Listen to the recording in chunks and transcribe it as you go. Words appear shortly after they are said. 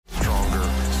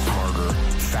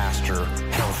faster,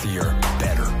 healthier,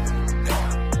 better.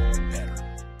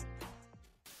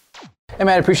 Hey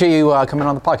man, I appreciate you coming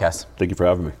on the podcast. Thank you for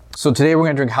having me. So today we're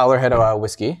going to drink Howler Head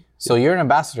whiskey. So you're an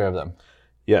ambassador of them.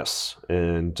 Yes,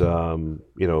 and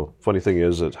funny thing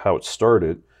is that how it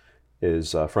started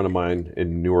is a friend of mine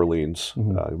in New Orleans,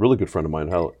 a really good friend of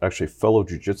mine, actually a fellow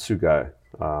jiu-jitsu guy.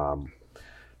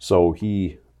 So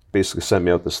he basically sent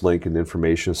me out this link and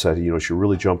information, said, you should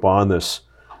really jump on this.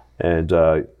 And,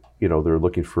 they're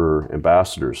looking for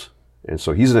ambassadors. And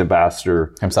so he's an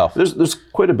ambassador. Himself. There's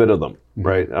quite a bit of them,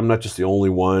 right? I'm not just the only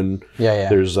one. Yeah.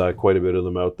 There's quite a bit of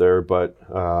them out there, but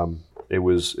it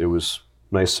was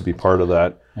nice to be part of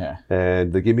that. Yeah.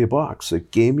 And they gave me a box. They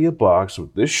gave me a box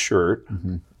with this shirt,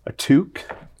 a toque,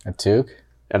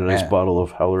 and a nice bottle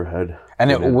of Howler Head.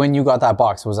 And when you got that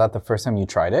box, was that the first time you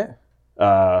tried it?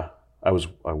 I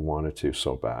wanted to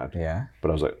so bad. Yeah. But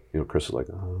I was like, Chris was like,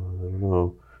 I don't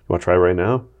know. You want to try right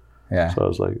now? Yeah. So I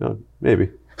was like, maybe.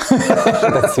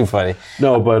 That's too funny.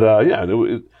 No, but I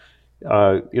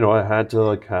had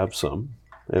to have some.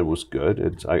 It was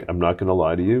good. I'm not going to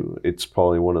lie to you. It's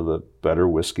probably one of the better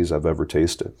whiskeys I've ever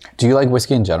tasted. Do you like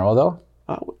whiskey in general, though?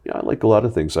 Yeah, I like a lot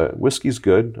of things. Whiskey's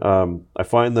good. I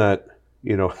find that,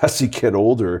 as you get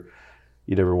older,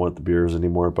 you never want the beers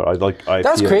anymore. But I like IPA.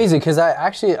 That's crazy because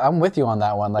I'm with you on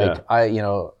that one. I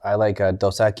like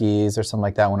Dos Equis or something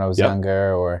like that when I was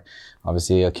younger, or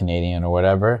obviously a Canadian or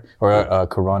whatever, or a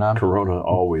Corona. Corona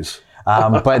always.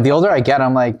 But the older I get,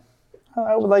 I'm like,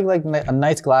 I would like a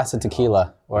nice glass of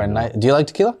tequila or do you like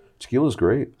tequila? Tequila's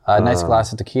great. A nice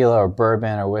glass of tequila or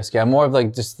bourbon or whiskey. I'm more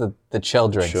of just the chill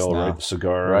drinks now. Right? The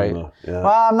cigar. Right. Yeah.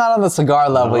 Well, I'm not on the cigar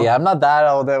level yet. I'm not that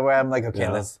old where I'm like, okay,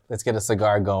 let's get a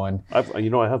cigar going. I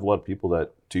have a lot of people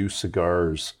that do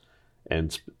cigars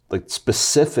and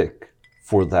specific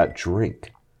for that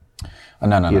drink.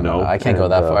 No. I can't go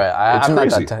that far. I'm not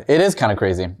crazy. that. It is kind of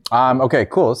crazy. Okay,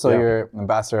 cool. So you're an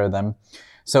ambassador of them.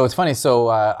 So it's funny. So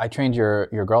I trained your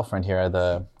girlfriend here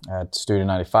at Studio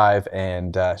 95,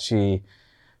 and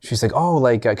she's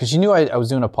like, because she knew I was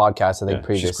doing a podcast, I think,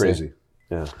 previously. She's crazy.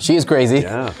 Yeah. She is crazy.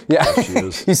 Yeah. She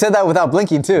is. You said that without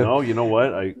blinking too. No, you know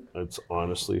what? It's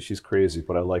honestly, she's crazy,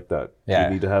 but I like that. Yeah.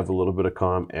 You need to have a little bit of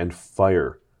calm and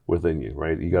fire within you,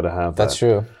 right? You got to have that. That's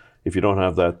true. If you don't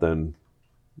have that, then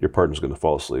your partner's going to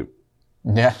fall asleep.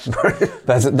 Yeah,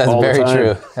 that's very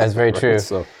true. That's very true.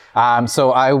 So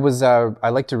I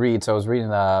like to read. So I was reading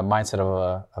the Mindset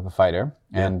of a Fighter,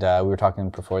 and we were talking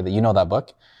before that. You know that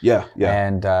book? Yeah.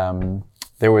 And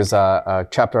there was a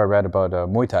chapter I read about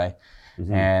Muay Thai,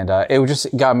 and it just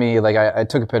got me. I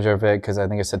took a picture of it because I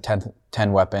think it said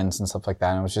 10 weapons and stuff like that,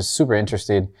 and I was just super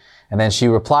interested. And then she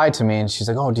replied to me, and she's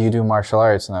like, "Oh, do you do martial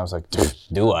arts?" And I was like,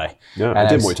 "Do I?" Yeah, and I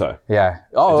did Muay Thai. Yeah.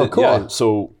 Oh, cool. Yeah.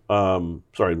 So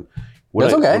sorry.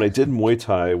 When I did Muay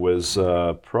Thai was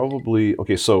probably,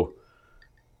 okay, so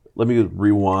let me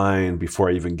rewind before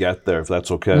I even get there, if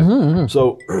that's okay.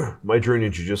 So my journey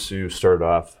in jiu-jitsu started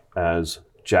off as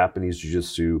Japanese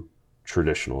jiu-jitsu,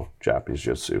 traditional Japanese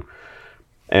jiu-jitsu.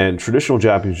 And traditional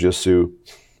Japanese jiu-jitsu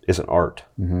is an art,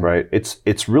 right?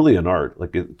 It's really an art.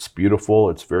 It's beautiful,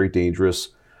 it's very dangerous,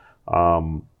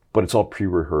 but it's all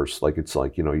pre-rehearsed.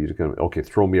 You're gonna, okay,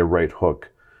 throw me a right hook,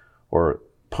 or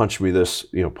punch me this,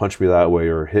 punch me that way,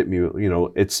 or hit me,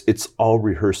 it's all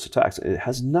rehearsed attacks. It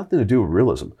has nothing to do with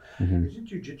realism. Isn't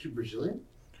jiu-jitsu Brazilian?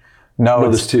 No,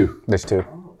 there's two. There's two.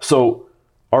 So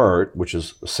our art, which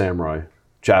is samurai,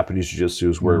 Japanese jiu-jitsu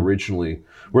is where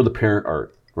we're the parent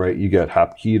art, right? You got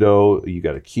Hapkido, you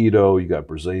got Aikido, you got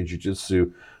Brazilian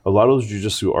jiu-jitsu. A lot of those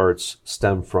jiu-jitsu arts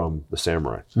stem from the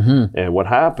samurai. And what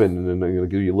happened, and then I'm going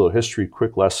to give you a little history,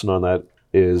 quick lesson on that,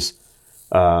 is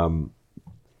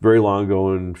very long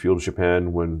ago in feudal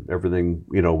Japan, when everything,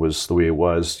 was the way it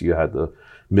was, you had the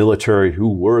military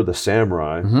who were the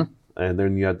samurai, and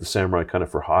then you had the samurai kind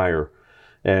of for hire.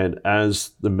 And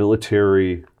as the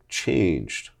military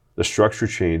changed, the structure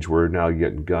changed, where now you're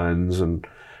getting guns and,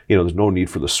 there's no need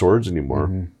for the swords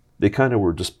anymore. They kind of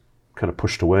were just kind of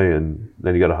pushed away, and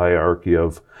then you got a hierarchy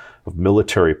of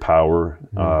military power.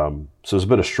 So there's a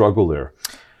bit of struggle there.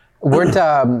 Weren't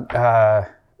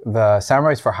the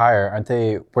samurais for hire,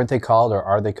 weren't they called, or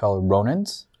are they called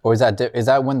ronins? Or is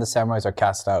that when the samurais are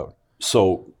cast out?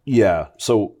 So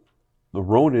the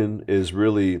ronin is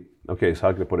really, okay, so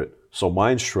how can I put it? So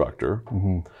my instructor,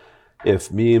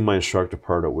 if me and my instructor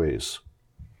parted ways,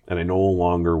 and I no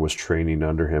longer was training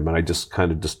under him, and I just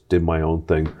kind of did my own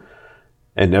thing,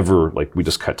 and never, we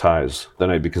just cut ties,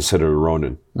 then I'd be considered a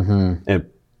ronin. And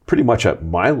pretty much at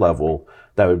my level,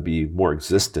 that would be more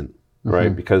existent,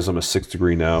 right? Because I'm a 6th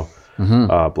degree now,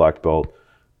 black belt,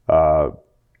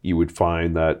 you would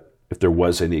find that if there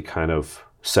was any kind of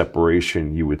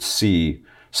separation, you would see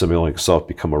somebody like yourself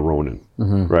become a Ronin,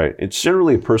 right? It's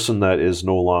generally a person that is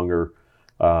no longer,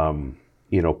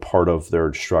 part of their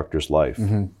instructor's life,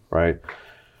 right?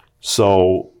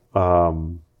 So,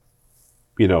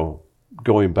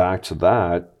 going back to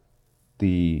that,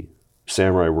 the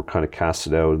samurai were kind of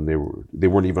casted out, and they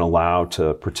weren't even allowed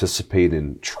to participate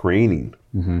in training,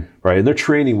 right? And their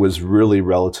training was really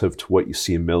relative to what you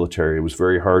see in military. It was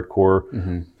very hardcore.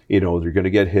 They're going to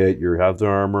get hit. You have the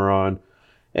armor on,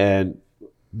 and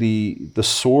the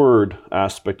sword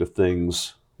aspect of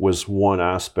things was one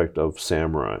aspect of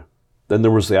samurai. Then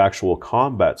there was the actual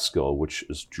combat skill, which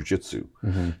is jiu-jitsu.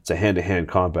 It's a hand-to-hand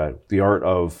combat. The art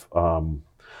of,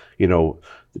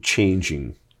 the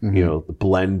changing, the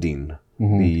blending,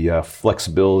 the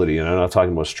flexibility. And I'm not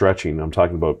talking about stretching. I'm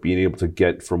talking about being able to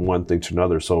get from one thing to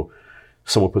another. So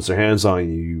someone puts their hands on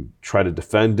you, you try to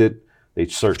defend it. They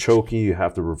start choking, you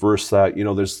have to reverse that.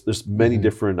 There's many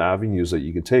different avenues that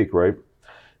you can take, right?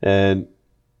 And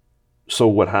so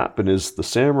what happened is the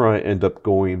samurai end up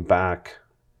going back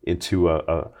into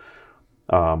a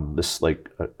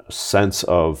sense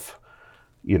of,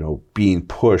 being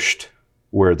pushed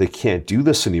where they can't do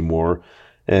this anymore.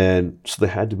 And so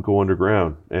they had to go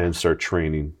underground and start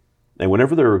training. And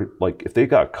whenever they're if they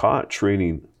got caught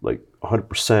training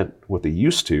 100% what they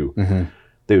used to,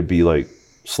 they would be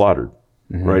slaughtered,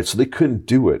 right? So they couldn't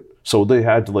do it. So they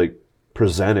had to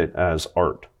present it as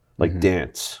art,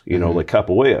 dance, like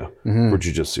capoeira for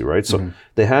jiu-jitsu, right? So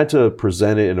they had to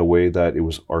present it in a way that it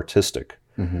was artistic.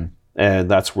 And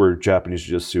that's where Japanese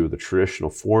jiu-jitsu, the traditional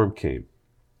form, came.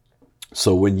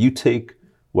 So when you take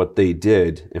what they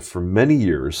did, and for many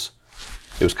years,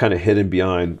 it was kind of hidden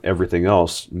behind everything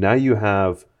else. Now you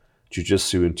have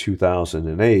jiu-jitsu in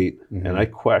 2008, and I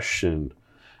questioned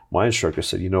my instructor. I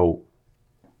said,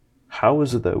 how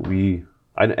is it that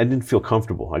I didn't feel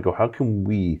comfortable. I go, how can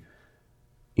we,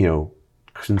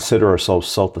 consider ourselves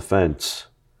self-defense?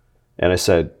 And I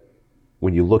said,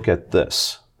 when you look at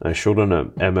this, and I showed on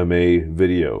an MMA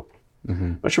video,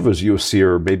 I'm not sure if it was UFC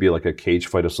or maybe a cage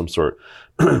fight of some sort,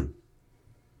 and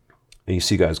you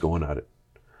see guys going at it.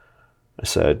 I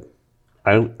said,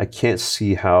 I can't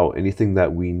see how anything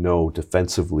that we know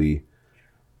defensively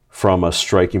from a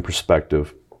striking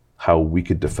perspective, how we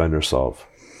could defend ourselves.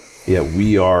 Yeah,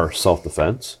 we are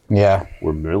self-defense. Yeah.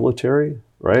 We're military,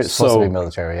 right? It's supposed to be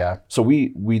military, yeah. So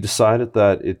we decided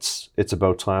that it's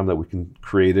about time that we can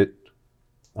create it,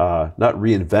 not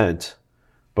reinvent,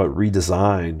 but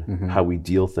redesign how we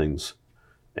deal things.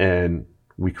 And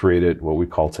we created what we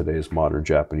call today as Modern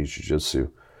Japanese JiuJitsu,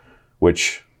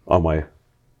 which on my,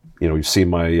 you've seen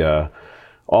my,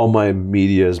 all my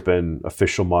media has been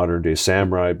official modern day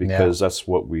samurai, because that's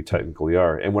what we technically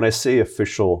are. And when I say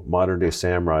official modern day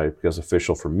samurai, because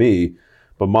official for me,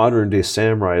 but modern day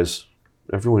samurai is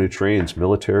everyone who trains,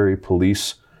 military,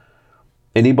 police,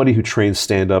 anybody who trains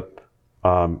stand up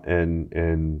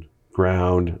and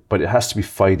ground, but it has to be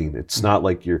fighting. It's not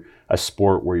like you're a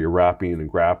sport where you're rapping and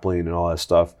grappling and all that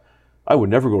stuff. I would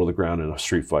never go to the ground in a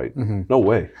street fight. No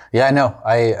way. Yeah, I know.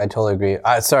 I totally agree.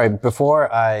 Sorry, before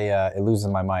it loses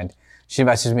my mind, she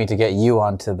messaged me to get you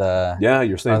onto the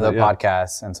you're saying the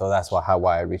podcast, and so that's why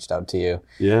I reached out to you.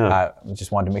 Yeah, I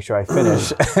just wanted to make sure I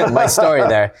finish my story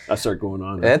there. I start going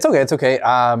on. It's okay. It's okay.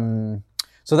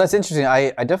 So that's interesting. I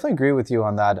definitely agree with you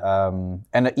on that.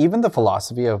 And even the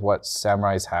philosophy of what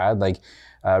samurais had,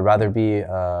 rather be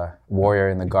a warrior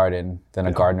in the garden than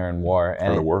a gardener in war.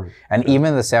 And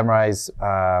even the samurais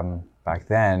back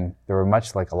then, they were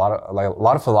much a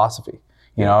lot of philosophy.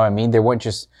 You know what I mean? They weren't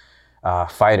just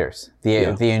fighters.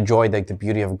 They enjoyed the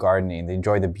beauty of gardening. They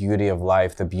enjoyed the beauty of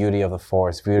life, the beauty of the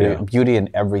forest, beauty in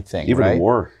everything. Even right? in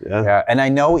war. Yeah. And I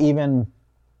know even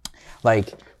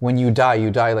when you die,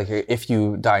 if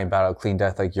you die in battle, clean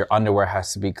death, your underwear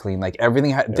has to be clean.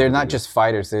 Everything, they're not just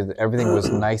fighters. Everything was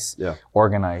nice,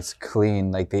 organized, clean.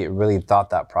 They really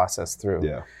thought that process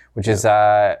through, which is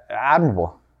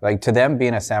admirable. To them,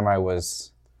 being a samurai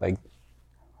was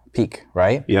peak,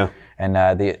 right? Yeah. And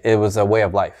it was a way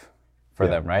of life for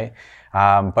them, right?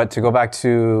 But to go back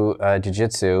to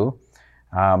jiu-jitsu,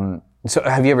 so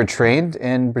have you ever trained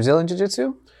in Brazilian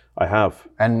jiu-jitsu? I have.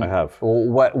 And I have.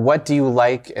 What do you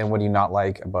like and what do you not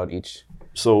like about each?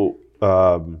 So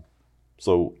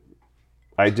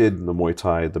I did the Muay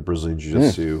Thai, the Brazilian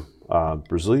Jiu-Jitsu.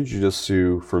 Brazilian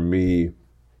Jiu-Jitsu, for me,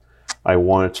 I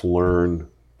wanted to learn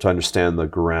to understand the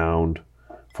ground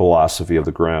philosophy of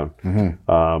the ground.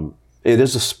 It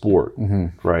is a sport,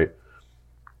 right?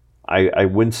 I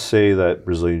wouldn't say that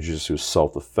Brazilian Jiu-Jitsu is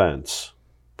self-defense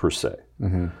per se.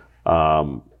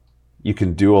 You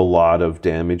can do a lot of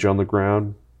damage on the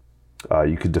ground.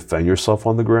 You can defend yourself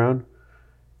on the ground.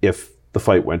 if the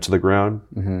fight went to the ground.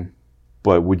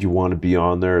 But would you want to be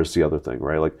on there is the other thing,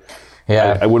 right? Like,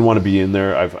 Yeah. I wouldn't want to be in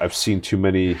there. I've seen too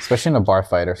many. Especially in a bar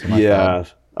fight or something like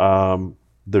that. Yeah.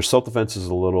 Their self-defense is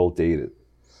a little dated.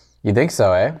 You think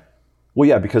so, eh? Well,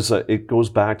 yeah, because it goes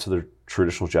back to the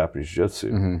traditional Japanese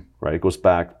jiu-jitsu, right? It goes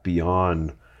back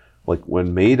beyond, like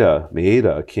when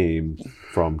Maeda came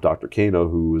from Dr. Kano,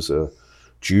 who was a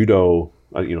judo,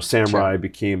 samurai,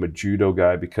 became a judo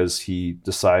guy because he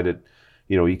decided,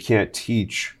 you can't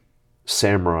teach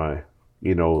samurai,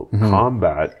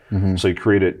 combat. So he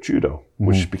created judo,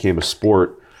 which became a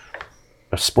sport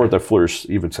that flourished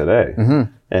even today.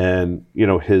 And,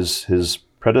 his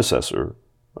predecessor,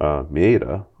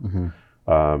 Maeda,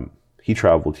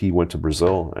 he went to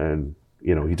Brazil and,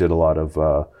 he did a lot of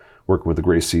working with the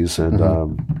Gracies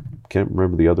and can't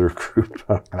remember the other group.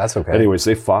 That's okay. Anyways,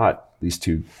 they fought these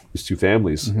two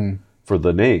families for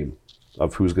the name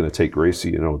of who's going to take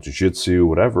Gracie, jiu-jitsu,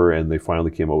 whatever, and they finally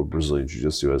came out with Brazilian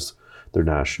jiu-jitsu as their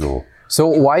national. So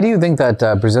why do you think that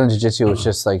Brazilian jiu-jitsu is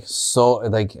just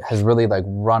has really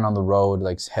run on the road,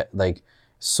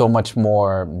 so much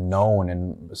more known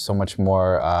and so much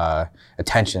more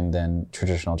attention than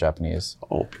traditional Japanese?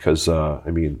 Oh, because You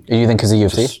think because of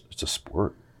UFC? it's a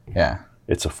sport. Yeah.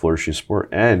 It's a flourishing sport,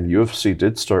 and UFC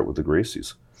did start with the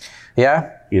Gracies.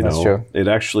 Yeah, that's true. It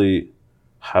actually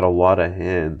had a lot of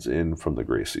hands in from the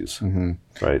Gracies,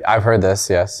 right? I've heard this,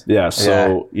 yes. Yeah,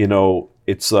 so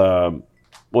it's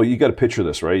well, you got to picture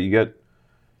this, right? You get,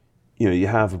 you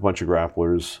have a bunch of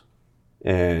grapplers,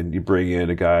 and you bring in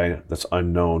a guy that's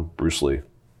unknown, Bruce Lee,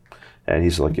 and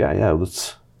he's like, yeah,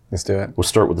 let's do it. We'll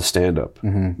start with the stand-up.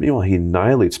 Meanwhile, he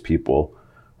annihilates people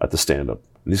at the stand-up,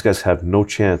 and these guys have no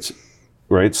chance,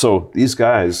 right? So these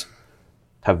guys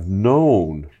have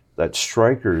known that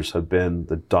strikers have been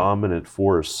the dominant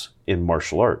force in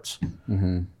martial arts.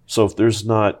 So if there's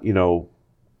not,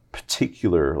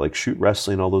 particular, like shoot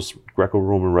wrestling, all those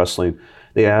Greco-Roman wrestling,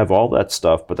 they have all that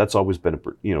stuff, but that's always been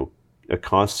a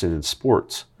constant in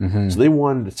sports. So they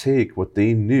wanted to take what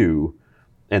they knew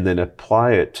and then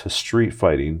apply it to street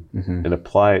fighting and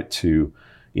apply it to,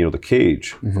 the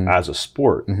cage as a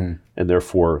sport. And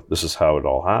therefore, this is how it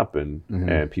all happened,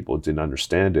 and people didn't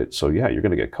understand it. So yeah, you're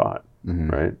going to get caught,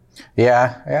 right?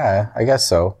 Yeah, I guess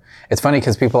so. It's funny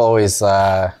because people always,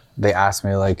 they ask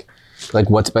me like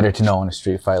what's better to know in a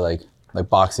street fight, like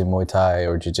boxing, Muay Thai,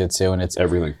 or jiu-jitsu, and it's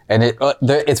everything. And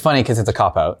it's funny because it's a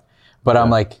cop-out, but I'm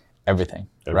like, everything,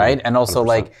 right? And also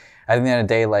 100%. At the end of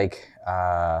the day,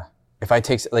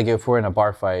 if we're in a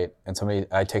bar fight and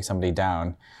I take somebody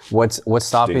down, what's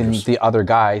stopping Dangerous. the other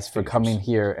guys from coming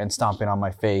here and stomping on my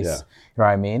face? Yeah. You know what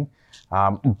I mean?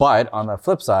 But on the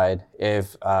flip side,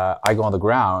 if I go on the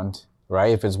ground,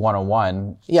 right? If it's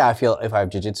one-on-one, I feel, if I have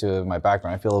jiu-jitsu in my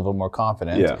background, I feel a little bit more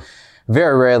confident. Yeah.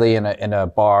 Very rarely in a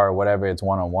bar or whatever, it's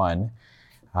one-on-one.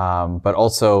 But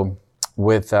also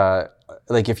with,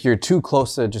 if you're too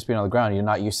close to just being on the ground, you're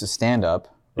not used to stand-up,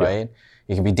 right?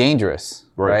 It can be dangerous,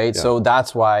 right? Yeah. So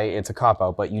that's why it's a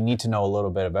cop-out, but you need to know a little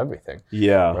bit of everything.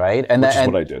 Yeah. Right? Which is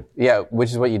what I did. Yeah,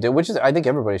 which is what you did, which is, I think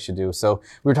everybody should do. So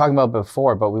we were talking about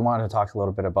before, but we wanted to talk a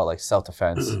little bit about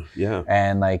self-defense. Yeah.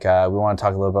 And we want to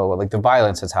talk a little bit about the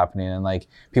violence that's happening and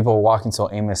people walking so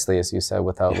aimlessly, as you said,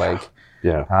 without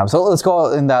Yeah. So let's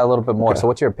go in that a little bit more. Okay. So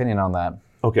what's your opinion on that?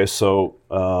 Okay, so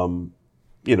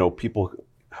people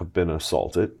have been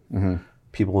assaulted.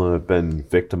 People have been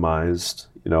victimized,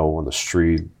 on the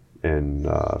street and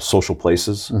social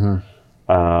places,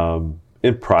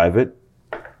 in private,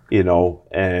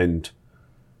 and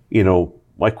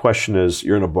my question is,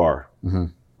 you're in a bar,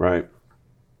 right?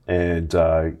 And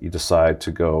you decide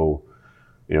to go,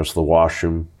 to the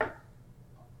washroom.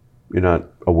 You're not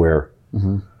aware,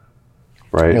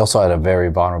 right? You also had a very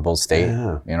vulnerable state.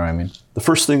 Yeah. You know what I mean? The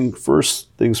first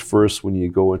things first, when you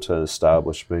go into an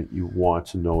establishment, you want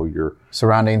to know your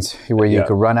surroundings, where you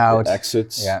could run out, your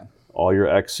exits, all your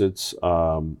exits.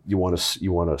 You want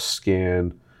to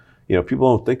scan.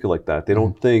 People don't think like that. They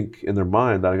don't think in their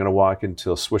mind that I'm going to walk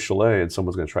into a Swiss Chalet and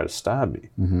someone's going to try to stab me.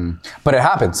 But it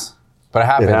happens.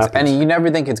 And you never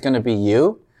think it's going to be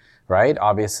you, right?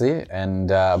 Obviously, and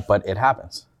but it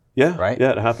happens. Yeah, right.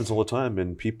 Yeah, it happens all the time,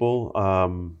 and people,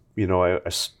 again,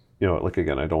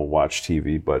 I don't watch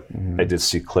TV, but I did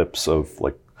see clips of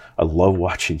I love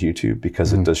watching YouTube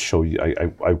because it does show you.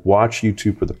 I watch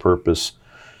YouTube for the purpose.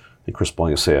 And Chris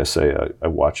Blank I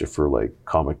watch it for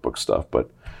comic book stuff, but.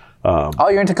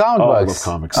 You're into comic books.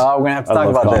 I love comics. Oh, we're gonna have to talk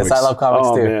about this. I love comics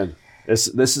too. Man,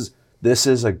 this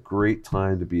is a great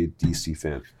time to be a DC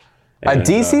fan. A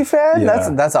DC fan? Yeah,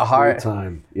 that's a hard great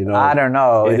time. I don't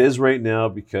know. It is right now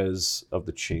because of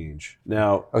the change.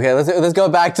 Now, okay, let's go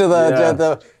back to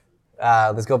the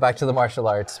let's go back to the martial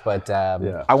arts. But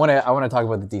Yeah. I want to talk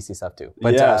about the DC stuff too.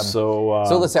 But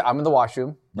so let's say I'm in the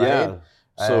washroom, right?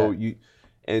 yeah. So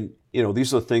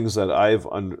these are things that I've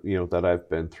that I've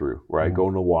been through, where I go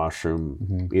in the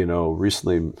washroom.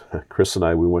 Recently, Chris and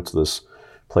I, we went to this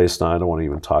place. Now I don't want to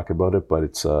even talk about it, but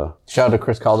it's shout out to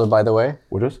Chris Calder, by the way.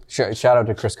 What is? Shout out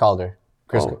to Chris Calder.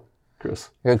 Chris.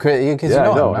 Yeah, Because I you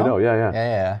know know, him, no? I know, yeah.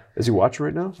 Yeah. Is he watching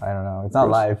right now? I don't know. It's not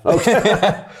live.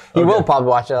 He will probably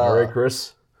watch it. All right,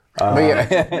 Chris. But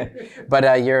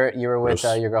you were with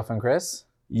your girlfriend, Chris?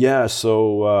 Yeah,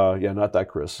 so, not that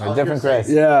Chris. A different Chris.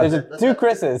 Yeah. There's two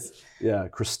Chris's. Yeah,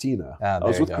 Christina. Ah, I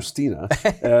was there you with go. Christina,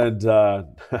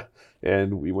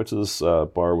 and we went to this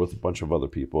bar with a bunch of other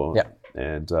people. Yeah.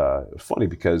 And it was funny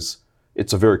because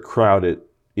it's a very crowded,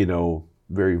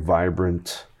 very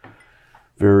vibrant,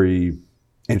 very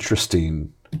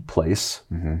interesting place.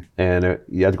 And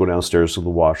you had to go downstairs to the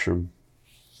washroom,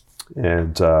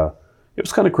 and it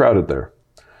was kind of crowded there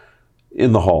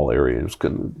in the hall area.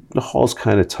 The hall's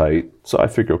kind of tight, so I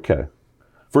figured, okay.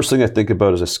 First thing I think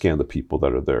about is I scan the people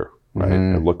that are there, right?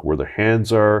 I look where their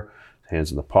hands are,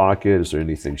 hands in the pocket. Is there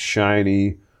anything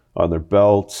shiny on their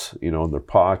belt, in their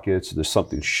pockets? There's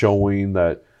something showing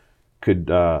that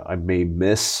I may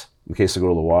miss in case I go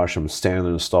to the washroom and stand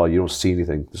in the stall. You don't see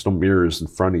anything. There's no mirrors in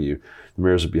front of you. The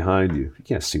mirrors are behind you. You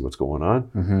can't see what's going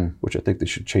on, which I think they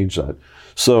should change that.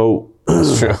 So,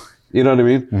 That's true. you know what I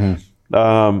mean?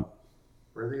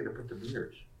 Where are they going to put the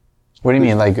mirrors? What do you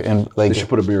mean, They should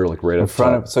put a mirror right in up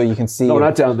front top. of, so you can see? No,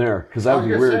 not down there, because that would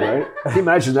be I was weird, gonna right? Can you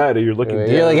imagine that? You're looking down.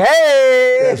 You're like,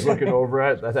 hey! Just looking over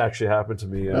it. That actually happened to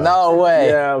me. No way.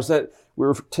 Yeah, we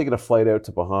were taking a flight out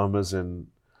to Bahamas, and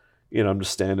I'm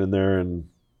just standing there and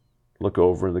look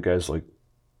over, and the guy's like,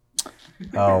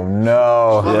 Oh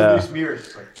no. Yeah. These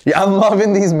mirrors. Yeah, I'm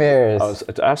loving these mirrors.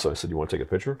 I said, you want to take a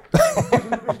picture?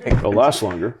 It'll last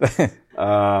longer.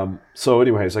 So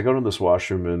anyways, I go to this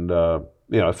washroom, and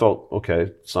I felt, okay,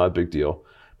 it's not a big deal.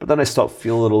 But then I started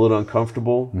feeling a little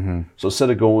uncomfortable. So instead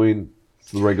of going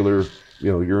to the regular,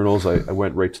 urinals, I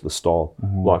went right to the stall,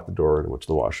 locked the door, and went to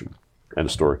the washroom. End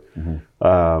of story.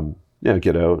 I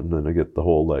get out, and then I get the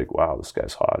whole like, wow, this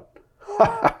guy's hot.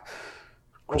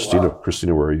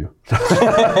 Christina, where are you?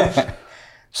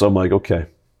 So I'm like, okay,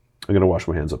 I'm gonna wash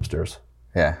my hands upstairs.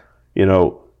 Yeah.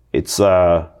 It's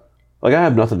like I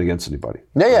have nothing against anybody.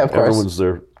 Yeah, of course. Everyone's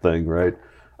their thing, right?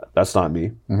 That's not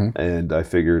me. And I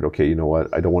figured, okay, you know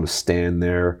what? I don't want to stand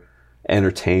there,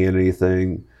 entertain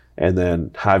anything, and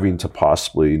then having to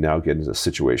possibly now get into a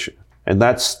situation. And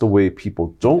that's the way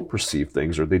people don't perceive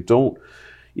things, or they don't,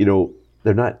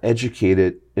 they're not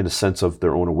educated in a sense of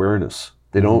their own awareness.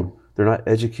 They're not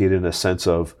educated in a sense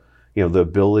of, the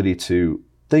ability to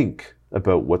think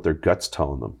about what their gut's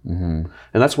telling them.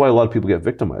 And that's why a lot of people get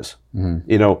victimized.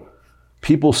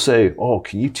 People say, oh,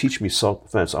 can you teach me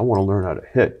self-defense? I want to learn how to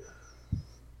hit.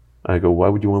 I go, why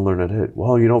would you want to learn how to hit?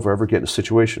 Well, if I ever get in a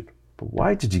situation. But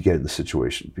why did you get in the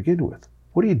situation to begin with?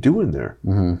 What are you doing there?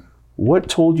 What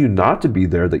told you not to be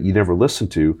there that you never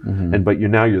listened to, but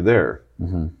now you're there?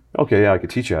 Okay, yeah, I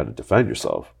could teach you how to defend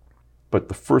yourself. But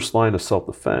the first line of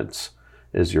self-defense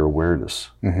is your awareness.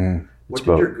 What did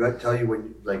your gut tell you when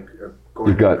you, going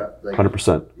your gut,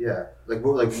 100%. Yeah.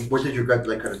 What did your gut,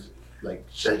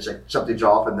 said it's like something's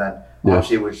off, and then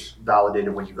obviously it was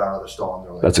validated when you got out of the stall, and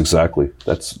they're like...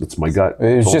 That's my gut.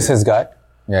 It was just his gut?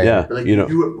 Yeah. But you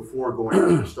do it before going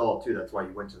into the stall, too. That's why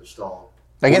you went to the stall.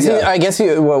 I guess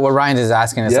what Ryan is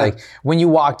asking is when you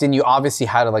walked in, you obviously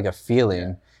had a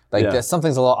feeling that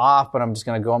something's a little off, but I'm just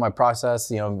gonna go on my process,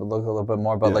 look a little bit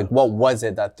more. But what was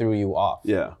it that threw you off?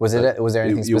 Yeah, was there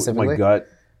anything specifically? My gut.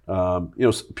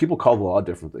 People call it a lot of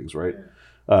different things, right?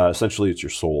 Essentially, it's your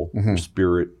soul, your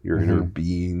spirit, your inner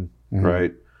being,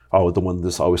 right? Oh, the one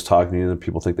that's always talking to you, and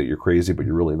people think that you're crazy, but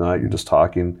you're really not. You're just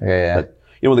talking. Yeah.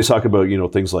 When they talk about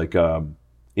things like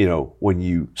when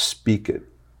you speak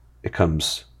it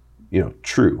comes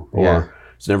true, or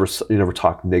it's you never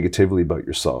talk negatively about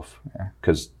yourself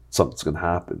because something's going to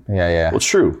happen. Well, it's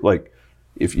true. Like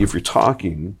if you're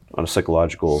talking on a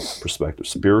psychological perspective,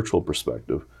 spiritual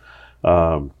perspective,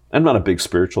 I'm not a big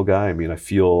spiritual guy. I mean, I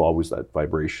feel always that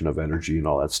vibration of energy and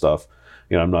all that stuff.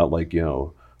 I'm not like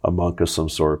a monk of some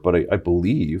sort, but I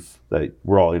believe that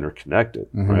we're all interconnected,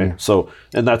 right? So,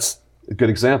 and that's a good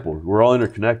example. We're all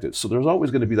interconnected. So there's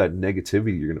always going to be that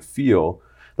negativity. You're going to feel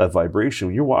that vibration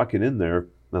when you're walking in there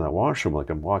in that washroom. Like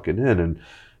I'm walking in, and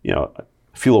I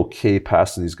feel okay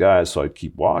passing these guys, so I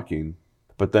keep walking.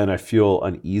 But then I feel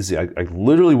uneasy. I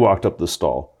literally walked up the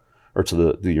stall or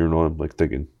to the urinal. I'm like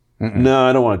thinking, no,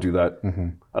 I don't want to do that.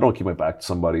 I don't want to keep my back to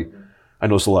somebody. I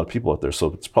know there's a lot of people out there,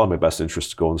 so it's probably my best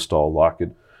interest to go in the stall, lock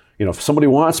it, if somebody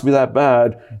wants me that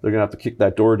bad, they're gonna have to kick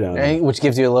that door down. Which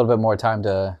gives you a little bit more time to.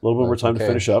 A little bit more time to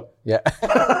finish up. Yeah,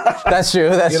 that's true.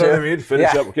 That's You know true. what I mean?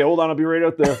 Finish up. Okay, hold on, I'll be right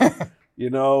out there.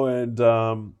 And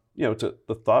to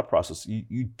the thought process,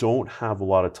 you don't have a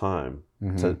lot of time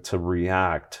to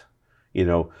react.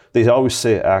 They always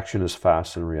say action is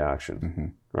fast in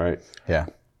reaction, right? Yeah.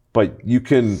 But you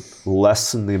can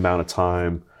lessen the amount of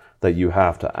time that you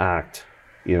have to act,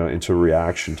 into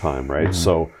reaction time, right?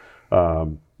 So,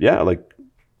 like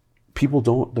people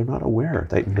they're not aware.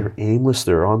 They're aimless.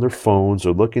 They're on their phones.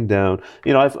 They're looking down.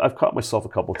 I've caught myself a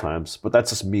couple of times, but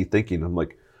that's just me thinking. I'm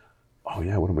like, oh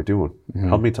yeah, what am I doing?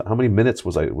 How many minutes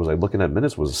was I looking at?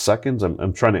 Minutes? Was it seconds?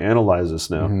 I'm trying to analyze this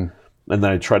now, and then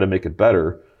I try to make it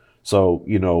better. So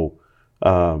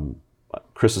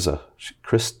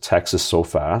Chris texts us so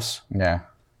fast. Yeah.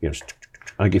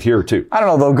 I get here too. I don't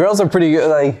know though. Girls are pretty good.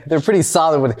 Like they're pretty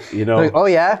solid with. Like, oh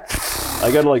yeah.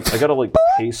 I gotta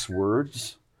pace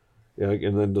words,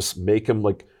 and then just make them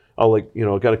like. I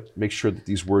gotta make sure that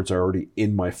these words are already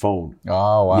in my phone.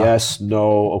 Oh wow. Yes,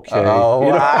 no, okay. Oh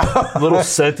wow. Little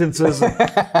sentences. Then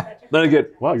I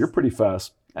get, wow, you're pretty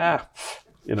fast. I've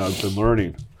been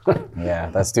learning.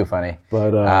 Yeah, that's too funny.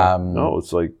 But no,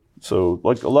 it's like a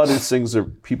lot of these things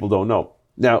that people don't know.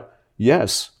 Now,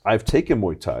 yes, I've taken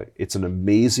Muay Thai. It's an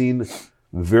amazing,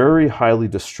 very highly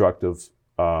destructive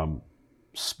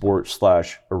sport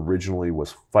 / originally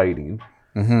was fighting.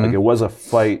 Like it was a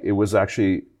fight. It was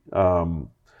actually I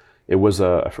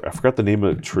forgot the name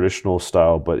of the traditional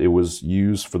style, but it was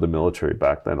used for the military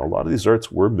back then. A lot of these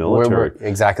arts were military.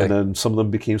 Exactly. And then some of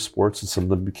them became sports and some of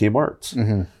them became arts.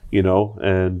 And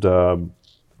a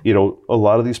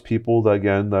lot of these people that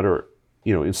are,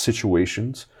 in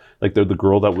situations, like they're the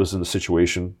girl that was in the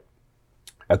situation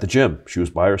at the gym. She was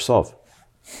by herself.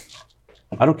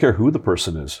 I don't care who the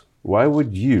person is. Why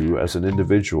would you, as an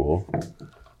individual,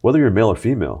 whether you're male or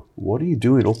female, what are you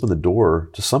doing? Open the door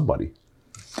to somebody.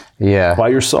 Yeah. By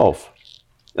yourself.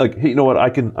 Like, hey, you know what? I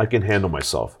can handle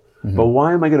myself. But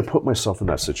why am I going to put myself in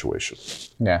that situation?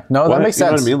 Yeah. No, that makes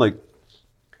sense. You know what I mean?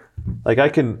 Like I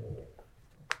can,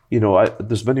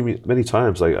 there's many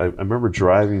times. I remember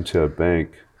driving to a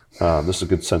bank. This is a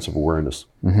good sense of awareness.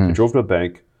 I drove to a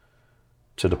bank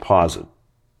to deposit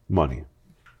money,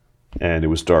 and it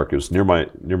was dark. It was near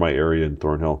my area in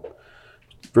Thornhill.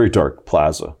 Very dark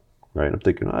plaza, right? I'm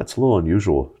thinking, it's a little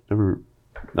unusual.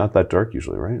 Not that dark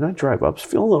usually, right? And I drive up,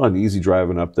 feeling a little uneasy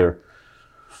driving up there.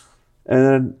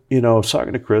 And then, I was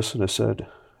talking to Chris, and I said,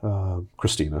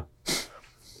 Christina.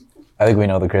 I think we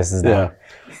know the Chris's now.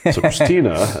 Yeah. So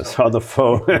Christina is on the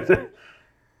phone, and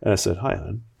I said, hi,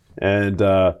 hon. And,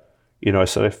 I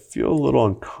said, I feel a little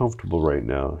uncomfortable right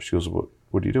now. She goes, what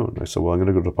are you doing? I said, well, I'm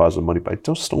going to go deposit money, but I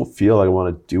just don't feel like I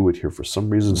want to do it here. For some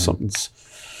reason, something's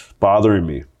bothering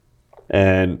me.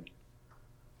 And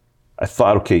I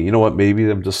thought, okay, you know what? Maybe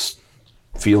I'm just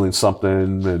feeling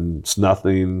something and it's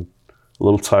nothing, a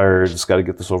little tired, just got to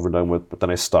get this over and done with. But then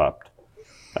I stopped.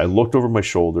 I looked over my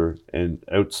shoulder, and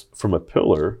out from a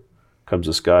pillar comes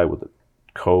this guy with a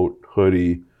coat,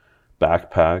 hoodie,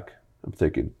 backpack. I'm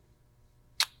thinking,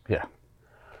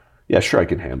 yeah, sure, I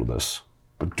can handle this.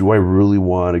 But do I really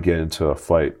want to get into a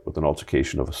fight with an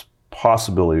altercation of a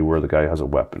possibility where the guy has a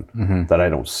weapon that I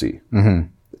don't see?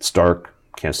 It's dark,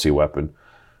 can't see a weapon.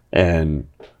 And,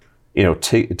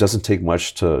 it doesn't take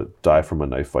much to die from a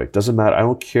knife fight. Doesn't matter. I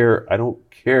don't care.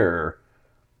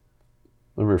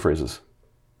 Let me rephrase this.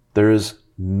 There is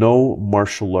no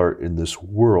martial art in this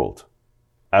world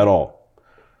at all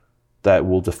that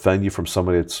will defend you from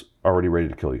somebody that's already ready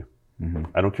to kill you.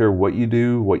 I don't care what you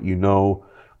do, what you know.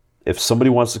 If somebody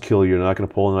wants to kill you, you're not going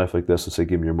to pull a knife like this and say,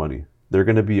 give me your money. They're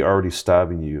going to be already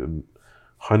stabbing you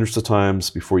hundreds of times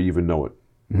before you even know it.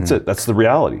 That's it. That's the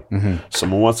reality.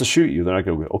 Someone wants to shoot you. They're not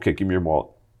going to go, okay, give me your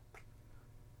wallet.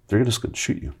 They're just going to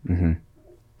shoot you.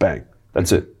 Bang.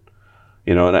 That's it.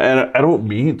 And I don't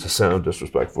mean to sound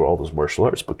disrespectful for all those martial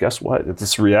arts, but guess what?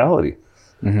 It's reality.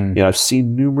 I've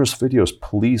seen numerous videos,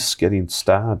 police getting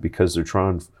stabbed because they're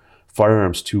trying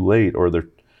firearms too late, or they're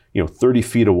 30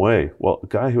 feet away. Well, a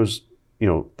guy who was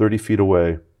 30 feet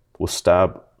away will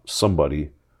stab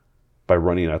somebody by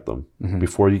running at them.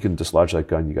 Before you can dislodge that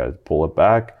gun, you got to pull it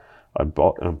back,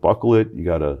 unbuckle it, you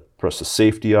got to press the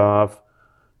safety off,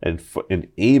 and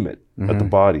aim it at the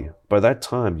body. By that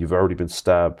time, you've already been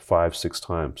stabbed 5-6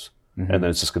 times, and then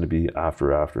it's just going to be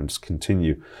after and just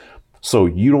continue. So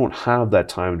you don't have that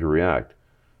time to react.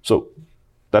 So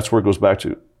that's where it goes back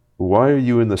to, why are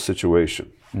you in this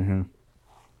situation?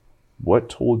 What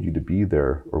told you to be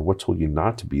there, or what told you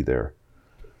not to be there?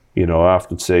 I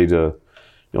often say to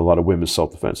a lot of women's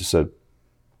self-defense, I said,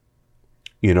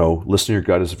 you know, listening to your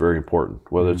gut is very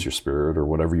important, whether it's your spirit or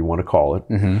whatever you want to call it,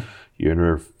 your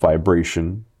inner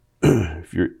vibration.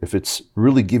 If it's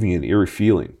really giving you an eerie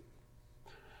feeling,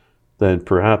 then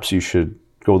perhaps you should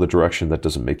go the direction that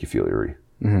doesn't make you feel eerie,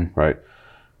 right?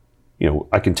 You know,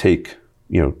 I can take,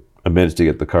 you know, a minute to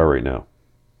get in the car right now,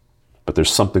 but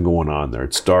there's something going on there.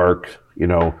 It's dark, you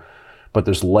know, but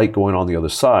there's light going on the other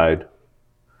side.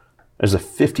 There's a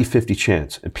 50-50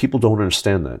 chance, and people don't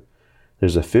understand that.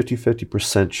 There's a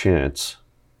 50% chance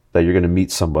that you're going to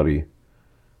meet somebody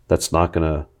that's not going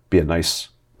to be a nice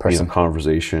person,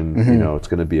 conversation. You know, it's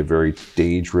going to be a very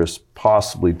dangerous,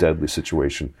 possibly deadly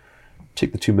situation.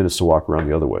 Take the 2 minutes to walk around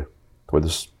the other way, where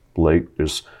there's light,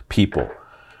 there's people.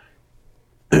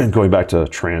 Going back to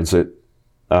transit,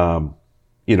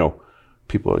 you know,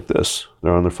 people like this,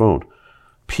 they're on their phone.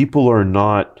 People are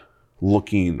not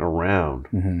looking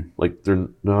around, like they're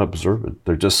not observant.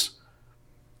 They're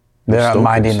not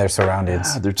minding their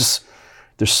surroundings. Yeah,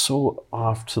 they're so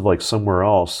off to like somewhere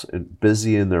else and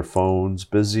busy in their phones,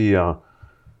 busy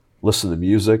listening to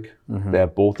music. They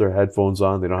have both their headphones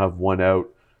on. They don't have one out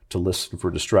to listen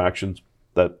for distractions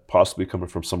that possibly coming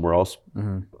from somewhere else.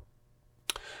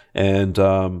 And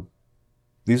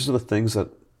these are the things that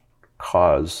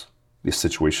cause these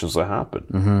situations to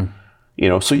happen. You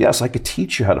know, so yes, I could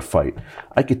teach you how to fight.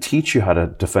 I could teach you how to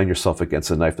defend yourself against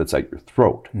a knife that's at your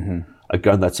throat, a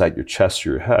gun that's at your chest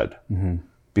or your head.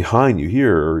 Behind you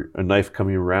here, or a knife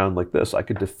coming around like this. I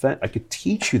could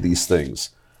teach you these things.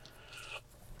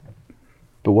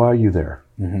 But why are you there?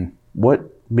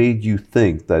 What made you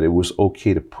think that it was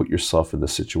okay to put yourself in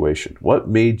this situation? What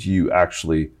made you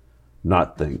actually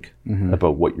not think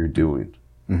about what you're doing?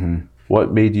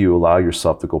 What made you allow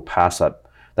yourself to go past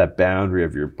that boundary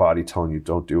of your body telling you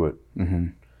don't do it?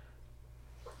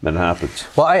 Then it happens.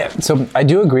 Well, so I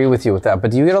do agree with you with that,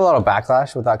 but do you get a lot of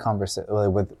backlash with that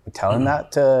conversation, with telling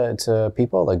that to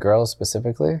people, like girls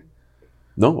specifically?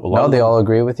 No, they all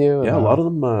agree with you. Yeah, a lot of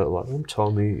them tell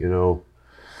me, you know,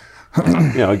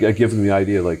 I give them the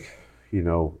idea, like, you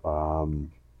know,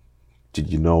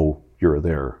 did you know you were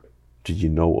there? Did you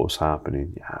know what was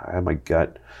happening? Yeah, I had my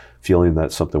gut feeling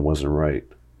that something wasn't right.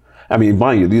 I mean,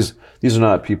 mind you, these are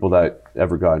not people that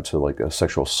ever got into like a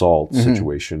sexual assault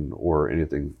situation or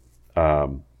anything,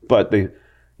 but they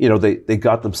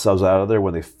got themselves out of there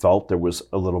when they felt there was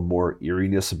a little more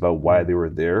eeriness about why they were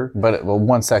there. But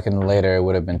 1 second later, it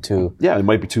would have been too. Yeah, it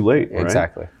might be too late.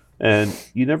 Exactly. Right? And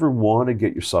you never want to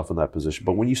get yourself in that position.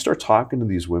 But when you start talking to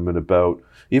these women about,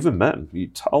 even men, you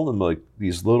tell them like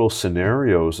these little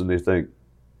scenarios, and they think,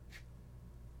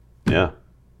 yeah,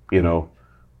 you know,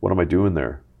 what am I doing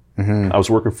there? I was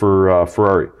working for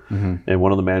Ferrari, and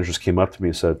one of the managers came up to me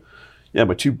and said, yeah,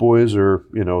 my two boys are,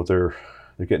 you know, they're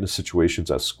getting into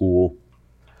situations at school,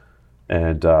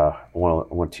 and I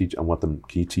want them,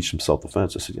 can you teach them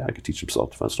self-defense? I said, yeah, I can teach them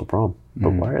self-defense, no problem.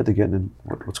 But why are they getting in,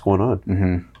 what's going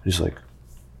on? He's like,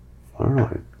 I don't know,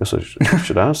 I guess I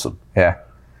should ask them. Yeah.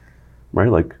 Right,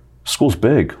 like, school's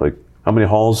big, like, how many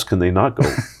halls can they not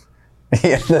go?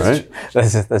 Yeah,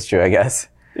 that's true, I guess.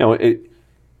 You know,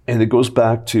 and it goes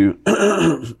back to,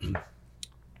 and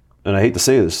I hate to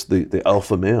say this, the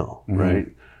alpha male, right?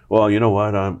 Well, you know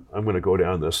what? I'm going to go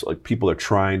down this. Like, people are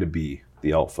trying to be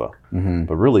the alpha,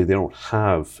 but really they don't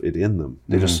have it in them.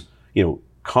 They just, you know,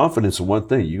 confidence in one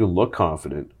thing. You can look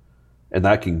confident, and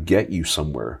that can get you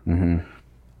somewhere.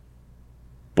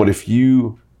 But if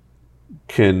you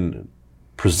can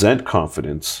present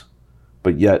confidence,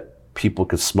 but yet people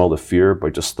can smell the fear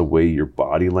by just the way your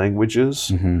body language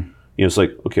is. You know, it's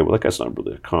like, okay, well, that guy's not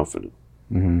really confident.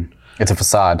 It's a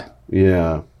facade.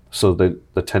 Yeah. So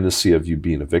the tendency of you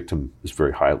being a victim is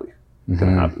very highly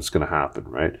going to happen. It's going to happen,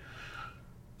 right?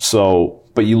 So,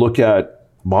 but you look at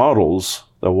models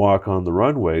that walk on the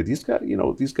runway. These guys, you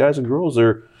know, these guys and girls,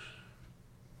 they're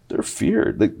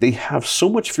feared. They have so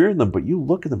much fear in them. But you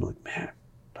look at them like, man,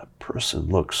 that person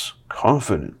looks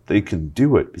confident. They can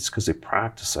do it. It's because they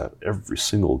practice that every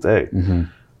single day.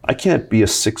 I can't be a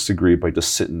 6th degree by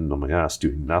just sitting on my ass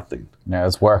doing nothing. Yeah,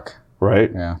 it's work.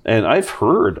 Right? Yeah. And I've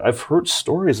heard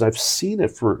stories. I've seen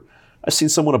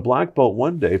someone a black belt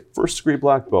one day, 1st degree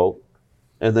black belt,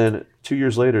 and then 2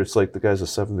 years later, it's like the guy's a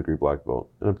 7th degree black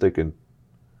belt. And I'm thinking,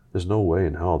 there's no way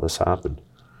in hell this happened.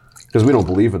 Because we don't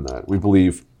believe in that. We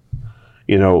believe,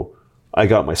 you know, I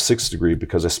got my 6th degree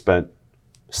because I spent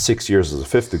 6 years as a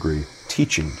 5th degree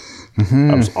teaching.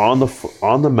 I was on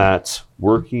the mats,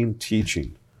 working,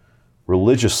 teaching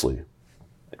religiously,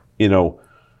 you know,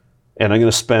 and I'm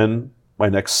going to spend my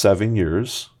next 7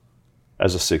 years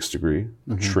as a 6th degree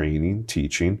training,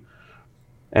 teaching,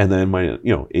 and then my,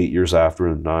 you know, 8 years after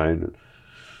and 9.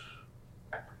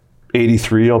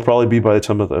 83 I'll probably be by the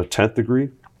time of the 10th degree,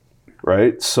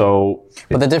 right? So,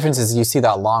 but the difference is you see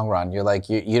that long run. You're like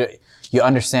you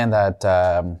understand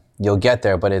that you'll get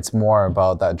there, but it's more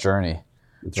about that journey,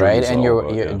 right? And you're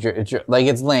like,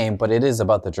 it's lame, but it is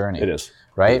about the journey. It is,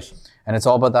 right? It is. And it's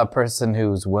all about that person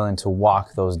who's willing to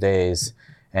walk those days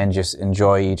and just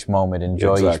enjoy each moment,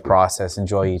 enjoy each process,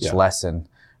 enjoy each lesson,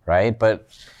 right? But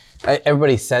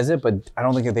everybody says it, but I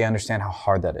don't think they understand how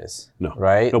hard that is. No,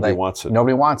 right? Nobody wants it.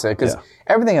 Nobody wants it because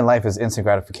everything in life is instant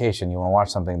gratification. You want to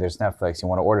watch something, there's Netflix. You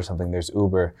want to order something, there's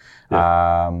Uber.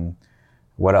 Yeah.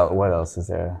 What else is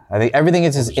there? I think everything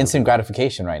is just instant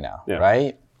gratification right now,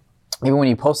 right? Even when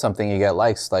you post something, you get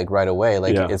likes like right away.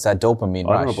 Like it's that dopamine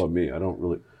rush. I don't know about me. I don't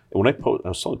really. When I post, I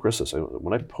was telling Chris this.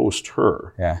 When I post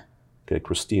her, okay,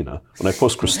 Christina. When I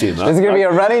post Christina, this is gonna be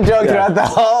a running joke throughout the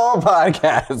whole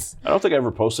podcast. I don't think I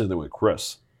ever posted anything with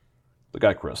Chris, the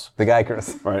guy Chris.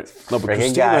 All right? No, but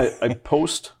Christina, I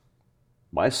post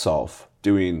myself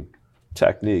doing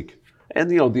technique, and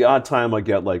the odd time I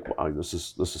get like, wow, this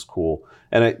is cool.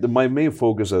 And my main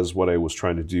focus is what I was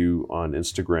trying to do on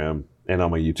Instagram and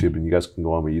on my YouTube. And you guys can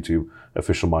go on my YouTube,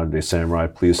 Official Modern Day Samurai.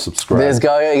 Please subscribe. This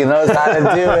guy, he knows how to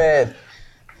do it.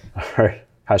 All right.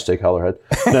 Hashtag Hollerhead.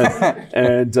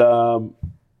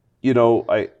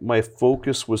 And my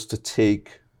focus was to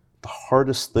take the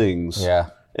hardest things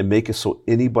and make it so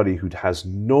anybody who has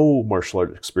no martial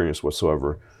art experience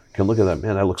whatsoever can look at that,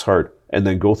 man, that looks hard. And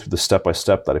then go through the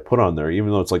step-by-step that I put on there,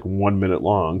 even though it's like 1 minute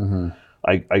long.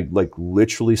 I like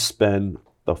literally spend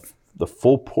the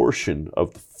full portion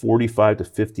of the 45 to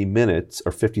 50 minutes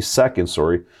or 50 seconds,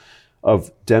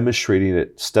 of demonstrating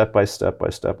it step by step by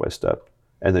step by step,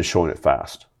 and then showing it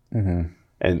fast.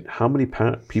 And how many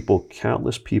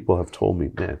countless people have told me,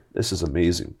 man, this is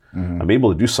amazing. I'm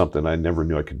able to do something I never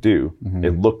knew I could do.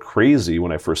 It looked crazy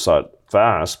when I first saw it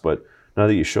fast, but now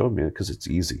that you showed me, because it's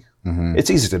easy.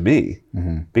 It's easy to me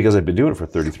because I've been doing it for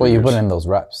 33 years. Well, you put in those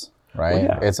reps. Right?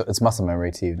 Well, It's muscle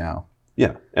memory to you now.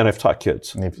 Yeah, and I've taught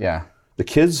kids. Yeah. The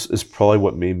kids is probably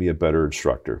what made me a better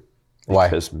instructor. Why?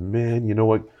 Because, man, you know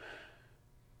what?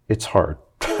 It's hard.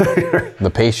 The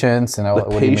patience and what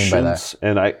do you mean by that?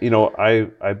 And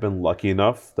I've been lucky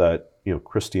enough that,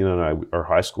 Christina and I, our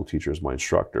high school teacher is my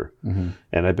instructor.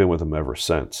 And I've been with him ever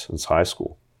since high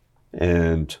school.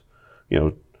 And,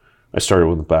 I started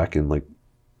with him back in like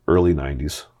early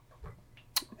 90s.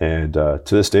 And to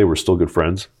this day, we're still good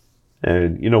friends.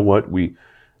 And you know what?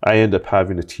 I end up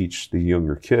having to teach the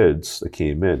younger kids that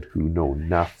came in who know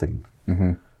nothing,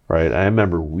 right? I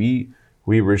remember I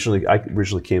originally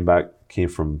came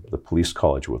from the police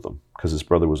college with him because his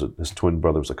twin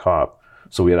brother was a cop.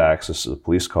 So we had access to the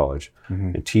police college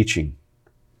and teaching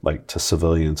like to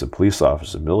civilians and police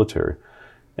officers and military.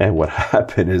 And what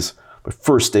happened is my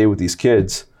first day with these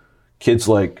kids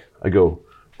like, I go,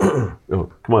 oh,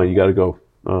 come on, you got to go.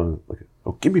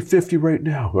 Give me 50 right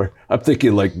now. Or I'm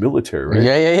thinking like military, right?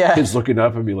 Yeah. Kids looking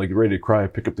up at me like ready to cry. I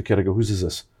pick up the kid. I go, who's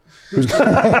this? Who's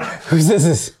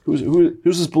this? Who's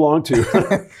this belong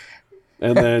to?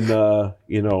 And then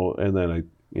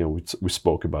we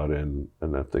spoke about it, and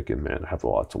I'm thinking, man, I have a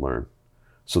lot to learn.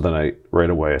 So then right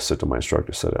away I said to my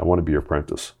instructor, I said, I want to be your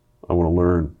apprentice. I want to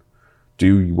learn,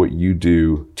 do what you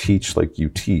do, teach like you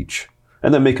teach,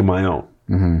 and then make it my own.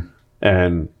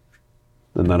 And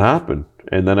then that happened.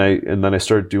 And then I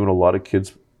started doing a lot of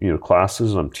kids,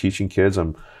 classes, and I'm teaching kids.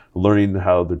 I'm learning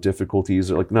how the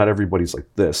difficulties are. Like, not everybody's like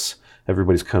this.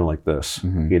 Everybody's kind of like this.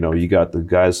 You got the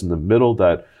guys in the middle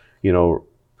that,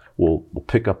 will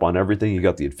pick up on everything. You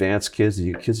got the advanced kids, and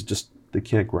you get kids that they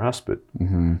can't grasp it.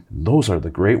 And those are the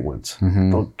great ones.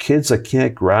 The kids that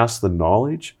can't grasp the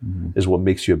knowledge is what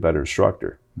makes you a better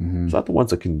instructor. It's not the ones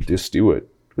that can just do it,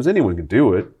 because anyone can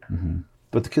do it.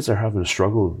 But the kids are having a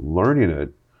struggle learning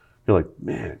it. You're like,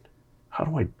 man, how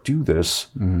do I do this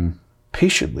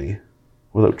patiently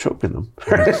without choking them?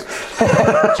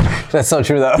 That's so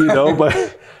true, though.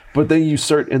 But then you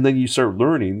start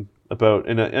learning about,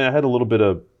 and I had a little bit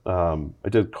of, I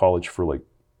did college for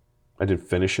I didn't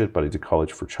finish it, but I did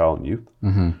college for child and youth.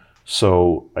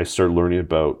 So I started learning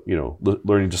about,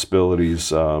 learning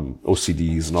disabilities,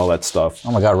 OCDs, and all that stuff.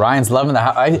 Oh my God, Ryan's loving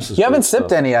that. You haven't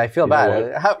sipped any. I feel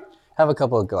bad. Have a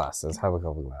couple of glasses.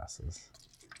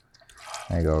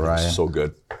 There you go, Ryan. So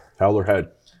good. Howler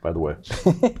Head, by the way.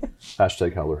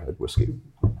 Hashtag Howler Head whiskey.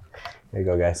 There you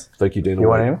go, guys. Thank you, Dana. You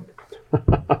want any?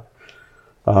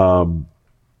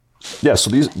 Yeah.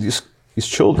 So these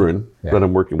children that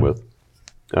I'm working with,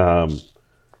 I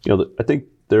think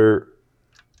they're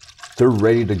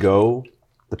ready to go.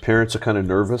 The parents are kind of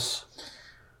nervous.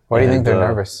 Why do you think they're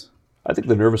nervous? I think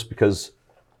they're nervous because,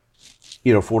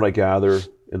 from what I gather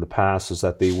in the past, is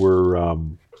that they were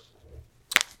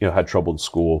had trouble in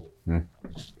school,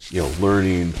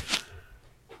 learning,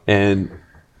 and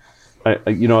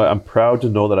I'm proud to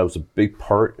know that I was a big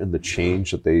part in the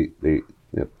change that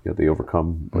they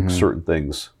overcome certain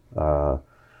things.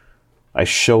 I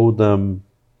showed them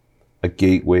a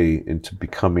gateway into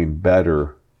becoming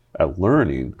better at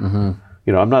learning.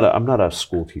 I'm not a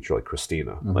school teacher like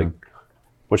Christina. Like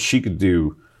what she could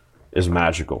do is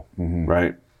magical,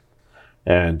 right?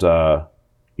 And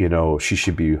she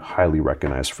should be highly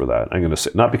recognized for that. I'm going to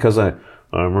say, not because I'm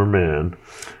her man,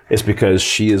 it's because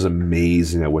she is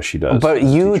amazing at what she does. But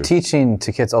you teaching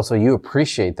to kids also, you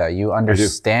appreciate that. You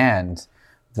understand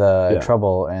the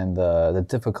trouble and the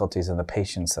difficulties and the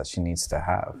patience that she needs to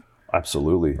have.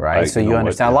 Absolutely. Right? So you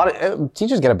understand. A lot of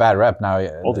teachers get a bad rep now.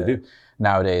 Oh, they do.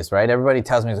 Nowadays, right? Everybody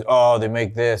tells me, oh, they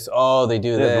make this, oh, they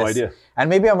do this. I have no idea. And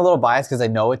maybe I'm a little biased because I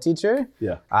know a teacher.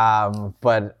 Yeah.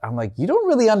 But I'm like, you don't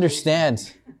really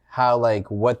understand how, like,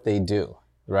 what they do,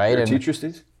 right? You're a teacher,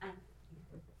 Steve?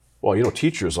 Well,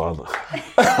 teachers are the...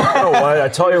 I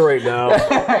tell you right now.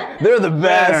 They're the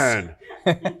best.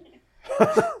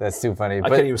 That's too funny. I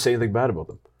can't even say anything bad about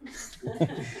them.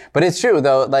 But it's true,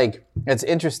 though. Like, it's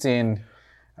interesting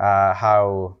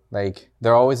how, like,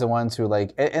 they're always the ones who,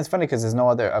 like... It's funny because there's no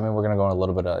other... I mean, we're going to go on a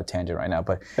little bit of a tangent right now,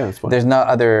 but there's no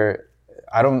other...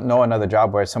 I don't know another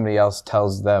job where somebody else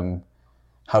tells them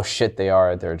how shit they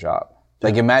are at their job.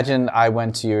 Like, imagine I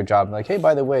went to your job and like, hey,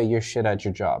 by the way, you're shit at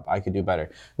your job. I could do better.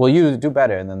 Well, you do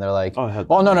better. And then they're like,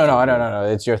 no.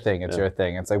 It's your thing. It's your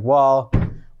thing. It's like, well,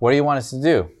 what do you want us to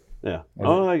do? Yeah.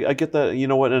 I get that. You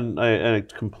know what? And I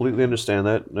completely understand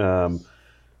that.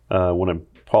 When I'm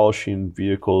polishing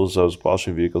vehicles, I was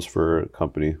polishing vehicles for a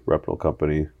company, reputable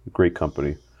company, great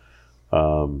company.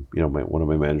 One of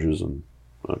my managers, and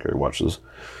I don't care if he watches,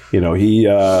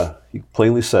 he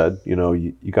plainly said,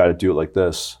 you got to do it like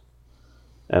this.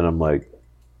 And I'm like,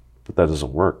 but that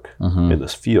doesn't work in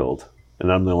this field. And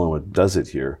I'm the only one that does it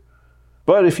here.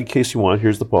 But if in case you want,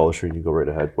 here's the polisher, and you go right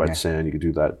ahead. Wet sand, you can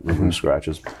do that, remove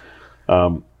scratches.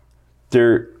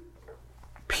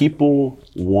 People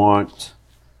want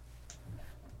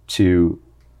to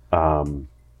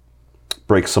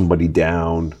break somebody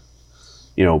down,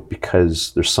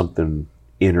 because there's something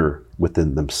inner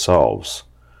within themselves,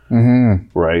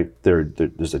 right?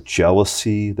 There's a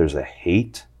jealousy, there's a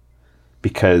hate.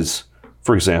 Because,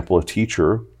 for example, a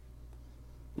teacher,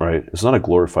 right, is not a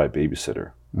glorified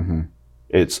babysitter.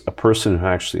 It's a person who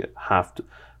actually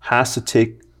has to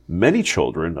take many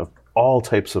children of all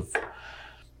types of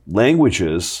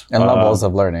languages. And levels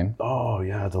of learning. Oh,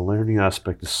 yeah, the learning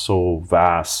aspect is so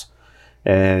vast.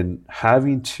 And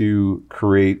having to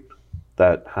create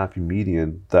that happy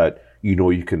median that,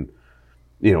 you can,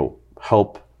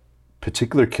 help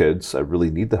particular kids that really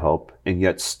need the help, and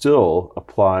yet still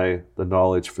apply the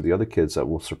knowledge for the other kids that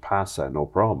will surpass that, no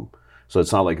problem. So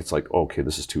it's not like okay,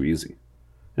 this is too easy.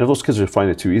 And if those kids are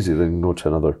finding it too easy, then you can go to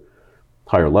another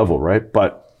higher level, right?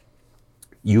 But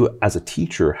you as a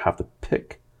teacher have to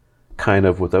pick, kind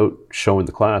of without showing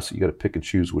the class, you got to pick and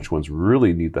choose which ones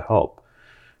really need the help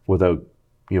without,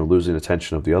 losing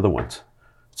attention of the other ones.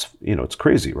 It's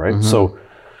crazy, right? So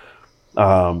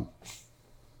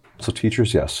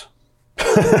teachers, yes.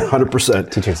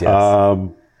 100%. Teachers, yes.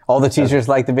 All the teachers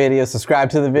like the video, subscribe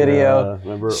to the video,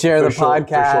 share the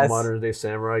podcast. Official Modern Day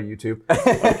Samurai YouTube.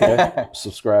 Okay,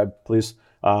 subscribe, please.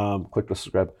 Click the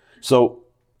subscribe. So,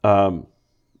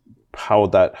 how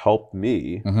that helped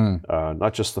me,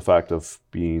 not just the fact of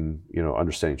being,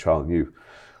 understanding child and youth,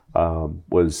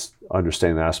 was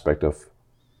understanding the aspect of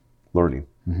learning.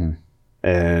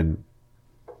 And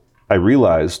I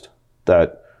realized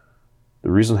that the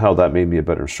reason how that made me a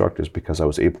better instructor is because I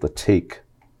was able to take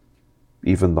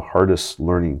even the hardest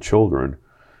learning children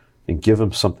and give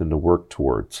them something to work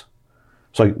towards.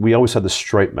 So we always had the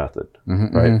stripe method,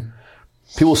 right?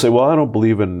 People say, well, I don't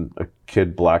believe in a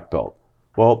kid black belt.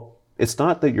 Well, it's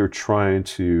not that you're trying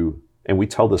to, and we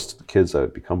tell this to the kids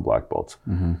that become black belts.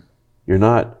 You're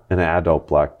not an adult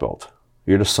black belt.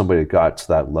 You're just somebody that got to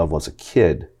that level as a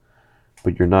kid,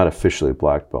 but you're not officially a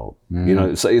black belt.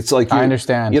 It's like I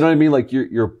understand. You know what I mean? Like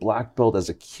you're a black belt as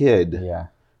a kid,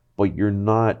 but you're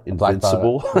not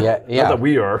invincible. Yeah. Not that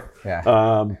we are.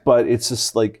 Yeah. But it's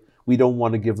just like we don't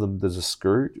want to give them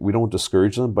we don't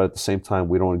discourage them, but at the same time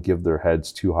we don't want to give their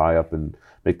heads too high up and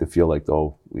make them feel like,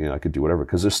 I could do whatever,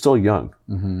 because they're still young.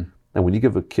 And when you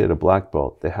give a kid a black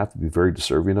belt, they have to be very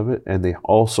deserving of it, and they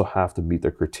also have to meet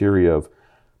their criteria of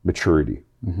maturity,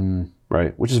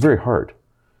 right? Which is very hard.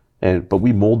 But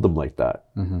we mold them like that,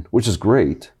 which is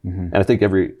great. And I think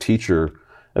every teacher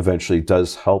eventually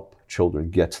does help children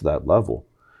get to that level,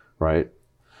 right?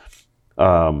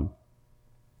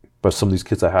 But some of these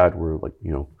kids I had were like,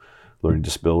 learning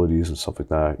disabilities and stuff like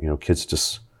that. Kids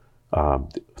just,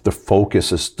 their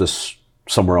focus is just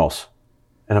somewhere else.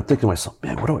 And I'm thinking to myself,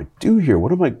 man, what do I do here?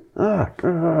 What am I, Yeah.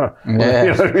 You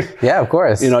know what I mean? Yeah, of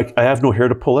course. I have no hair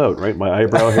to pull out, right? My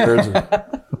eyebrow hairs.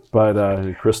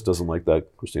 But Chris doesn't like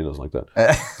that. Christine doesn't like that.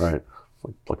 Right.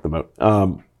 Pluck them out.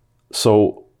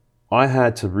 So I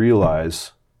had to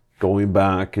realize, going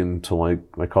back into like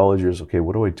my college years, okay,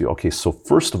 what do I do? Okay, so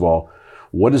first of all,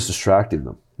 what is distracting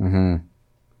them? Mm-hmm.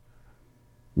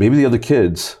 Maybe the other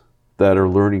kids that are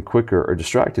learning quicker are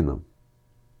distracting them.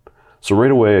 So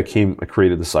right away I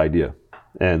created this idea,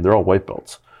 and they're all white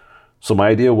belts. So my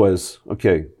idea was,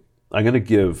 okay, I'm going to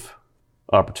give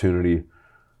opportunity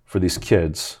for these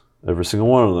kids, every single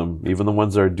one of them, even the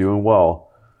ones that are doing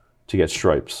well, to get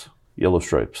stripes, yellow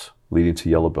stripes, leading to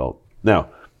yellow belt. Now,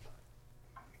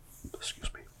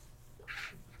 excuse me.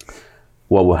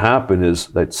 What will happen is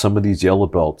that some of these yellow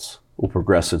belts will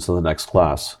progress into the next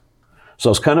class. So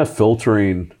I was kind of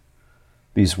filtering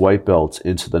these white belts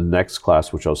into the next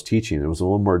class, which I was teaching. It was a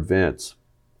little more advanced.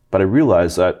 But I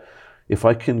realized that if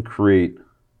I can create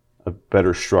a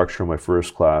better structure in my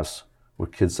first class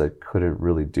with kids that couldn't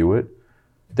really do it,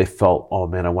 they felt, oh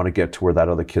man, I want to get to where that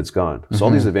other kid's gone. So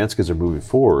all these advanced kids are moving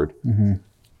forward.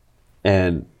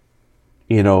 And,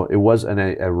 it was, and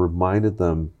I reminded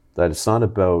them that it's not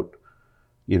about,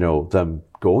 them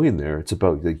going there. It's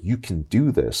about, like, you can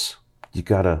do this. You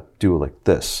got to do it like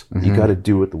this. You got to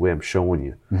do it the way I'm showing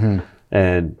you.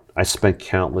 And I spent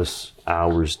countless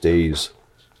hours, days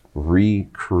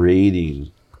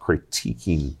recreating,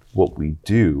 critiquing what we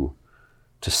do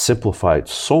to simplify it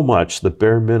so much, the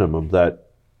bare minimum, that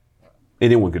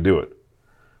anyone could do it.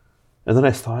 And then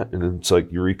I thought, and it's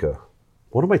like, eureka,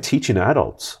 what am I teaching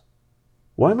adults?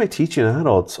 Why am I teaching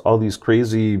adults all these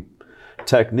crazy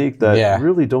technique that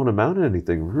really don't amount to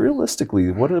anything? Realistically,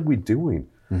 what are we doing?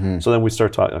 So then we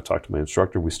start talking. I talked to my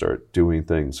instructor. We start doing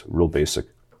things real basic,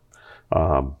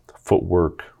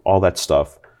 footwork, all that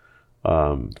stuff.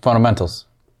 Fundamentals.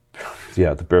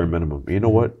 Yeah, the bare minimum. You know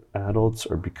what? Adults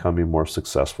are becoming more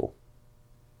successful.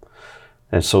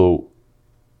 And so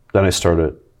then I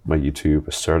started my YouTube.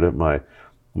 I started my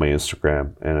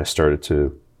Instagram, and I started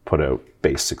to put out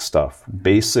basic stuff,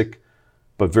 basic,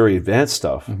 but very advanced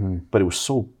stuff. But it was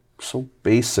so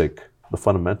basic, the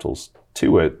fundamentals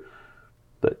to it,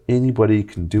 that anybody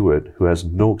can do it who has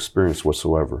no experience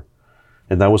whatsoever.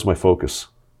 And that was my focus.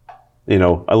 A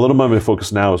little bit of my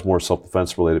focus now is more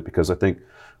self-defense related, because I think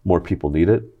more people need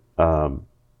it.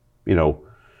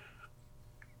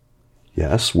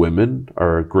 Yes, women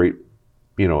are a greater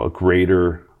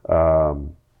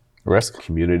risk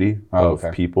community of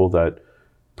people that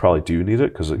probably do need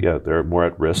it, because they're more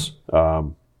at risk.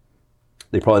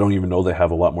 They probably don't even know they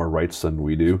have a lot more rights than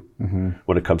we do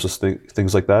when it comes to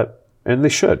things like that. And they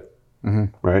should,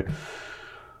 right?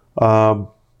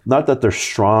 Not that they're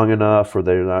strong enough, or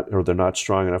they're not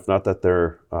strong enough. Not that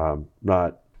they're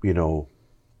not,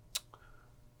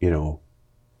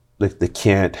 they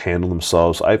can't handle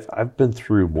themselves. I've been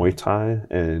through Muay Thai,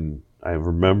 and I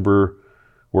remember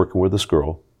working with this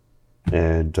girl,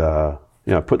 and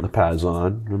putting the pads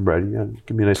on. I'm ready.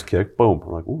 Give me a nice kick. Boom.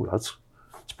 I'm like, ooh, that's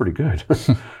pretty good.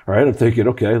 All right. I'm thinking,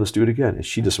 okay, let's do it again. And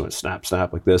she just went snap,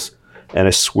 snap like this. And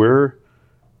I swear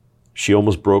she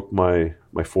almost broke my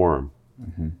forearm.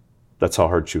 That's how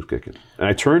hard she was kicking. And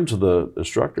I turned to the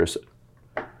instructor. I said,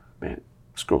 man,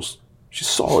 this girl's, she's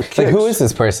solid kicks. Like, who is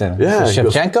this person? Yeah.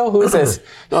 Shevchenko? Who is this?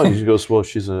 No, he goes, well,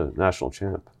 she's a national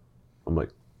champ. I'm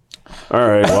like, all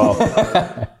right,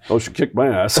 well, she kicked my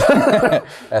ass.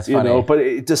 That's funny. But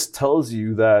it just tells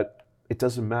you that it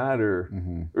doesn't matter.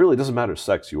 It really doesn't matter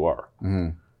sex you are.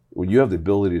 When you have the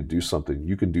ability to do something,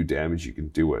 you can do damage, you can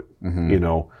do it,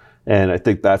 And I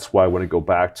think that's why when I go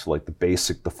back to like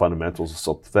the fundamentals of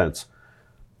self-defense,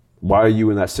 why are you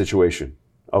in that situation?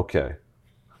 Okay.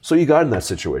 So you got in that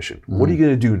situation. What are you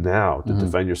going to do now to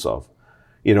defend yourself?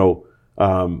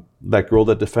 That girl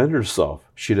that defended herself,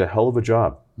 she did a hell of a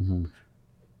job.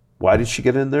 Why did she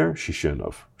get in there? She shouldn't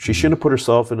have. She shouldn't have put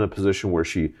herself in a position where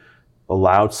she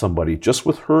allowed somebody, just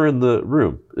with her in the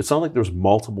room. It's not like there was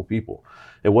multiple people.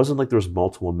 It wasn't like there was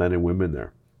multiple men and women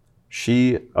there.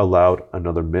 She allowed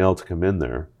another male to come in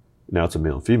there. Now it's a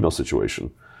male and female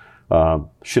situation.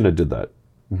 Shouldn't have did that.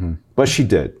 But she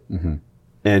did.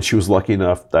 And she was lucky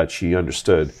enough that she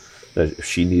understood that if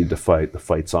she needed to fight, the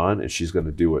fight's on, and she's going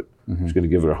to do it. She's going to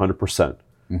give it 100%.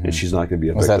 And she's not going to be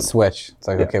a victim. That switch? It's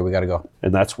like, okay, we got to go.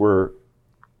 And that's where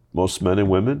most men and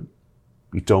women,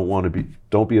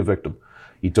 don't be a victim.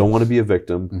 You don't want to be a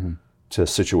victim to a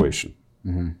situation.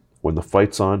 When the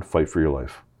fight's on, fight for your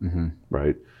life,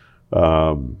 right?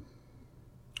 And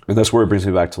And that's where it brings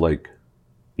me back to like,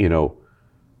 you know,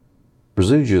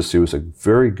 Brazilian Jiu-Jitsu is a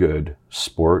very good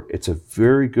sport. It's a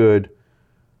very good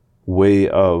way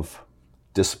of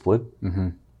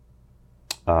discipline,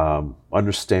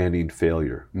 understanding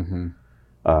failure,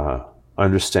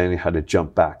 understanding how to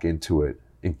jump back into it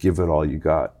and give it all you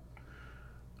got.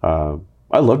 I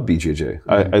loved BJJ.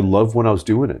 I loved when I was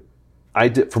doing it. I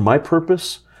did, for my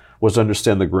purpose, was to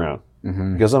understand the ground.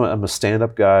 Because I'm a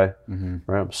stand-up guy,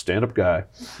 right? I'm a stand-up guy,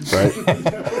 right?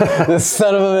 The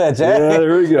son of a bitch, eh? Yeah,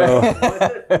 there we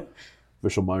go.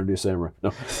 Official modern day samurai.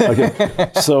 No,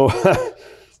 okay. So,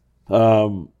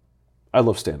 I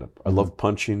love stand-up. I love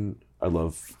punching. I'm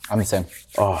the same.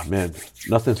 Oh man,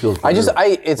 nothing feels better.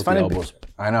 It's funny.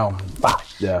 I know.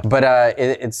 Yeah. But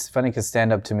it's funny because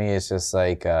stand-up to me is just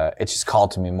like, it's just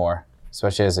called to me more,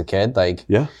 especially as a kid. Like,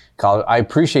 yeah. I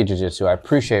appreciate jiu-jitsu. I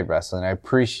appreciate wrestling. I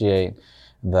appreciate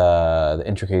the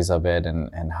intricacies of it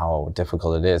and how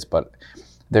difficult it is. But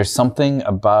there's something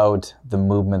about the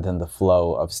movement and the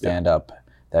flow of stand-up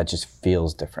that just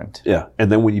feels different. Yeah.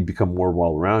 And then when you become more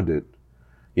well-rounded,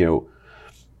 you know,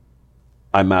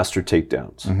 I master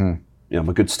takedowns. You know, I'm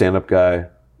a good stand-up guy.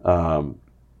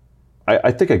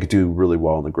 I think I could do really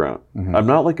well on the ground. I'm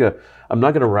not going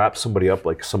to wrap somebody up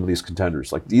like some of these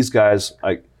contenders. Like these guys,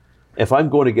 if I'm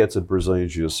going against a Brazilian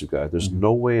Jiu-Jitsu guy, there's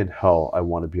no way in hell I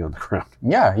want to be on the ground.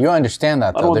 Yeah, you understand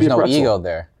that though. There's no ego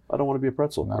there. I don't want to be a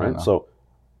pretzel, right? No. So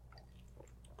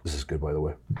this is good, by the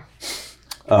way.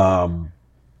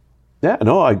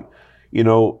 You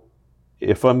know,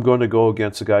 if I'm going to go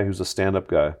against a guy who's a stand-up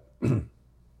guy and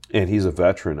he's a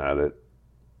veteran at it,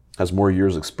 has more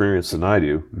years experience than I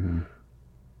do,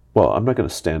 well, I'm not going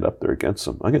to stand up there against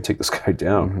him. I'm going to take this guy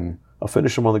down. I'll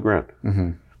finish him on the ground.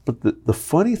 But the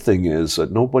funny thing is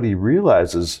that nobody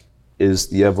realizes is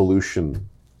the evolution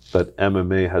that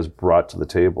MMA has brought to the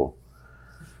table.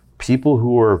 People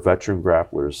who are veteran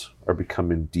grapplers are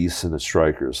becoming decent as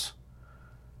strikers.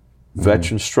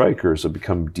 Veteran strikers have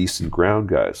become decent ground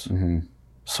guys.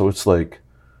 So it's like,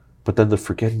 but then they're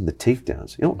forgetting the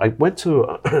takedowns. You know, I went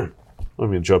to, let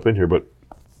me jump in here, but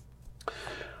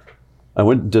I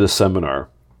went and did a seminar,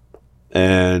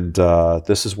 and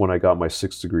this is when I got my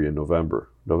 6th degree in November.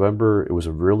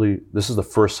 This is the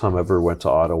first time I ever went to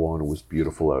Ottawa, and it was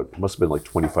beautiful out. It must have been like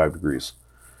 25 degrees.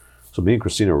 So me and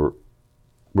Christina were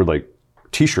like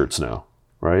t-shirts now,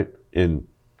 right? In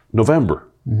November,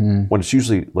 when it's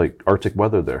usually like Arctic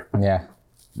weather there. Yeah.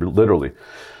 Literally.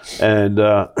 And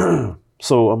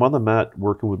so I'm on the mat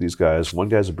working with these guys. One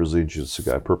guy's a Brazilian Jiu-Jitsu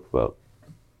guy, purple belt.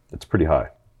 It's pretty high.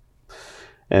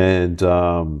 And,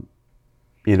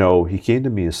 you know, he came to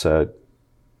me and said,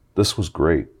 this was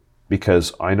great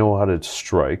because I know how to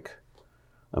strike.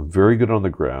 I'm very good on the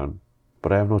ground,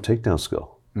 but I have no takedown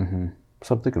skill.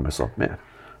 So I'm thinking to myself, man,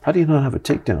 how do you not have a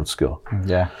takedown skill?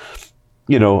 Yeah.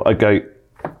 You know,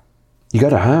 you got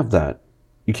to have that.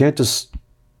 You can't just,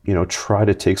 you know, try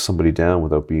to take somebody down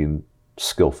without being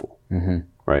skillful,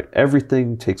 right?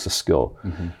 Everything takes a skill.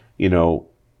 You know,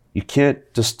 you can't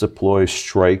just deploy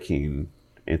striking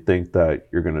and think that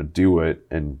you're going to do it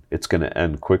and it's going to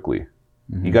end quickly.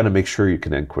 You got to make sure you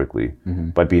can end quickly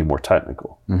by being more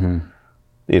technical.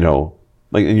 You know,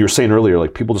 like, and you were saying earlier,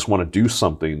 like people just want to do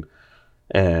something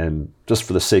and just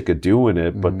for the sake of doing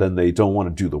it, but then they don't want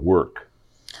to do the work.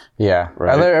 Yeah,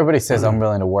 right? Everybody says I'm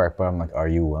willing to work, but I'm like, are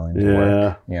you willing to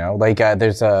work? You know, like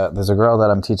there's a girl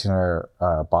that I'm teaching her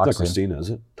boxing. It's not Christina, is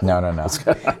it? No.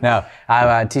 No,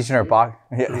 I'm teaching her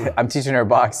I'm teaching her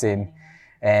boxing,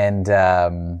 and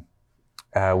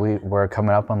we're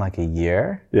coming up on like a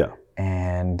year. Yeah,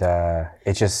 and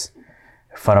it's just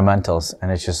fundamentals, and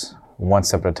it's just one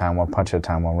step at a time, one punch at a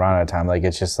time, one round at a time. Like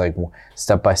it's just like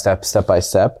step by step.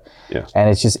 Yeah. And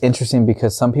it's just interesting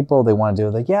because some people, they want to do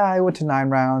it like, yeah, I went to 9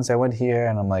 rounds, I went here,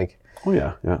 and I'm like, oh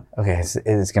yeah. Okay,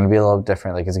 it's going to be a little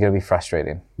different. Like it's going to be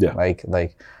frustrating. Yeah.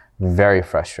 Like very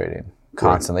frustrating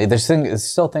constantly. Right. There's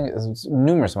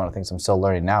numerous amount of things I'm still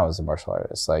learning now as a martial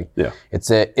artist. Like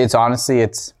it's honestly.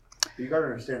 You got to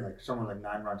understand, like someone like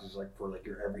 9 rounds is like for like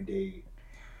your everyday.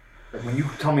 Like when you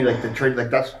tell me like the trade,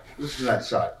 like this is that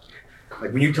side.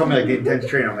 Like when you tell me like the intense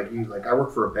training, I'm like, I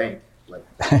work for a bank. Like,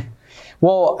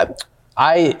 well,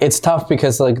 it's tough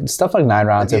because like stuff like 9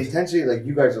 rounds. Like the intensity, like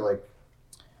you guys are like,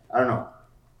 I don't know.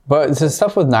 But the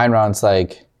stuff with 9 rounds,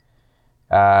 like,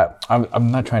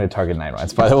 I'm not trying to target 9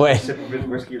 rounds, by the way.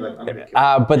 Whiskey, like,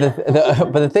 but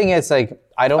the thing is, like,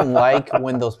 I don't like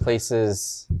when those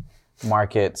places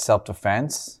market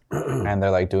self-defense and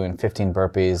they're like doing 15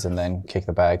 burpees and then kick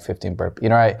the bag, 15 burpees. You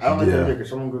know, right? I don't like that because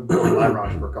someone could go 9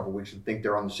 rounds for a couple of weeks and think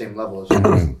they're on the same level as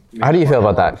How do you feel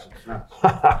about that?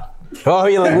 Oh,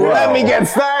 you're like, let me get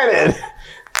started.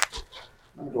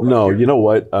 No, you know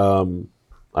what?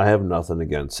 I have nothing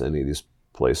against any of these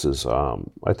places.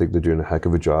 I think they're doing a heck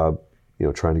of a job,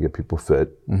 trying to get people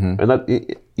fit. And that,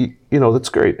 that's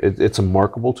great. It's a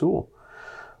marketable tool.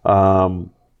 But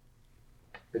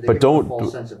don't, a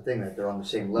false sense of thing that they're on the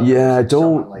same level. Yeah,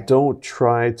 don't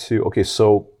try to, okay,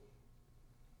 so.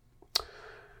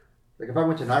 Like if I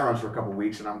went to 9 rounds for a couple of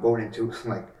weeks and I'm going into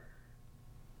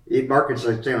it markets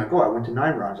like saying like, oh, I went to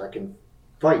 9 rounds, I can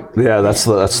fight. Yeah, that's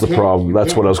the problem.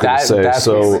 That's what I was going to say.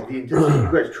 So like the intensity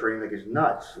you guys train like is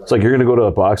nuts. It's like you're going to go to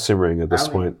a boxing ring at this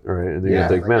point, right? And then you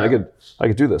think, man, I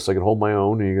could do this. I could hold my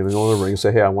own. And you're going to go in the ring and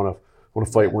say, hey, I want to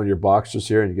fight one of your boxers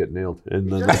here, and you get nailed.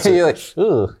 And then you're like,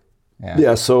 ugh.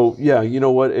 Yeah. So you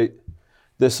know what?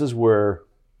 This is where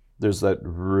there's that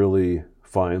really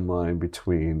fine line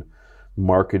between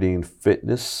marketing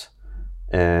fitness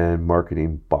and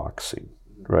marketing boxing,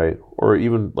 right? Or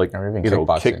even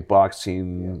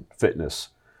kickboxing fitness.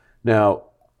 Now,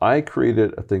 I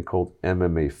created a thing called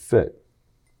MMA Fit,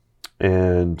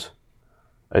 and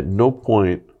at no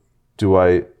point do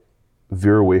I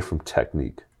veer away from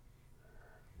technique.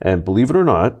 And believe it or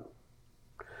not,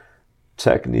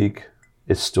 technique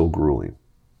is still grueling,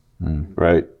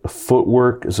 right? The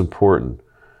footwork is important,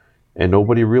 and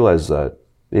nobody realizes that.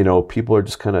 People are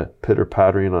just kind of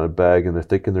pitter-pattering on a bag, and they're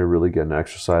thinking they're really getting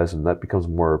exercise, and that becomes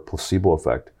more a placebo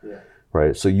effect,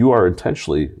 right? So you are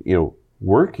intentionally,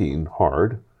 working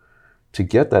hard to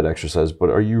get that exercise, but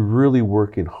are you really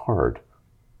working hard,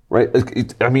 right?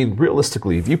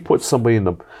 Realistically, if you put somebody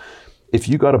if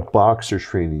you got a boxer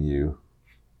training you,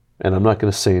 and I'm not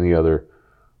going to say any other,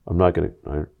 I'm not going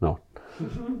to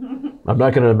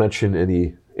mention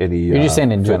any. You're just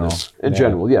saying in general. In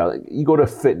general, yeah. You go to a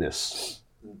fitness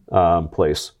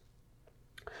place,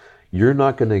 you're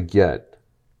not going to get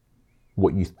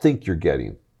what you think you're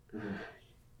getting.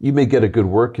 You may get a good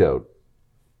workout,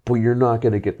 but you're not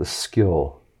going to get the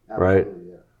skill, right?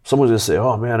 Yeah. Someone's going to say,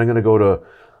 oh man, I'm going to go to,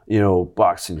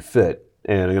 Boxing Fit,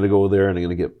 and I'm going to go there and I'm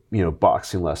going to get,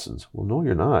 boxing lessons. Well, no,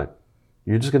 you're not.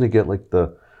 You're just going to get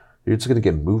you're just going to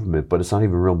get movement, but it's not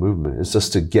even real movement. It's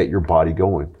just to get your body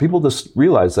going. People just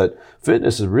realize that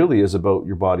fitness is about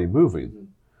your body moving.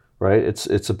 Right?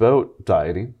 It's about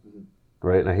dieting,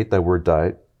 right? And I hate that word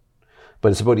diet,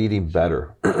 but it's about eating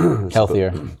better.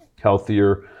 Healthier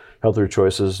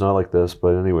choices, not like this, but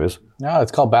anyways. No,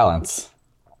 it's called balance.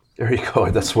 There you go.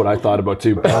 That's what I thought about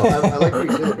too. I like what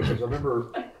you said because I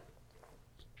remember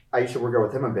I used to work out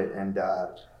with him a bit, and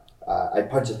I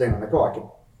punched the thing. I'm like, oh, I can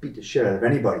beat the shit out of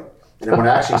anybody. And then when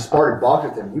I actually started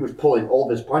boxing with him, he was pulling all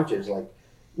of his punches. I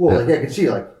could see,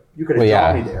 you could have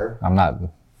taught me there. I'm not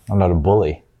a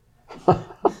bully. But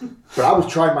I was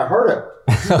trying my heart out.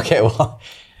 Okay, well.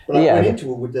 But I went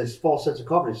into it with this false sense of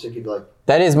confidence, thinking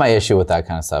that is my issue with that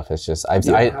kind of stuff. It's just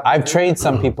I've trained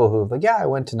some people who've I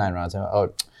went to 9 rounds.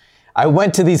 I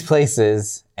went to these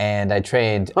places and I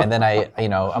trained, and then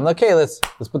I'm like, okay, let's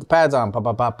put the pads on,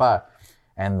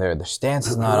 and their stance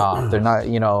is not off. They're not,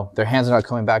 their hands are not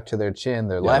coming back to their chin.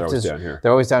 Their left is down here.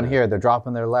 They're always down here. They're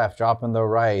dropping their left, dropping their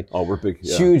right. Oh, we're big.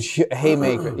 Yeah. Huge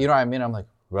haymaker. You know what I mean? I'm like,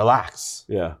 relax.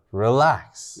 Yeah.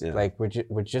 Relax. Yeah.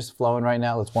 We're just flowing right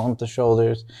now. Let's warm up the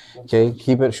shoulders. Okay.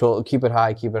 Keep it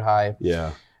high.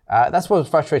 Yeah. That's what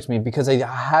frustrates me, because I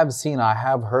have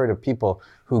heard of people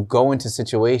who go into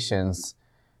situations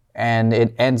and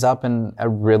it ends up in a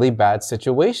really bad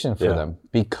situation for them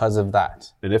because of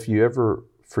that. And if you ever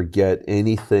forget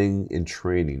anything in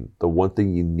training, the one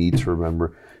thing you need to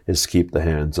remember is keep the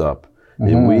hands up.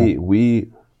 And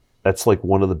we that's like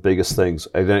one of the biggest things.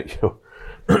 I think,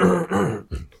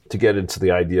 to get into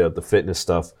the idea of the fitness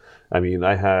stuff. I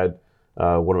had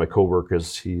one of my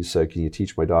coworkers, he said, can you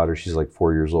teach my daughter? She's like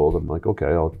 4 years old. I'm like, okay,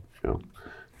 I'll,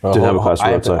 didn't have a class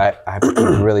I have to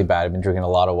pee really bad. I've been drinking a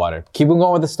lot of water. Keep on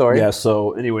going with the story. Yeah,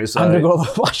 so anyways. I'm going to go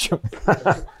to the washroom.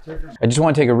 I just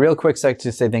want to take a real quick sec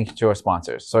to say thank you to our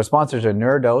sponsors. So our sponsors are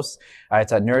Neurodose.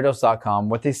 It's at neurodose.com.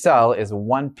 What they sell is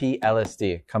 1P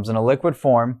LSD. It comes in a liquid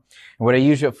form. And what I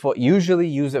usually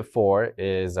use it for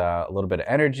is a little bit of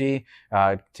energy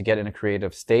to get in a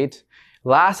creative state.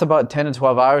 Lasts about 10 to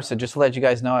 12 hours. So just to let you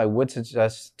guys know, I would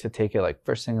suggest to take it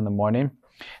first thing in the morning.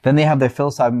 Then they have their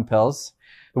psilocybin pills.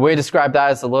 The way I describe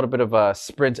that is a little bit of a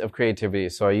sprint of creativity.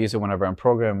 So I use it whenever I'm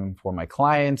programming for my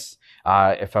clients,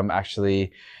 if I'm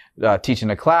actually teaching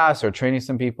a class or training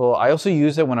some people. I also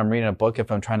use it when I'm reading a book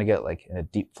if I'm trying to get in a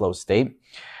deep flow state.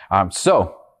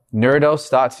 So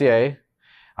neurodose.ca,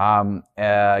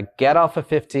 get off of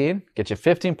 15, get you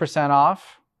 15%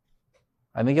 off.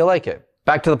 I think you'll like it.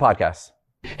 Back to the podcast.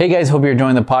 Hey guys, hope you're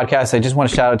enjoying the podcast. I just want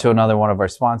to shout out to another one of our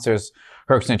sponsors,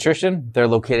 Herc's Nutrition. They're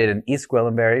located in East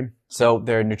Gwillimbury. So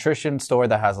they're a nutrition store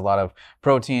that has a lot of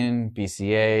protein,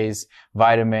 BCAAs,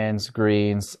 vitamins,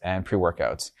 greens, and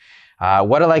pre-workouts.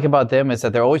 What I like about them is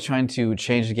that they're always trying to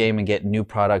change the game and get new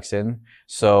products in.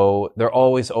 So they're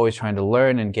always trying to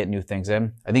learn and get new things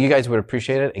in. I think you guys would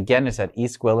appreciate it. Again, it's at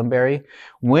East Gwillimbury.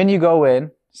 When you go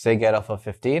in, say get Alpha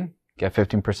 15, get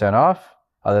 15% off.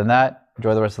 Other than that,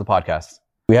 enjoy the rest of the podcast.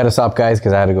 We had to stop, guys,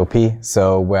 because I had to go pee.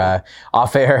 So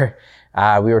off air,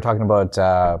 we were talking about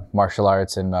martial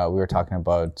arts, and we were talking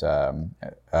about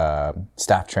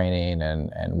staff training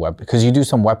and weapon, because you do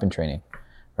some weapon training.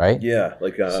 Right? Yeah,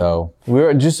 like so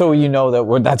we're just so you know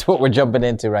that that's what we're jumping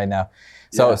into right now.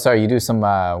 So yeah. Sorry, you do some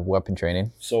weapon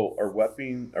training. So our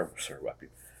weapons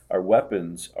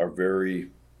are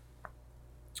very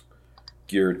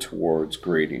geared towards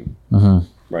grading,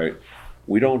 right?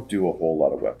 We don't do a whole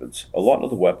lot of weapons. A lot of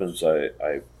the weapons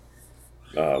I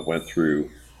went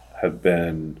through have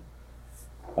been,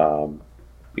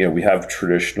 we have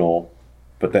traditional,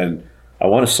 but then I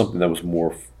wanted something that was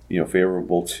more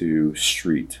favorable to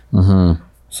street.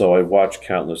 So I watched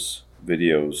countless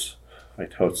videos. I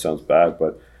know it sounds bad,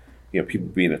 but people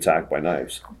being attacked by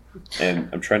knives, and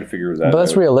I'm trying to figure that out. But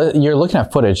that's real. You're looking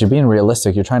at footage. You're being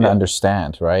realistic. You're trying to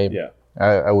understand, right? Yeah.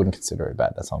 I wouldn't consider it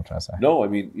bad. That's all I'm trying to say. No, I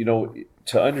mean,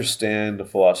 to understand the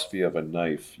philosophy of a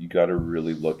knife, you got to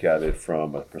really look at it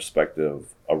from a perspective of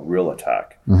a real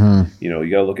attack. You got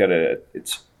to look at it.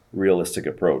 Its realistic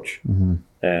approach.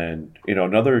 And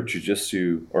another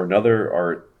jiu-jitsu or another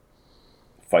art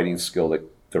fighting skill that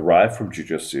derived from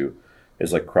jiu-jitsu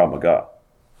is like Krav Maga.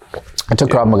 I took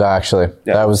Krav Maga, actually.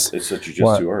 Yeah, it's a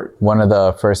jiu-jitsu art. One of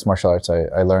the first martial arts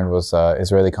I learned was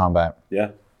Israeli combat. Yeah.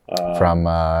 From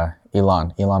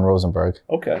Elon Rosenberg.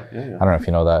 Okay. Yeah. I don't know if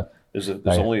you know that. There's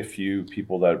only a few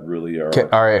people that really are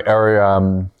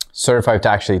certified to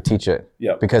actually teach it.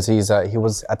 Yeah. Because he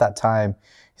was at that time,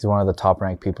 he's one of the top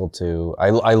ranked people to.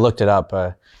 I looked it up.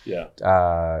 To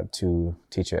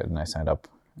teach it, and I signed up.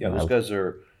 Yeah, those guys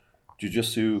are.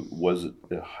 Jiu-jitsu was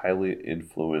highly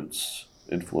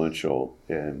influential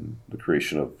in the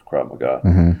creation of Krav Maga.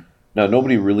 Now,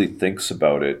 nobody really thinks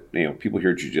about it. People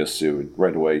hear jiu-jitsu and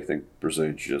right away you think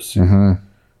Brazilian jiu-jitsu.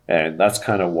 And that's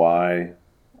kind of why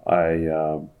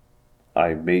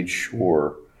I made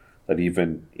sure that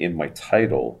even in my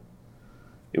title,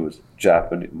 it was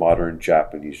Modern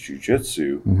Japanese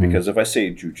Jiu-Jitsu. Because if I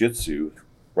say jiu-jitsu,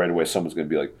 right away someone's going to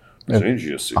be like, Brazilian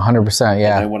Jiu-Jitsu. 100%,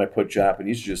 yeah. And then when I put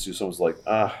Japanese Jiu-Jitsu, someone's like,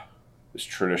 it's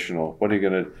traditional. What are you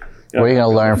going to... What are you going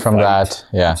to learn from that?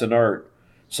 Yeah. It's an art.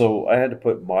 So I had to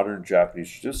put Modern Japanese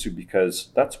Jiu-Jitsu because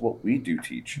that's what we do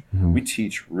teach. We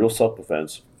teach real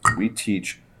self-defense. We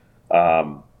teach,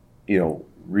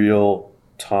 real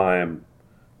time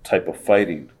type of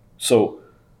fighting. So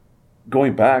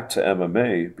going back to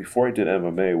MMA, before I did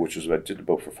MMA, which is what I did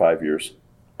about for 5 years,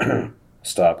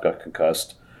 stopped, got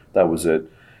concussed. That was it.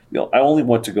 I only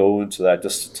want to go into that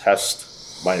just to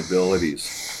test my abilities.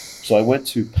 So I went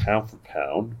to pound for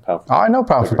pound. I know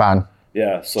pound for pound.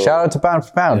 Yeah. So shout out to pound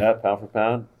for pound. Yeah, pound for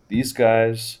pound. These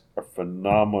guys are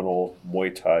phenomenal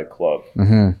Muay Thai club.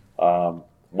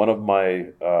 One of my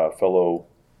fellow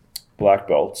black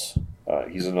belts,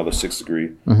 he's another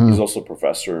 6th-Degree. He's also a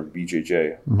professor in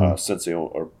BJJ, Sensei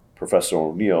or Professor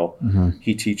O'Neill.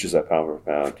 He teaches at pound for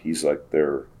pound. He's like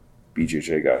their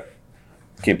BJJ guy.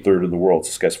 Came 3rd in the world.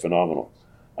 This guy's phenomenal.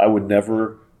 I would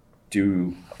never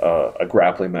do a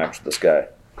grappling match with this guy.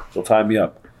 He'll tie me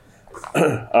up.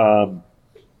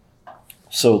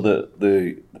 So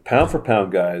the pound for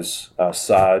pound guys,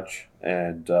 Saj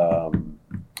and I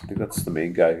think that's the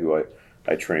main guy who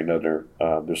I trained under.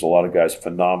 There's a lot of guys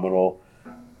phenomenal.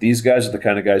 These guys are the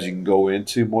kind of guys you can go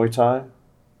into Muay Thai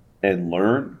and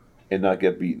learn and not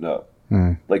get beaten up.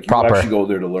 Like you actually go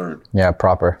there to learn. Yeah,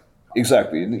 proper.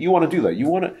 Exactly, and you want to do that. You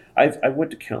want to. I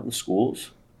went to countless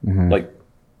schools,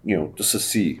 just to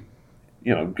see,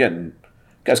 getting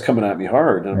guys coming at me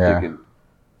hard, and I'm thinking,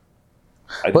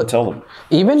 I didn't tell them.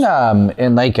 Even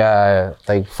in like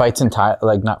fights in Thai,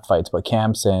 like not fights, but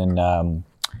camps and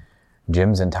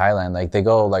gyms in Thailand, like they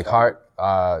go like hard.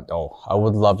 I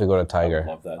would love to go to Tiger. I would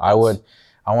love that. I would.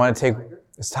 I want to take.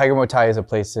 Tiger Muay Thai is a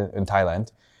place in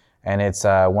Thailand, and it's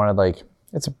one of like.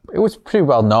 It was pretty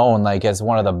well known, like as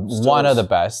one of the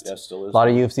best. Yeah, still is. A lot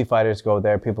of UFC fighters go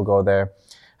there. People go there,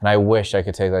 and I wish I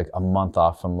could take like a month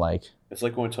off from like. It's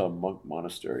like going to a monk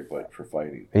monastery, but for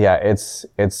fighting. Yeah, it's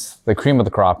the cream of the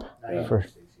crop. Yeah.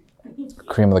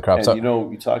 Cream of the crop. And So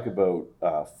you talk about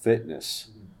fitness.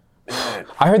 Man.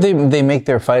 I heard they make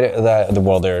their fight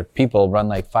their people run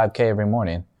like 5K every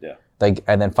morning. Yeah. Like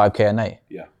and then 5K at night.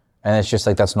 Yeah. And it's just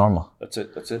like that's normal. That's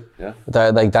it. Yeah.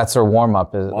 That's their warm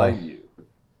up. Is like. You.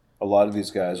 a lot of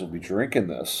these guys will be drinking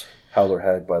this. Howler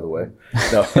Head, by the way.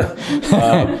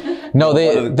 No, No,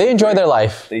 they enjoy their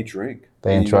life. They drink.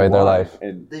 They And enjoy their why? life.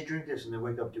 And They drink this and they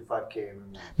wake up to 5K every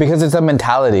morning. Because it's a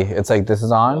mentality. It's like, this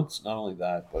is on. it's not only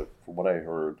that, but from what I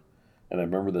heard, and I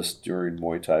remember this during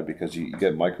Muay Thai, because you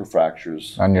get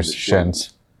microfractures On your in the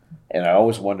shins. And I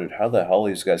always wondered how the hell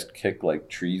these guys kick like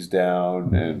trees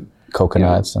down and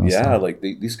Coconuts and yeah, stuff. like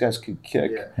these guys can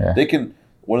kick. Yeah. They can.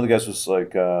 One of the guys was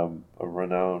like a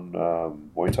renowned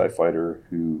Muay Thai fighter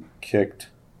who kicked.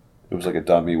 It was like a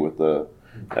dummy with a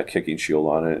kicking shield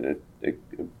on it.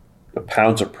 And the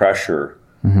pounds of pressure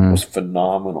was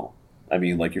phenomenal. I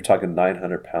mean, like you're talking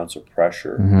 900 pounds of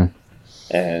pressure,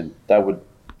 and that would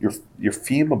your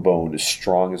femur bone is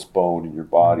strongest bone in your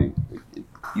body.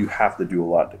 You have to do a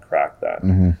lot to crack that,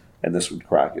 and this would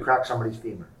crack it. Crack somebody's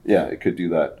femur. Yeah, it could do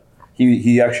that.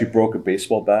 He actually broke a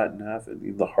baseball bat in half, and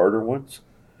even the harder ones.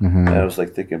 And I was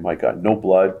like thinking, my God, no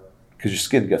blood, because your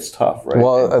skin gets tough, right?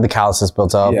 Well, the calluses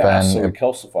built up. Yeah, And so it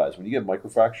calcifies. When you get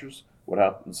microfractures, what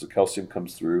happens? The calcium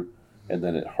comes through, and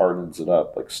then it hardens it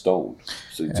up like stone.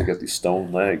 So you get these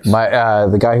stone legs.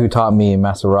 the guy who taught me,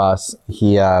 Master Ross,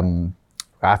 he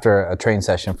after a training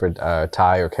session for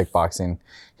Thai or kickboxing,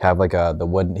 he had like the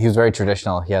wooden. He was very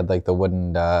traditional. He had like the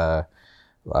wooden the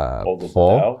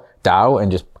bowl, dao,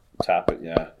 and just tap it.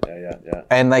 Yeah.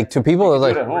 and like to people it was Do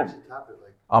like it at home. Tap it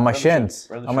like. on my Right on the shin, shins,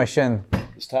 right on the on my shin.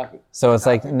 Just tap it. So it's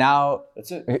like now.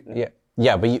 That's it.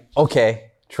 Yeah, but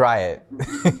okay, try it.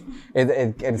 it Do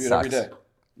it every sucks. day.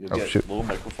 You'll get shoot. little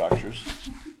microfractures,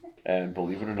 and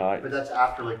believe it or not, But that's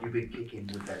after like you've been kicking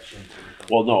with that shin.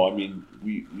 well, no, I mean,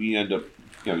 we end up,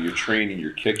 you're training,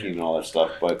 you're kicking and all that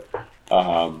stuff, but,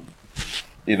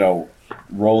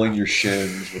 rolling your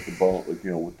shins with the bone,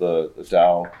 with the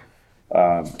dowel,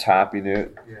 tapping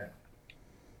it, Yeah.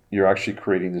 you're actually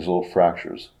creating these little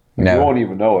fractures. No. You won't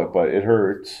even know it, but it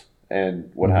hurts. And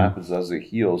what happens as it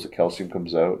heals, the calcium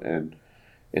comes out, and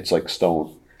it's like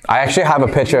stone. I actually have a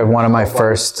picture of one of my Roll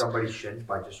first. somebody's shins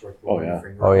by just like Oh, rolling yeah. your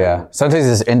finger. Oh yeah, sometimes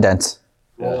it's indents.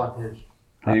 Roll on his.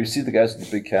 And you see the guys with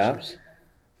the big calves?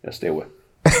 Yeah, stay away.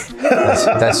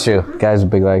 That's true. Guys with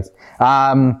big legs.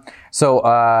 So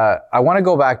I want to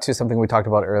go back to something we talked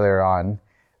about earlier on.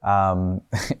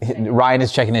 Ryan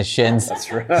is checking his shins.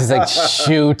 That's right. He's like,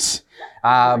 shoot.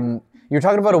 You're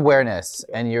talking about awareness,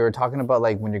 and you're talking about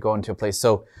like when you're going to a place.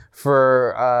 So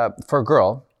for a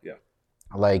girl, Yeah.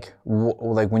 like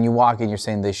when you walk in, you're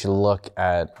saying they should look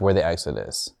at where the exit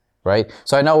is, right?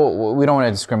 So I know we don't want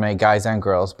to discriminate guys and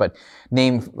girls, but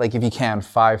name, like if you can,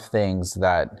 5 things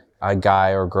that a guy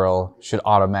or girl should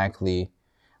automatically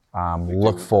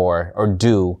look for or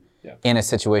do in a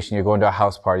situation. You're going to a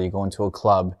house party, you're going to a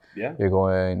club, you're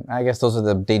going, I guess those are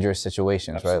the dangerous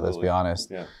situations, right? Let's be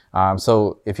honest. Yeah.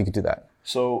 So if you could do that.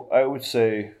 So I would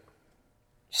say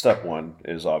step 1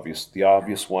 is obvious. The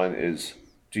obvious one is,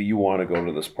 do you want to go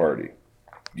to this party?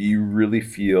 Do you really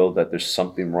feel that there's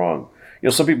something wrong?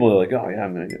 Some people are like, oh yeah,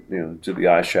 I'm going to do the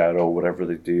eyeshadow, whatever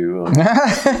they do.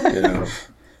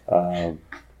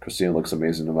 Christina looks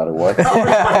amazing no matter what.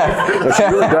 No, she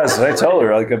really does. And I tell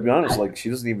her, like, I'll be honest, like, she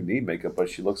doesn't even need makeup, but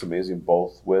she looks amazing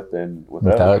both with and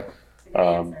without.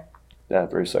 Yeah,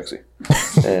 very sexy.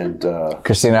 And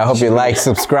Christina, I hope you like,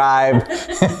 subscribe,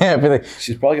 everything.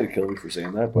 she's probably gonna kill me for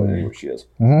saying that, but anyway, she is.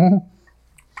 Even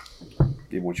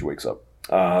when she wakes up.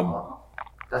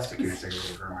 That's the cutest thing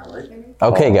I've ever heard in my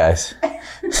life. Okay, guys.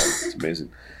 It's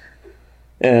amazing.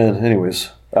 And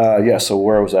anyways, so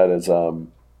where I was at is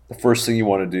the first thing you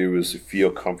want to do is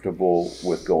feel comfortable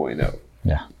with going out.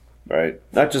 Yeah. Right?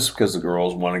 Not just because the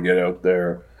girls want to get out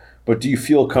there, but do you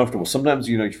feel comfortable? Sometimes,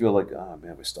 you feel like, oh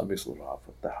man, my stomach's a little off.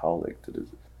 What the hell? Like,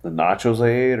 the nachos I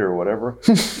ate or whatever?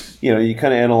 You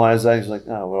kind of analyze that. You're like,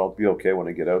 oh, well, I'll be okay when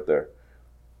I get out there.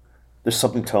 There's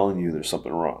something telling you there's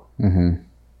something wrong.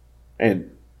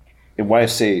 And why I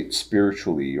say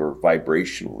spiritually or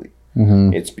vibrationally,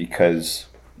 it's because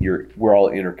we're all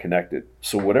interconnected.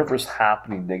 So whatever's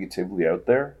happening negatively out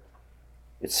there,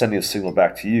 it's sending a signal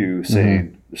back to you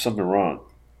saying there's something wrong.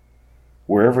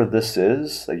 Wherever this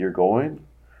is that you're going,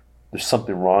 there's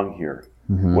something wrong here.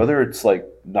 Whether it's like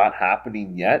not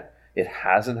happening yet, it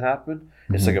hasn't happened.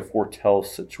 It's like a foretell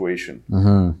situation.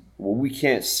 What we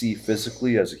can't see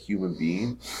physically as a human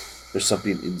being, there's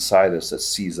something inside us that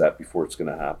sees that before it's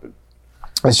going to happen.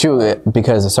 It's true,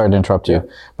 because, sorry to interrupt you,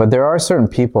 but there are certain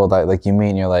people that like you meet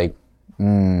and you're like, I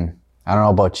don't know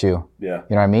about you. Yeah.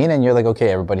 You know what I mean? And you're like, okay,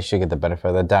 everybody should get the benefit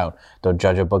of the doubt. Don't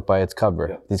judge a book by its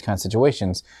cover. These kind of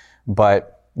situations.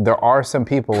 But there are some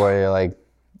people where you're like,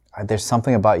 there's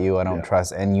something about you I don't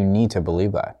trust, and you need to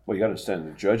believe that. Well, you got to understand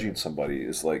that judging somebody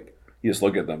is like You just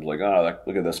look at them like,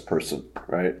 look at this person,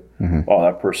 right? Oh,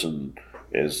 that person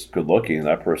is good looking.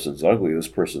 That person's ugly. This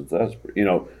person's that,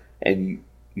 and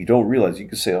you don't realize you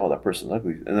can say, oh, that person's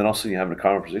ugly, and then all of a sudden you're having a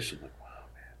conversation like, wow,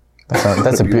 man,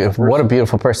 that's a beautiful. What a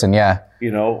beautiful person, yeah.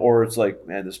 Or it's like,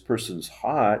 man, this person's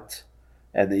hot,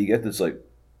 and then you get this like,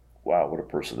 wow, what a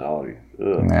personality.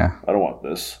 Ugh, yeah, I don't want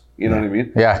this. You know what I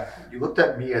mean? Yeah. You looked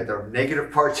at me at the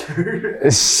negative parts. No.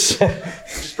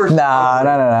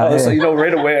 So,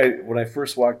 right away, when I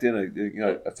first walked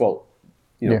in, I felt,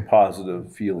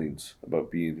 positive feelings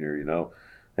about being here,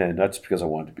 and that's because I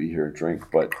wanted to be here and drink,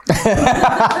 but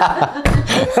I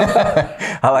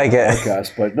like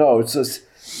it. But no, it's just,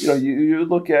 you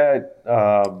look at,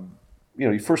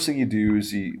 the first thing you do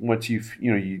is once you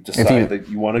decide that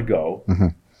you want to go,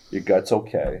 your gut's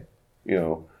okay,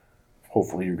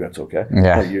 hopefully your gut's okay.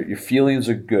 Yeah. Your feelings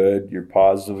are good. You're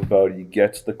positive about it. You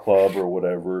get to the club or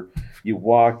whatever. You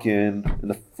walk in, and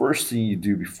the first thing you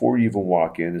do before you even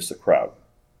walk in is the crowd.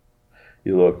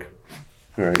 You look,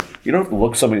 all right? You don't have to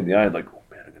look somebody in the eye and like, oh,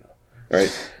 man,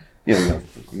 I'm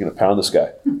going to pound this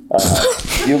guy.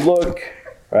 You look,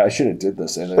 I should have did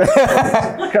this. And it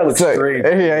kind of looks strange.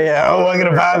 Yeah. Oh, I'm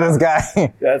going to pound this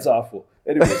guy. That's awful.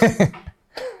 Anyways.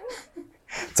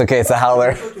 It's okay. It's a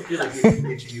howler.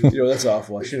 That's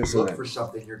awful. I should have said that. Look for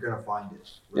something, you're gonna find it.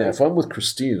 Right? Yeah, if I'm with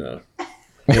Christina,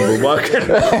 we're walking.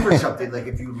 Look for something. Like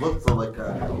if you look for like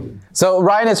a. So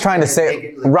Ryan trying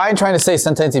to say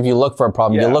sometimes if you look for a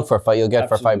problem, you look for a fight, you'll get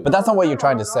for a fight. But that's not what you're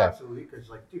trying to say. Absolutely, because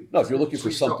dude. No, if you're looking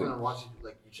for something,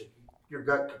 your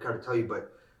gut can kind of tell you,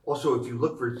 but. Also, if you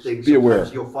look for things, be aware.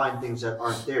 You'll find things that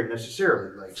aren't there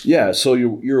necessarily. Yeah, so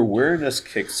your awareness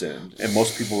kicks in, and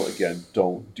most people, again,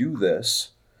 don't do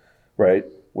this, right?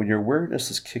 When your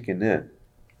awareness is kicking in,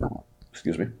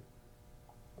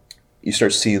 you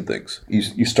start seeing things.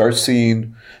 You start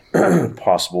seeing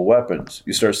possible weapons.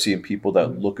 You start seeing people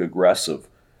that look aggressive,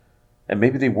 and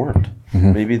maybe they weren't.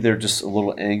 Maybe they're just a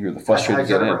little angry. They're frustrated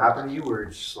to get in. Has that ever happened to you, where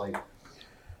it's just like...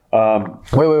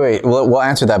 Wait. We'll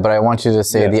answer that, but I want you to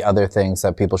say the other things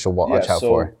that people should watch out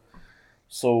for.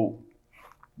 So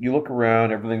you look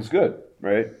around, everything's good,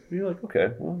 right? You're like,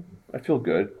 okay, well, I feel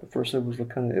good. The first thing was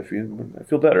kind of iffy. I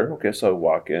feel better. Okay, so I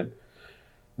walk in.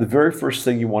 The very first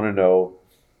thing you want to know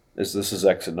is this is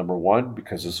exit number 1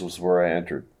 because this was where I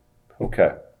entered.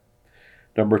 Okay.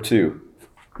 Number 2,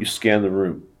 you scan the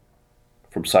room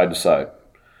from side to side.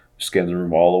 You scan the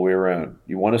room all the way around.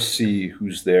 You want to see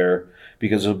who's there,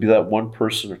 because there'll be that one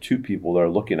person or 2 people that are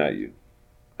looking at you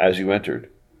as you entered.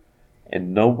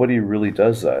 And nobody really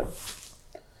does that.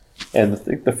 And I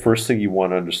think the first thing you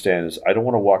want to understand is I don't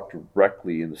want to walk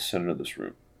directly in the center of this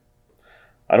room.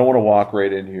 I don't want to walk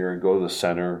right in here and go to the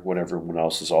center when everyone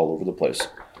else is all over the place.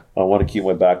 I want to keep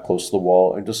my back close to the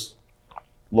wall and just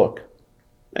look.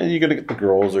 And you're going to get the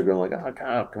girls. They're going like, oh,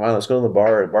 God, come on, let's go to the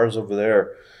bar. The bar's over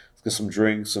there. Let's get some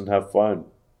drinks and have fun.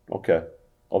 Okay,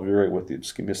 I'll be right with you.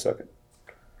 Just give me a second.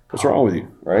 What's wrong with you,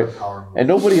 right? And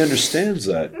nobody understands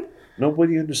that.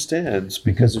 Nobody understands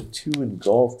because they're too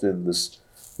engulfed in this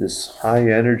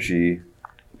high energy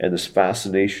and this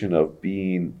fascination of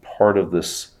being part of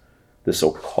this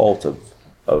occult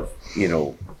of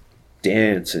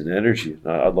dance and energy.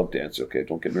 I love dance. Okay,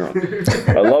 don't get me wrong.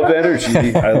 I love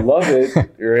energy. I love it.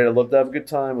 Right? I love to have a good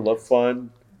time. I love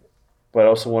fun, but I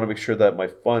also want to make sure that my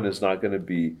fun is not going to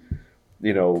be,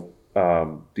 the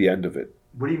end of it.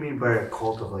 What do you mean by a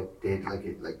cult of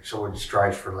someone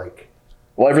strives for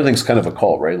Well, everything's kind of a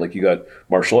cult, right? Like you got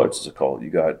martial arts as a cult. You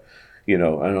got, I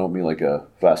don't mean like a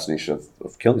fascination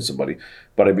of killing somebody,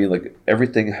 but I mean like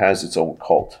everything has its own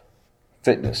cult.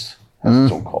 Fitness has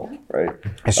its own cult, right?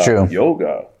 It's true.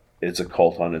 Yoga, it's a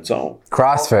cult on its own.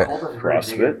 CrossFit.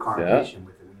 Yeah.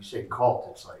 When you say cult,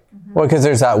 it's like... Well, because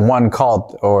there's that one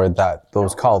cult or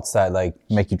those cults that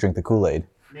make you drink the Kool-Aid.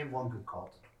 Name one good cult.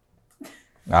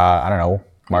 I don't know.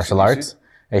 Martial arts?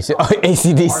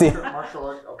 AC/DC. Martial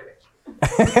arts? Okay.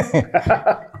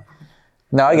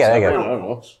 No, I get it. I don't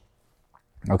know.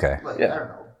 Okay. I don't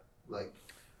know.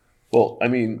 Well, I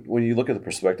mean, when you look at the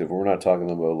perspective, we're not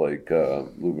talking about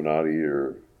Illuminati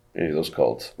or any of those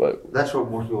cults, but that's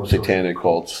what most people satanic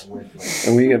cults.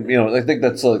 And we, I think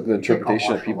that's the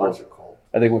interpretation that people.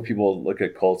 I think when people look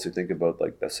at cults, they think about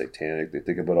that satanic. They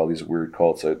think about all these weird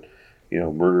cults that,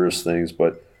 murderous things.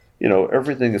 But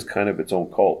everything is kind of its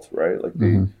own cult, right? Like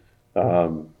the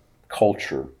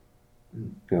culture,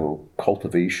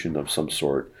 cultivation of some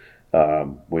sort.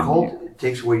 Cult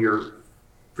takes away your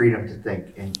freedom to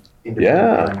think and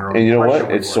independently on your own. And you know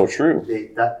what? It's so true.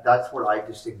 That's what I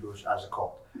distinguish as a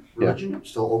cult. Religion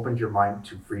still opens your mind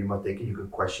to freedom of thinking. You can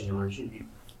question your religion.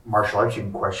 Martial arts, you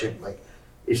can question.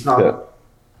 It's not.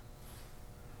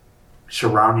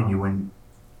 surrounding you and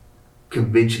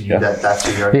convincing you that that's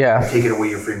who you are. Yeah. Taking away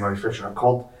your freedom of expression. A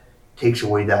cult takes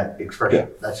away that expression.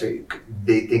 Yeah. That's it.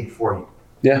 They think for you.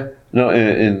 Yeah. No,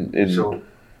 and So,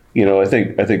 you know, I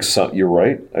think you're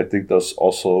right. I think there's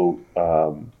also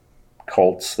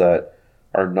cults that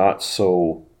are not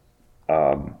so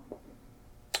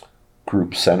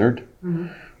group centered,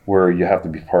 where you have to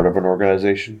be part of an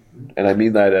organization, and I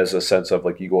mean that as a sense of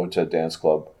like you go into a dance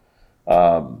club.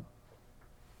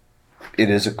 It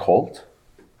is a cult.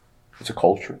 It's a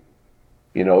culture.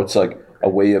 You know, it's like a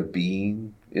way of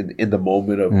being in the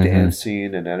moment of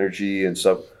dancing and energy and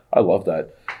stuff. I love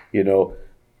that. You know,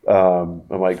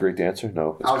 am I a great dancer?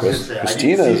 No, it's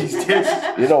Christina.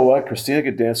 You know what? Christina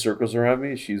could dance circles around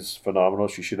me. She's phenomenal.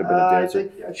 She should have been a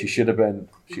dancer. She should have been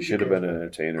an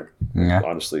entertainer. Yeah.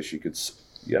 Honestly, she could.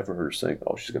 You ever heard her sing?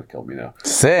 Oh, she's gonna kill me now.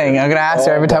 Sing. I'm gonna ask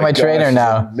her every time I train her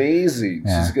now. Amazing.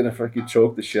 Yeah. She's gonna fucking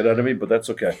choke the shit out of me, but that's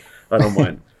okay. I don't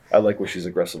mind. I like when she's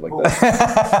aggressive like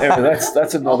that. Anyway,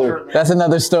 that's another. That's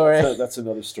another story. That's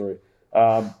another story.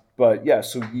 But yeah,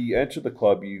 so you enter the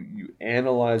club, you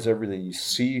analyze everything, you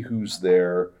see who's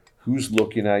there, who's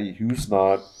looking at you, who's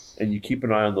not, and you keep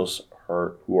an eye on those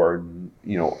who are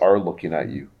looking at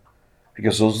you,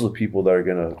 because those are the people that are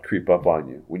going to creep up on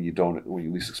you when you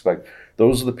least expect.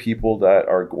 Those are the people that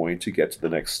are going to get to the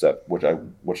next step, which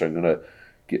I'm going to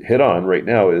get hit on right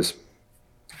now. Is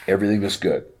everything is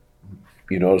good.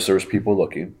 You notice there's people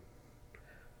looking.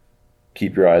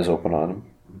 Keep your eyes open on them.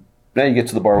 Now you get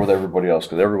to the bar with everybody else,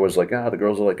 because everyone's like, the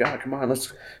girls are like, come on,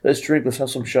 let's drink, let's have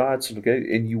some shots, okay?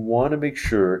 And you want to make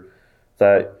sure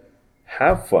that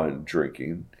have fun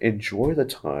drinking, enjoy the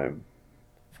time,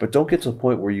 but don't get to the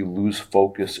point where you lose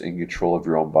focus and control of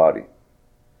your own body,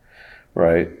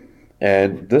 right?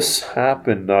 And this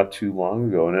happened not too long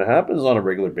ago, and it happens on a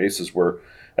regular basis where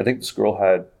I think this girl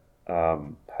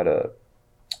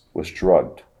was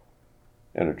drugged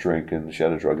in a drink, and she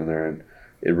had a drug in there, and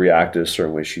it reacted a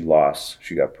certain way. She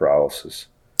got paralysis.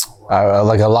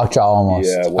 Like a lockjaw almost.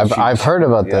 Yeah, well, I've heard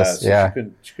about this. So yeah.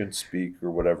 She couldn't speak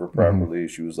or whatever properly.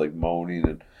 She was like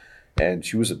moaning and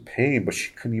she was in pain, but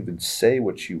she couldn't even say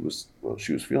what she was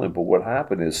feeling. But what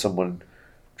happened is someone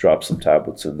dropped some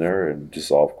tablets in there and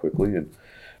dissolved quickly, and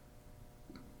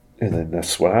then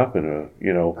that's what happened.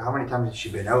 How many times has she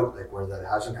been out, like where that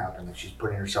hasn't happened? Like she's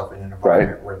putting herself in an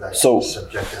environment where that's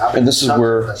subject to happen. And this is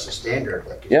where that's the standard.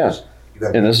 Like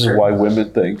and this is why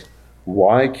women think,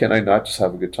 why can I not just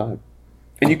have a good time?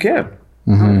 And you can.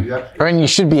 Mm-hmm. And you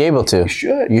should be able to. You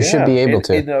should. You should be able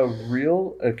to. In a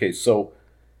real, so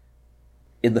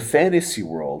in the fantasy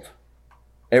world,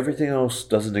 everything else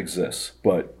doesn't exist,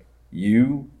 but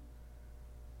you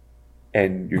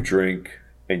and your drink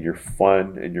and your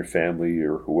fun and your family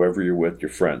or whoever you're with, your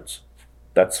friends.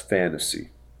 That's fantasy.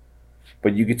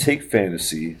 But you could take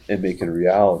fantasy and make it a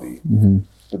reality. Mm-hmm.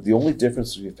 But the only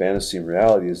difference between fantasy and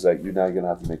reality is that you're now going to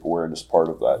have to make awareness part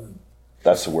of that.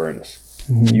 That's awareness.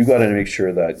 Mm-hmm. You got to make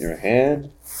sure that your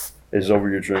hand is over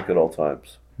your drink at all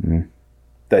times. Mm-hmm.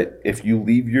 That if you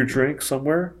leave your drink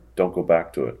somewhere, don't go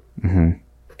back to it.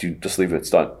 Mm-hmm. Just leave it. It's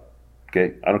done.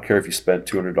 Okay? I don't care if you spent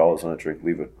 $200 on a drink.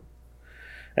 Leave it.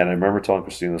 And I remember telling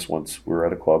Christine this once. We were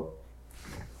at a club,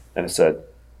 and it said,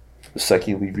 the second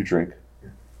you leave your drink,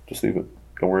 just leave it.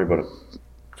 Don't worry about it.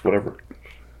 It's whatever.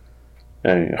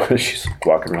 And she's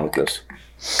walking around like this.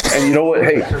 And you know what?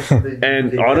 Hey,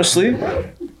 and honestly,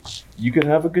 you can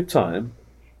have a good time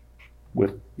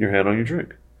with your hand on your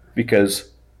drink,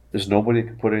 because there's nobody that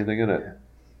can put anything in it.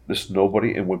 There's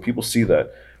nobody. And when people see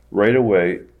that, right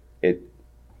away, it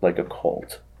like a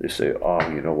cult. They say, oh,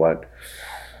 you know what?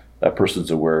 That person's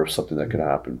aware of something that could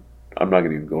happen. I'm not going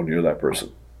to even go near that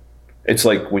person. It's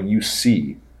like when you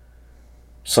see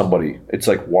somebody, it's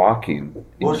like walking,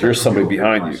 and there's somebody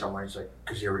behind you. It's like,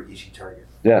 because you're an easy target.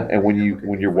 Yeah, and when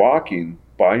you're walking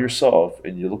by yourself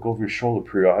and you look over your shoulder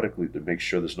periodically to make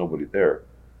sure there's nobody there,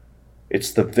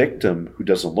 it's the victim who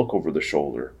doesn't look over their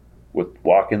shoulder with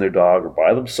walking their dog or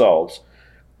by themselves,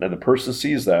 and the person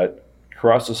sees that,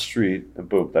 cross the street, and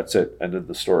boom, that's it. End of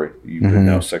the story. You've been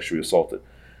now sexually assaulted,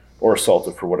 or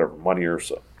assaulted for whatever, money or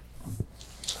so.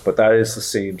 But that is the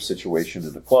same situation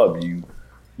in the club.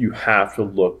 You have to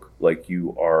look like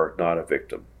you are not a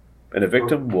victim. And a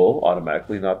victim will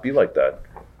automatically not be like that.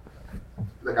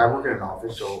 Like I work in an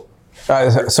office, so...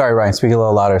 sorry, Ryan, speak a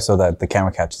little louder so that the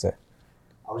camera catches it.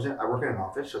 I work in an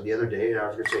office, so the other day, I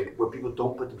was going to say, where people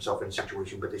don't put themselves in a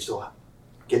situation, but they still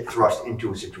get thrust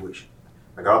into a situation.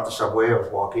 I got off the subway, I was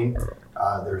walking,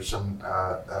 there's some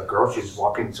girl, she's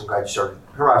walking, some guy just started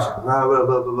harassing her, blah, blah,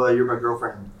 blah, blah, blah, you're my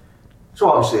girlfriend. So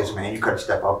obviously, as a man, you gotta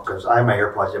step up because I have my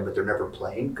AirPods in, but they're never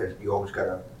playing because you always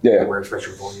gotta wear,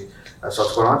 especially with all that's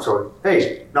what's going on. So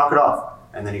hey, knock it off.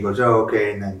 And then he goes, oh,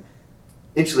 okay. And then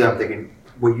instantly, I'm thinking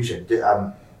what you said.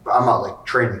 I'm not like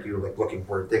trained like you, like looking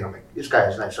for a thing. I'm like, this guy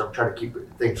is nice. So I'm trying to keep it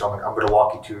the thing. So I'm like, I'm gonna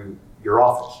walk you to your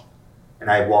office.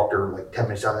 And I walked her like 10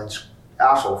 minutes down, and this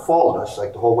asshole followed us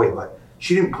like the whole way. But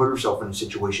she didn't put herself in a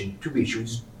situation to be. She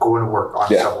was just going to work on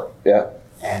the subway. Yeah.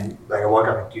 And like I walk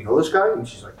up, like, do you know this guy? And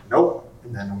she's like, nope.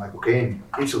 And then I'm like, okay. And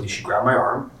instantly she grabbed my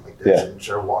arm like this and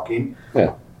started walking.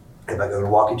 Yeah. And I go to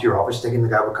walk into your office, thinking the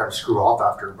guy would kind of screw off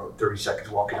after about 30 seconds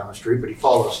walking down the street, but he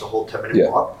followed us the whole 10-minute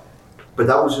walk. But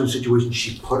that was in a situation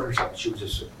she put herself. She was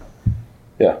just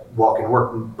walking to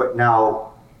work. But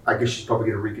now I guess she's probably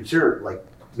going to reconsider, like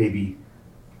maybe.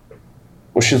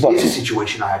 Well, she's lucky. It's a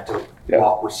situation I have to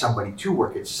walk with somebody to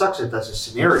work. It sucks that that's a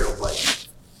scenario, like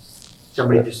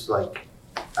somebody just like.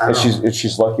 And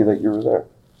she's lucky that you were there,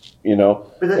 you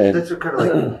know. But that's kind of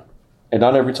like. And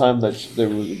not every time that there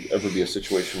would ever be a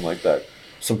situation like that.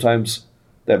 Sometimes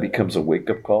that becomes a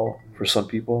wake-up call for some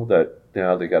people that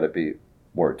they got to be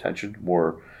more attention,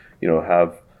 more,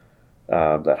 have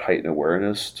that heightened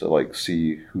awareness to like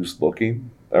see who's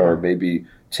looking, or maybe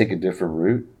take a different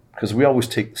route, because we always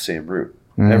take the same route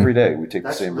every day. We take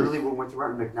the same route. That's literally what went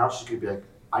through. Like now she's gonna be like,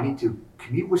 I need to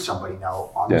commute with somebody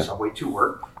now on the subway to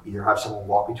work. Either have someone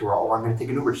walk me to her, or I'm going to take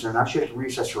an Uber. So now she has to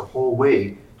reassess her whole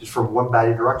way just from one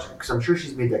bad direction. Because I'm sure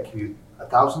she's made that commute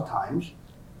 1,000 times,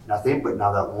 nothing. But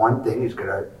now that one thing is going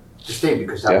to stay,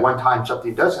 because that one time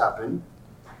something does happen.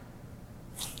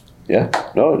 Yeah,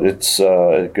 no, it's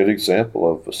a good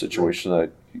example of a situation that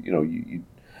you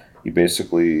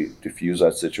basically diffuse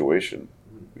that situation,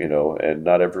 and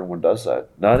not everyone does that.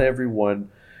 Not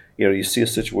everyone, you see a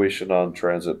situation on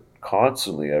transit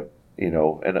constantly.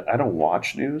 And I don't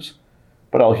watch news,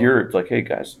 but I'll hear it like, hey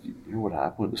guys, you know what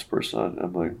happened with this person?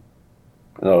 I'm like,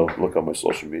 I'll look on my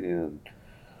social media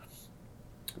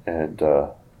and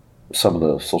some of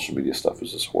the social media stuff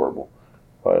is just horrible.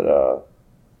 But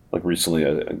like recently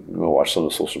I watched some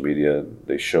of the social media and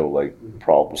they show like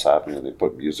problems happening and they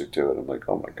put music to it. I'm like,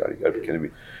 oh my God, you gotta be kidding me.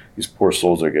 These poor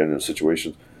souls are getting in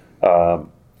situations.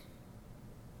 Some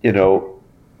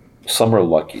are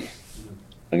lucky.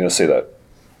 I'm gonna say that.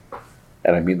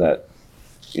 And I mean that,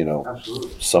 Absolutely.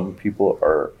 Some people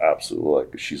are absolutely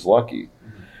like, she's lucky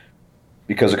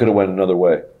because it could have went another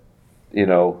way,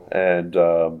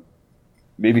 and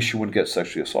maybe she wouldn't get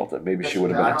sexually assaulted. Maybe she would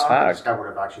have been attacked. I don't think this guy would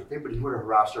have actually think, but he would have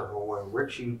harassed her whole way.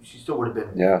 Rick, she still would have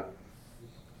been. Yeah.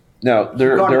 Now,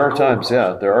 there are times,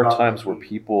 there are times where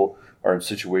people are in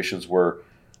situations where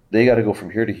they got to go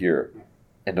from here to here.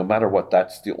 And no matter what,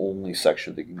 that's the only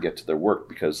section they can get to their work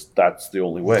because that's the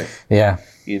only way. Yeah.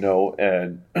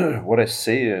 And what I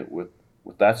say with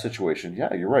that situation,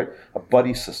 you're right. A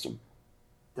buddy system.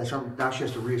 That's now she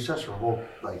has to reassess her whole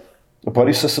A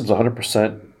buddy system's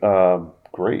 100%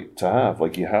 great to have.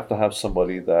 Like you have to have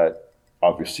somebody that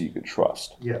obviously you can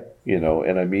trust. Yeah.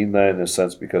 And I mean that in a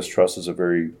sense because trust is a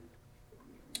very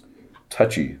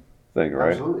touchy thing,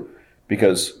 right? Absolutely.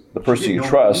 Because the person you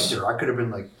trust. I could have been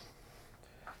like.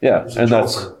 Yeah, and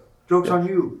that's joke's on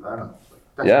you. I don't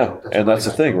know. That's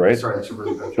the thing, right? Sorry, that's a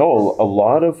really bad joke. No, a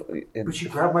lot of. But she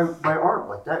grabbed my arm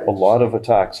like that. A lot of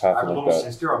attacks happen like that. I have a little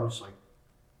sister. I'm just like,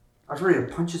 I was ready to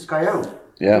punch this guy out.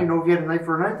 Yeah. I didn't know if he had a knife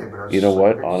or anything, but I was you know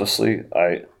what? Honestly,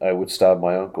 I would stab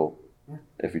my uncle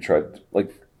if he tried.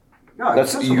 Like, no,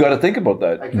 that's you got to think about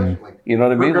that. You know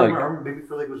what I mean? Like, my arm made me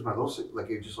feel like it was my little. Like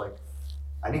it was just like.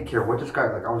 I didn't care what this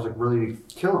guy, like, I was like ready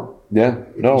to kill him. Yeah,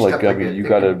 no, like, I mean, you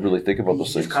got to really think about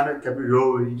those things. He just kind of kept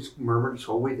he just murmured his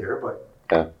whole way there, but.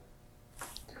 Yeah.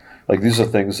 Like, these are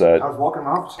things that I was walking in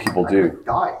my office, people do.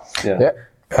 Die. Yeah.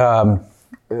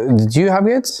 Do you have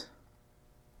kids?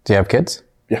 Do you have kids?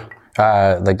 Yeah.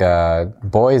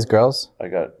 Boys, girls? I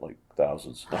got like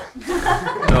thousands. No.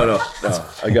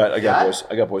 I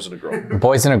got boys and a girl.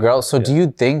 Boys and a girl. So do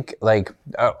you think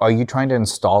are you trying to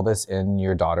install this in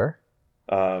your daughter?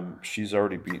 She's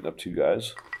already beaten up 2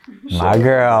 guys. My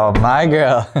girl.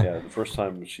 Yeah, the first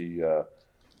time she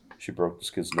broke this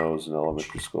kid's nose in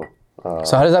elementary school.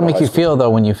 So how does that make you feel though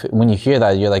when you hear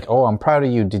that? You're like, oh, I'm proud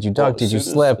of you. Did you duck? Did you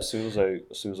slip? As soon as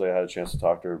I had a chance to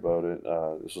talk to her about it,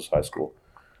 this was high school.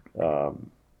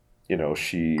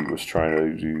 She was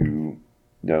trying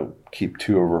to keep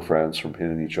 2 of her friends from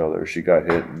hitting each other. She got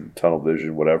hit in tunnel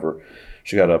vision, whatever.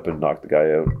 She got up and knocked the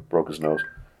guy out, broke his nose.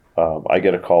 I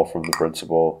get a call from the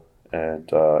principal, and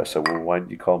I said, well, why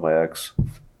didn't you call my ex?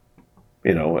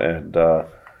 And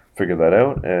figure that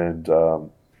out. And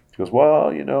he goes,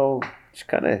 well, she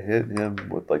kind of hit him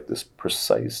with like this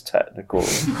precise technical.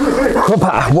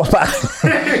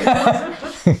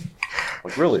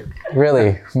 Like, really?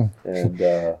 Really? And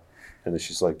then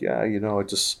she's like, yeah, it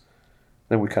just.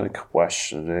 Then we kind of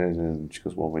questioned it, and she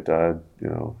goes, well, my dad,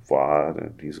 fought,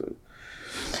 and he's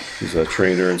a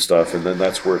trainer and stuff. And then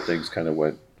that's where things kind of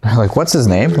went. Like, what's his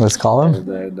name? Let's call him.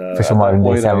 And then Official Modern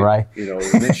Day Samurai.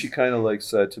 And then she kind of like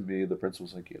said to me, the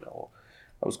principal's like,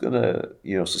 I was gonna,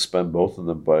 suspend both of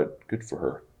them, but good for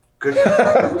her. Good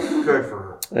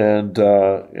for her. And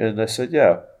I said,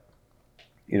 yeah,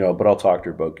 but I'll talk to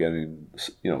her about getting,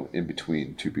 in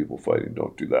between two people fighting.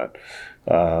 Don't do that.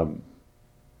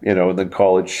 And then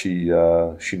college, she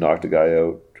knocked a guy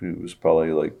out who was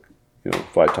probably like,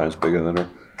 5 times bigger than her,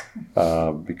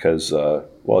 because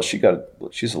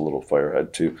she's a little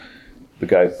firehead too. The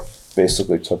guy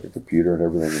basically took her computer and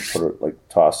everything and put her, like,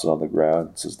 tossed it on the ground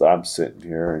and says, I'm sitting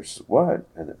here, and she says, what?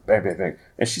 And then bang, bang, bang,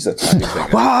 and she's a tiny thing.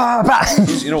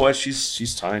 You know what?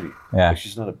 She's tiny. Yeah. Like,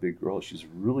 she's not a big girl. She's a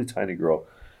really tiny girl,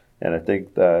 and I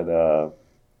think that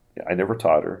I never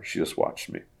taught her. She just watched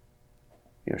me.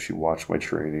 She watched my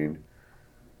training.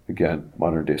 Again,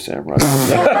 modern day samurai.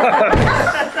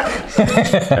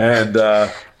 And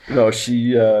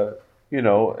she,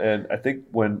 and I think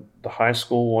when the high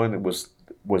school one, it was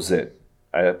it.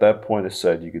 At that point, I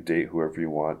said you could date whoever you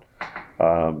want,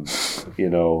 her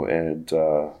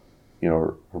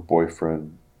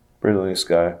boyfriend, really nice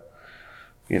guy.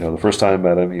 The first time I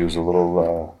met him, he was a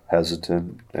little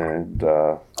hesitant, and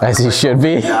as he should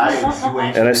be.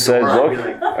 And I said, look,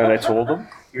 and I told him,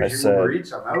 I said,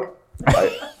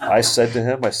 I said to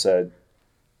him, I said,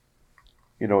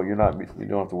 you're not me. You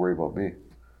don't have to worry about me.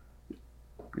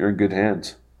 You're in good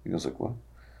hands. He goes like, what?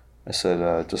 I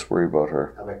said, just worry about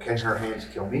her. Can her hands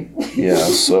kill me? Yeah.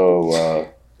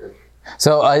 So.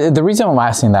 The reason I'm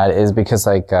asking that is because,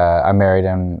 like, I'm married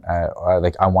and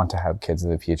I want to have kids in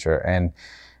the future, and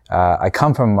I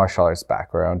come from a martial arts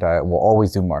background. I will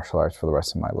always do martial arts for the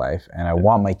rest of my life, and I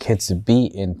want my kids to be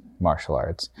in martial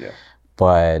arts. Yeah.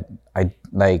 But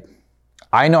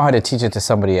I know how to teach it to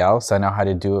somebody else. I know how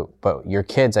to do it, but your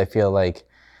kids, I feel like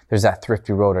there's that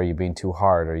thrifty road. Are you being too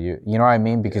hard? Or you know what I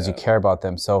mean? Because you care about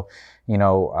them. So,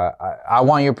 I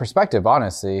want your perspective,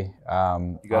 honestly.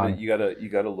 You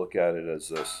gotta look at it as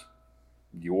this: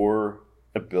 your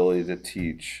ability to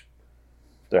teach.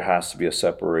 There has to be a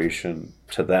separation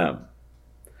to them,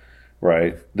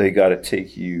 right? They got to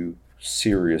take you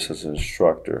serious as an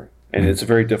instructor, and it's a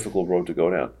very difficult road to go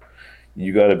down.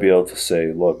 You got to be able to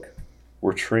say, look,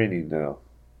 we're training now.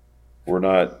 We're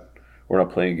not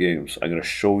playing games. I'm going to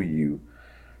show you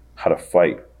how to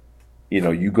fight.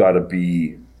 You got to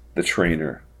be the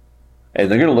trainer, and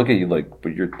they're going to look at you like,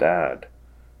 but you're dad.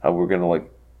 How we're going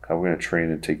to train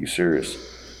and take you serious.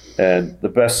 And the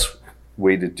best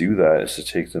way to do that is to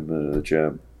take them into the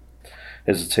gym,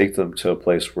 is to take them to a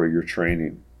place where you're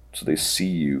training, so they see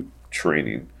you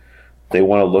training. They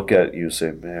want to look at you and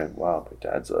say, man, wow, my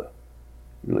dad's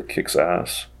really kicks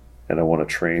ass, and I want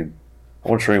to train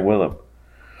with him.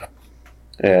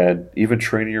 And even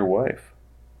training your wife,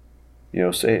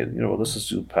 say, let's just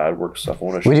do pad work stuff.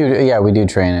 We do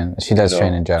training. She does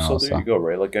train in general. So there you go,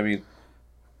 right? Like, I mean,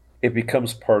 it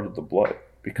becomes part of the blood,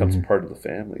 becomes part of the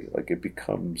family. Like, it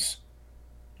becomes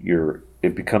an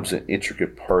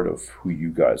intricate part of who you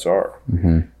guys are.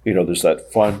 Mm-hmm. There's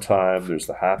that fun time, there's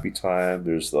the happy time,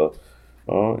 there's the,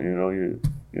 you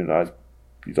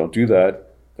don't do that,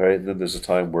 right? And then there's a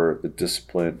time where the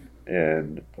discipline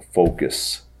and the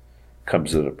focus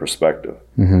comes into perspective.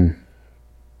 Mm-hmm.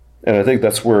 And I think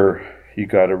that's where you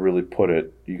got to really put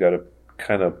it. You got to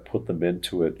kind of put them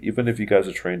into it. Even if you guys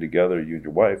are trained together, you and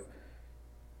your wife,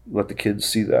 let the kids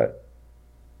see that,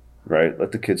 right?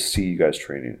 Let the kids see you guys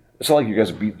training. It's not like you guys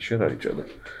are beating the shit out of each other.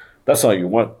 That's not what you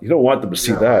want. You don't want them to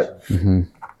see that. Mm-hmm. And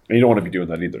you don't want to be doing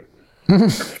that either.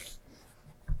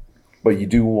 But you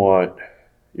do want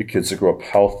your kids to grow up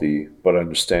healthy, but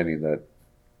understanding that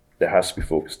there has to be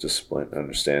focus, discipline, and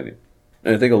understanding.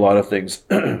 And I think a lot of things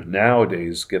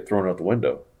nowadays get thrown out the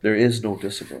window. There is no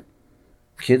discipline.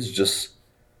 Kids just,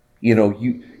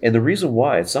 and the reason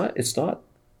why, it's not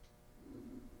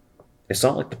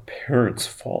like the parents'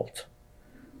 fault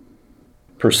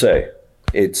per se.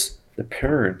 It's the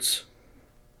parents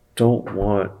don't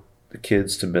want the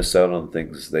kids to miss out on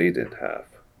things they didn't have.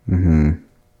 Mm-hmm.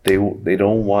 They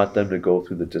don't want them to go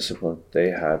through the discipline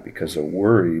they have because they're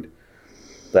worried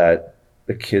that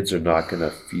the kids are not going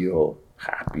to feel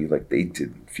happy like they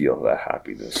didn't feel that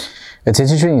happipiness. It's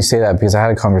interesting you say that because I had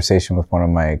a conversation with one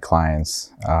of my clients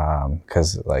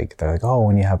because they're like, oh,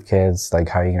 when you have kids, like,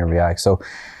 how are you going to react? So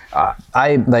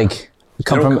I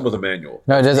come with a manual.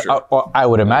 No, just sure. I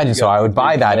would imagine so. I would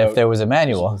buy that if there was a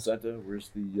manual. Where's the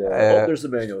there's the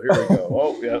manual. Here we go.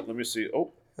 Oh yeah, let me see. Oh.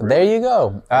 There you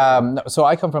go. So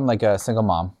I come from like a single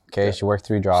mom. Okay, she worked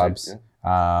 3 jobs,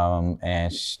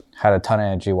 and she had a ton of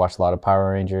energy. Watched a lot of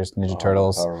Power Rangers, Ninja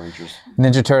Turtles. Power Rangers.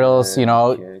 Ninja Turtles. You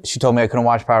know, she told me I couldn't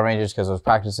watch Power Rangers because I was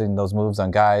practicing those moves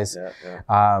on guys. Yeah.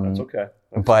 That's okay.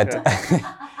 But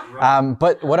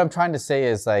what I'm trying to say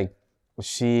is like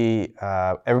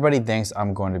everybody thinks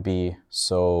I'm going to be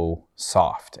so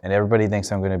soft, and everybody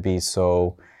thinks I'm going to be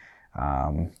so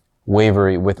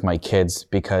wavery with my kids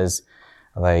because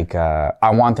like I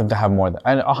want them to have more than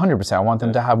 100%. I want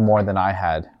them to have more than I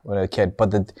had when I was a kid.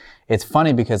 But it's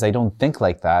funny because I don't think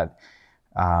like that.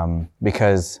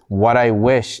 Because what I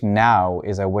wish now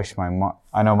is I wish my mom.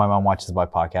 I know my mom watches my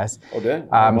podcast. Oh, Dan.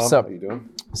 Mom, so how you doing?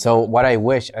 So what I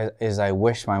wish is I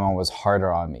wish my mom was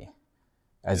harder on me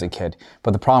as a kid.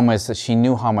 But the problem is that she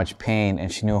knew how much pain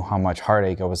and she knew how much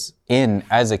heartache I was in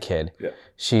as a kid. Yeah.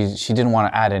 She didn't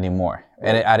want to add any more.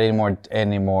 And add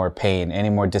any more pain, any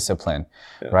more discipline,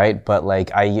 right? But like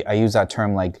I use that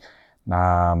term like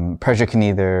pressure can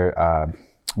either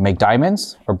make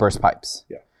diamonds or burst pipes.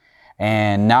 Yeah.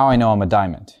 And now I know I'm a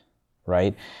diamond,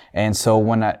 right? And so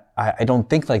when I don't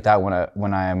think like that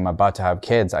when I'm about to have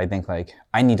kids. I think like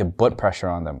I need to put pressure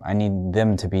on them. I need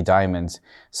them to be diamonds.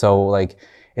 So like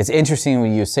it's interesting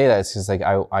when you say that. It's just like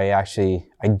I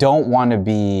don't want to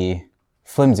be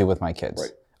flimsy with my kids.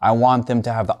 Right. I want them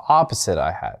to have the opposite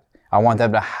I had. I want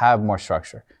them to have more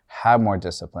structure, have more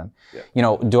discipline. Yeah. You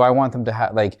know, do I want them to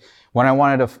have like when I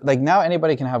wanted to like now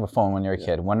anybody can have a phone when you're a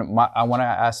kid. When I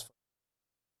asked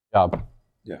for a job,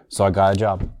 so I got a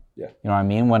job. Yeah. You know what I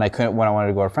mean? When I wanted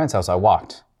to go to a friend's house, I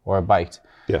walked or I biked.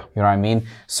 Yeah. You know what I mean?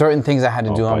 Certain things I had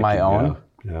to do on my own.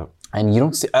 Yeah. And you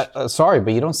don't see. Sorry,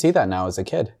 but you don't see that now as a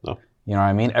kid. No. You know what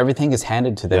I mean? Everything is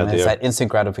handed to them. And it's that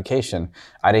instant gratification.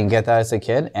 I didn't get that as a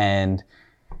kid, and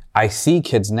I see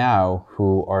kids now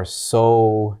who are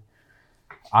so,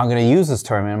 I'm going to use this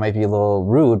term, and it might be a little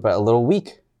rude, but a little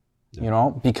weak, you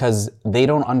know, because they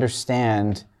don't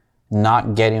understand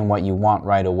not getting what you want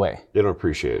right away. They don't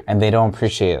appreciate it. And they don't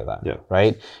appreciate that,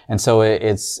 right? And so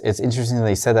it's interesting that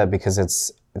they said that because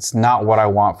it's not what I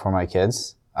want for my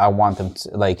kids. I want them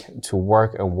to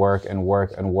work and work and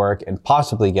work and work and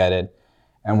possibly get it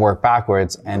and work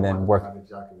backwards and then work.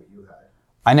 Exactly what you had.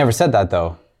 I never said that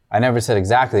though. I never said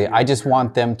exactly. I just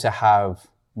want them to have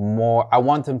more. I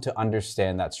want them to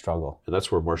understand that struggle. And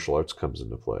that's where martial arts comes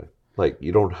into play. Like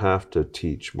you don't have to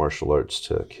teach martial arts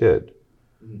to a kid.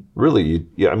 Mm-hmm. Really,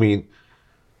 I mean.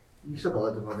 You still gotta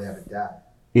let them know they have a dad.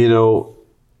 You know,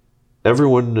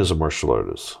 everyone is a martial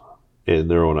artist in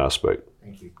their own aspect.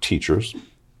 Thank you. Teachers,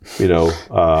 you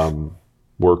know,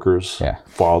 workers,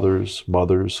 fathers,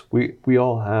 mothers. We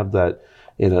all have that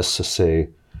in us to say.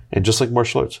 And just like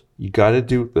martial arts, you got to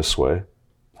do it this way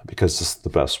because this is the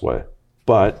best way.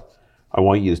 But I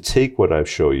want you to take what I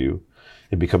show you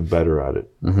and become better at it.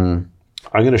 Mm-hmm.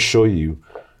 I'm going to show you.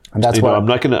 And that's why I'm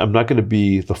not going to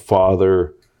be the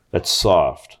father that's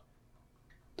soft.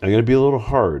 I'm going to be a little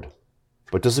hard,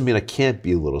 but it doesn't mean I can't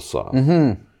be a little soft.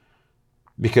 Mm-hmm.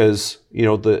 Because you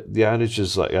know the adage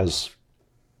is like, as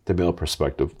the male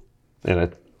perspective,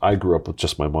 and I grew up with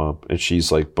just my mom, and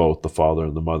she's like both the father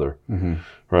and the mother,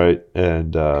 right?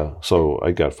 And so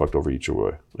I got fucked over each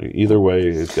way. Either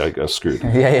way, I got screwed.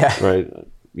 Right?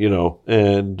 You know,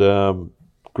 and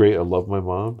great. I love my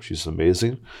mom. She's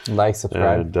amazing. Like,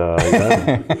 subscribe.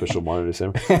 And official Modern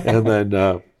Japanese JiuJitsu. And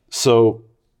then so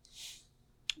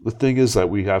the thing is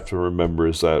that we have to remember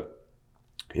is that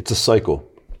it's a cycle.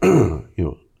 You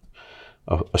know,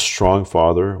 a strong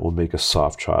father will make a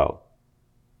soft child.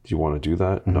 Do you want to do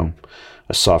that? Mm-hmm. No.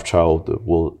 A soft child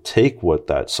will take what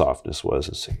that softness was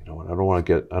and say, you know what, I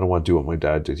don't want to do what my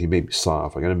dad did. He made me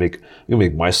soft. I'm gonna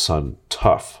make my son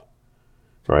tough,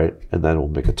 right? And then we'll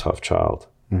make a tough child.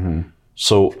 Mm-hmm.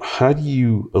 So how do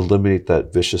you eliminate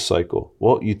that vicious cycle?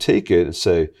 Well, you take it and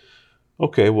say,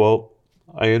 okay, well,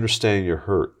 I understand you're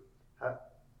hurt,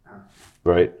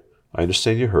 right? I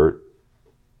understand you're hurt,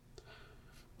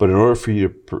 but in order for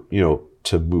you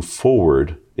to move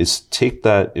forward, is take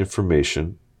that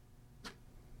information,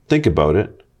 think about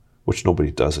it, which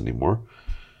nobody does anymore,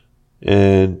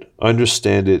 and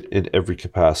understand it in every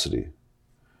capacity.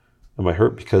 Am I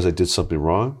hurt because I did something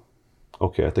wrong?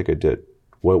 Okay, I think I did.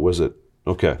 What was it?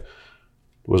 Okay.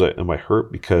 Am I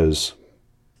hurt because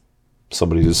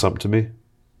somebody did something to me?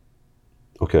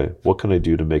 Okay, what can I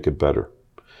do to make it better?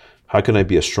 How can I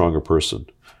be a stronger person?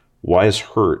 Why is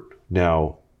hurt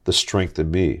now the strength in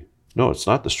me? No, it's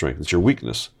not the strength. It's your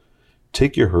weakness.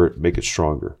 Take your hurt, make it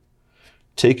stronger.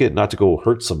 Take it not to go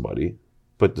hurt somebody,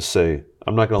 but to say,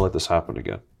 I'm not going to let this happen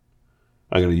again.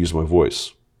 I'm going to use my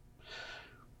voice.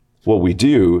 What we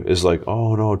do is like,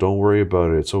 oh no, don't worry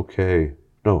about it. It's okay.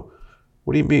 No.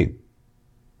 What do you mean?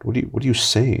 What are you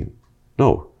saying?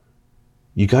 No.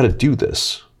 You got to do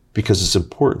this because it's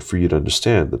important for you to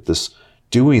understand that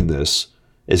doing this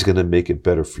is going to make it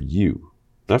better for you,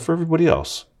 not for everybody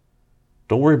else.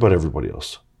 Don't worry about everybody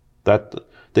else. That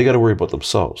they got to worry about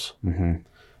themselves.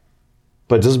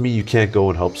 But it doesn't mean you can't go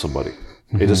and help somebody.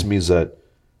 It just means that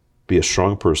be a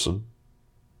strong person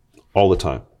all the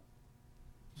time.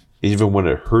 Even when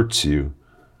it hurts you,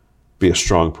 be a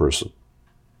strong person.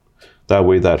 That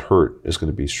way that hurt is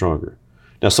going to be stronger.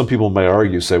 Now, some people might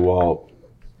argue, say, well,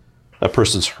 that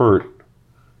person's hurt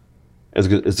is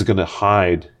going to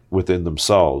hide within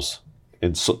themselves,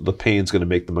 and so the pain's going to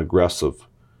make them aggressive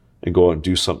and go out and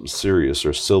do something serious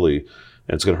or silly,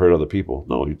 and it's going to hurt other people.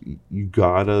 No, you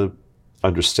got to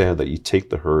understand that you take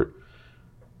the hurt,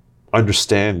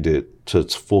 understand it to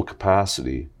its full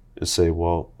capacity, and say,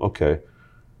 well, okay,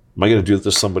 am I going to do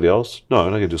this to somebody else? No,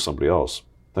 I'm not going to do it to somebody else.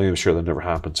 I'm going to make sure that never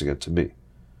happens again to me.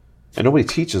 And nobody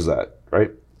teaches that,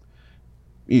 right?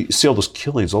 You see all those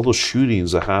killings, all those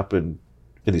shootings that happen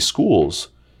in these schools,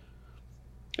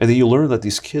 and then you learn that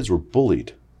these kids were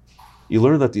bullied. You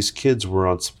learn that these kids were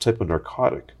on some type of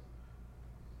narcotic.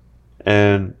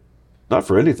 And not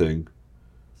for anything,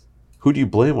 who do you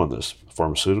blame on this?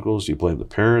 Pharmaceuticals? Do you blame the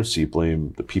parents? Do you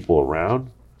blame the people around?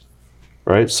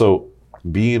 Right? So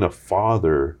being a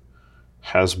father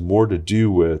has more to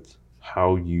do with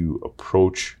how you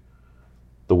approach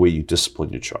the way you discipline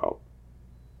your child.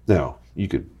 Now, you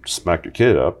could smack your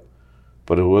kid up,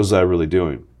 but what is that really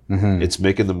doing? It's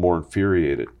making them more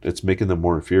infuriated. It's making them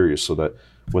more infuriated so that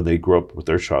when they grow up with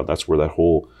their child, that's where that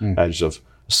whole adage of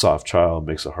a soft child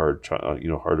makes a harder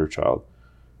child.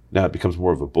 Now it becomes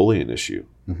more of a bullying issue.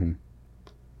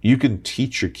 You can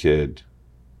teach your kid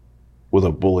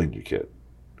without bullying your kid.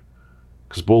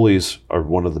 Because bullies are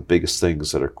one of the biggest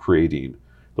things that are creating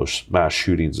those mass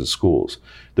shootings in schools.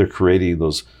 They're creating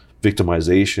those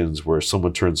victimizations where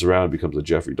someone turns around and becomes a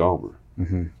Jeffrey Dahmer.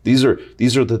 These are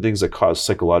the things that cause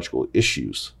psychological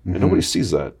issues. And nobody sees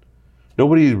that.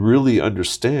 Nobody really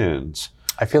understands.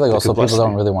 I feel like also people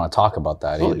don't really want to talk about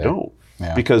that either. They don't.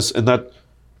 Yeah. Because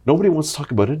nobody wants to talk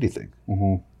about anything.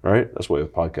 Right? That's why we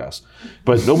have podcasts.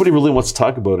 But nobody really wants to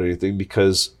talk about anything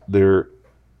because they're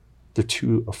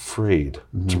too afraid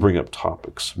to bring up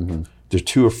topics. They're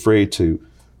too afraid to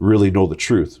really know the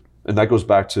truth. And that goes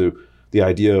back to the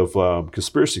idea of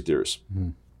conspiracy theorists.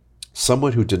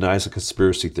 Someone who denies a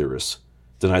conspiracy theorist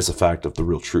denies the fact of the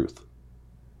real truth.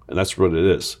 And that's what it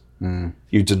is.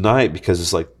 You deny it because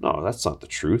it's like, no, that's not the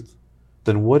truth.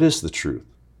 Then what is the truth?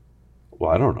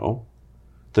 Well, I don't know.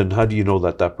 Then how do you know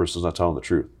that that person's not telling the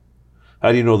truth?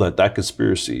 How do you know that that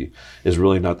conspiracy is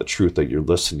really not the truth that you're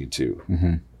listening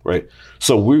to? Right?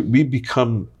 So we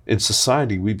become, in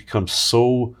society, we become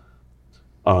so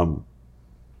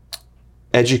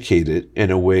educated in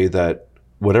a way that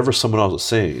whatever someone else is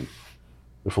saying,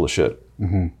 they're full of shit.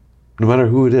 No matter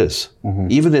who it is.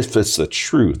 Even if it's the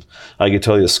truth. I can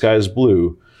tell you the sky is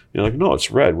blue. You're like, no, it's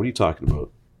red. What are you talking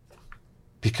about?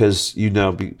 Because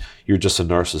you're just a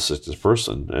narcissistic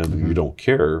person and you don't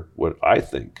care what I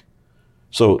think.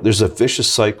 So there's a vicious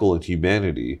cycle in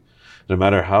humanity. No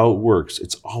matter how it works,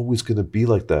 it's always going to be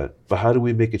like that. But how do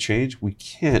we make a change? We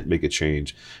can't make a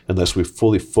change unless we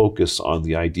fully focus on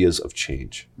the ideas of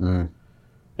change. And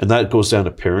that goes down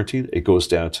to parenting. It goes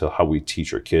down to how we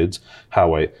teach our kids,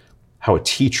 how a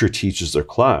teacher teaches their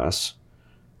class,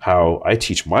 how I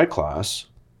teach my class,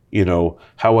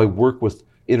 how I work with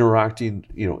interacting,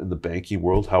 in the banking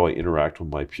world, how I interact with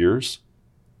my peers.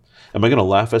 Am I going to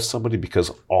laugh at somebody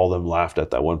because all of them laughed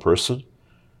at that one person?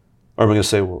 Or am I going to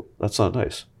say, well, that's not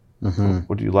nice.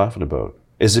 What are you laughing about?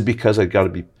 Is it because I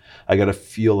got to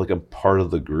feel like I'm part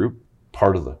of the group,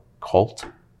 part of the cult?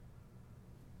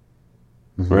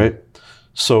 Right?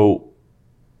 So,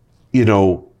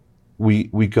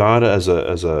 we gotta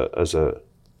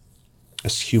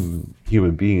as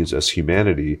human beings, as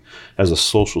humanity, as a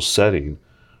social setting,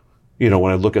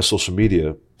 when I look at social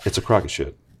media, it's a crock of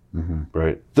shit.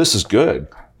 Right? This is good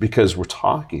because we're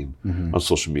talking on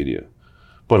social media.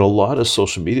 But a lot of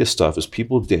social media stuff is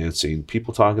people dancing,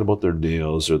 people talking about their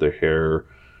nails or their hair,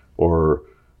 or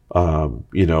a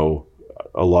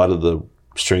lot of the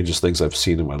strangest things I've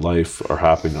seen in my life are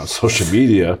happening on social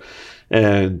media.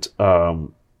 And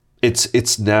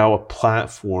it's now a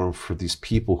platform for these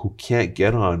people who can't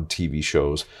get on TV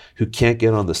shows, who can't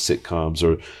get on the sitcoms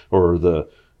or the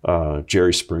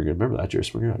Jerry Springer. Remember that, Jerry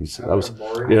Springer? That was,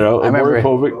 I remember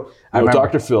Povich,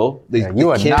 Dr. Phil. You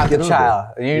are not the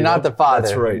child. You're not the father.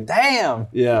 That's right. Damn.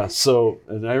 Yeah. So,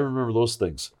 and I remember those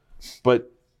things.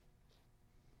 But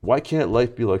why can't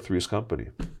life be like Three's Company?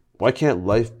 Why can't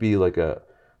life be like a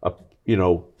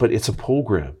but it's a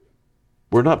program.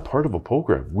 We're not part of a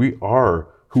program. We are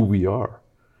who we are.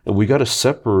 And we got to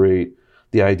separate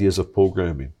the ideas of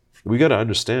programming. We got to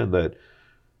understand that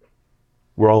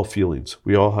we're all feelings.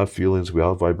 We all have feelings. We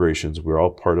all have vibrations. We're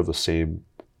all part of the same,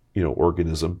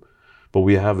 organism, but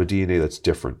we have a DNA that's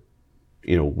different,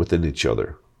 within each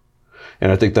other.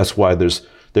 And I think that's why there's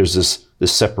this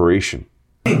separation.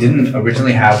 I didn't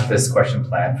originally have this question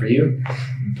planned for you,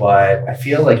 but I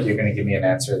feel like you're going to give me an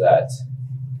answer that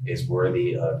is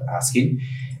worthy of asking.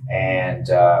 And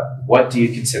what do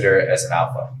you consider as an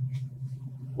alpha?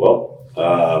 Well,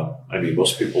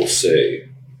 most people say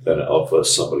that an alpha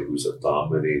is somebody who's a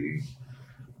dominating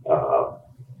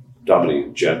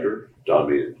gender,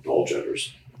 dominating all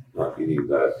genders, meaning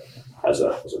that as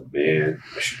a man,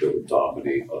 I should be able to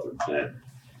dominate other men,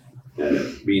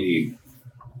 and meaning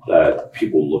that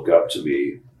people look up to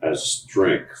me as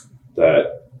strength,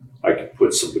 that I can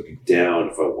put somebody down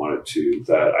if I wanted to,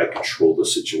 that I control the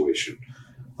situation.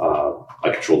 I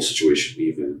control the situation,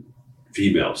 even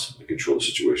females, I control the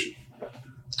situation.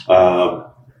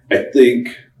 I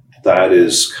think that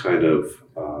is kind of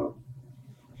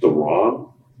the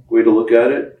wrong way to look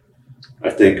at it. I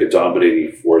think a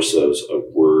dominating force as a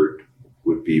word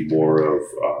would be more of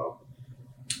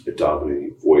a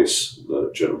dominating voice in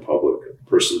the general public, a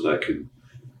person that can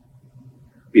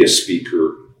be a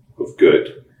speaker of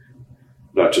good,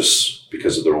 not just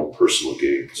because of their own personal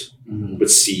gains, but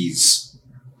sees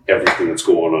everything that's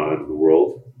going on in the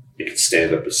world and can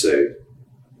stand up and say,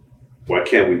 why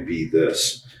can't we be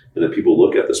this? And then people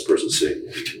look at this person saying,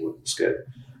 this guy,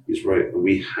 he's right. And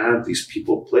we have these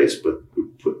people in place, but we're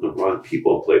putting the wrong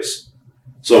people in place.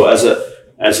 So as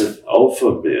an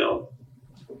alpha male,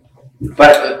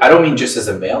 but I don't mean just as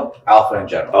a male, alpha in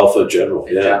general. Alpha in general,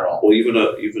 in general. Well, even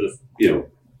if no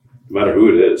matter who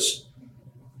it is,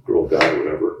 girl, guy,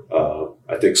 whatever.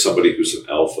 I think somebody who's an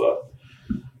alpha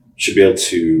should be able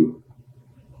to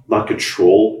not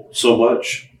control so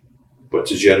much, but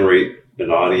to generate an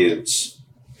audience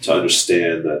to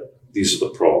understand that these are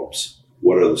the problems.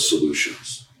 What are the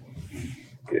solutions?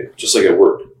 Okay, just like at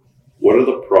work, what are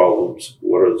the problems?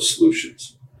 What are the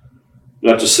solutions?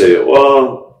 Not to say,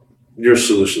 well, your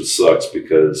solution sucks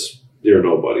because you're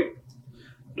nobody.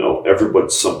 No,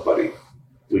 everyone's somebody.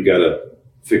 We got to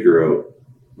figure out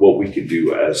what we can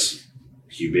do as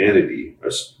humanity,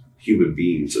 as human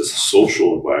beings, as a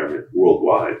social environment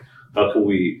worldwide. How can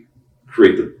we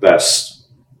create the best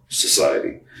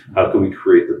society? How can we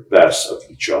create the best of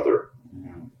each other?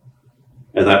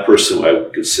 And that person I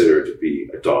would consider to be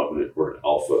a dominant or an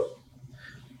alpha,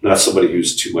 not somebody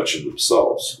who's too much in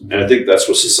themselves. And I think that's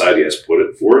what society has put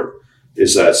it for,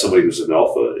 is that somebody who's an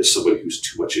alpha is somebody who's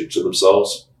too much into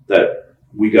themselves, that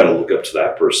we got to look up to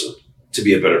that person to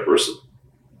be a better person,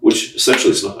 which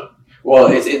essentially is not. Well,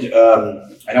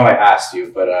 I know I asked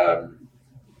you, but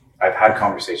I've had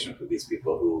conversations with these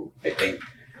people who I think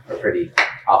are pretty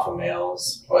alpha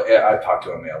males. Well, I've talked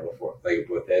to a male before, like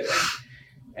with it,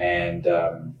 and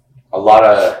a lot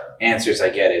of answers I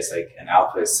get is like an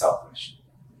alpha is selfish.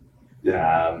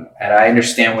 Yeah. And I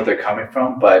understand where they're coming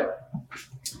from, but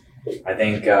I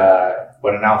think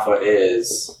what an alpha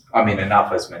is, an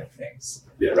alpha is many things,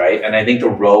 right? And I think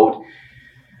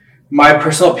my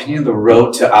personal opinion, the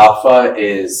road to alpha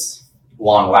is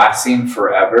long lasting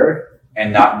forever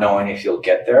and not knowing if you'll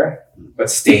get there, but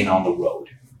staying on the road.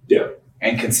 Yeah.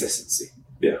 And consistency.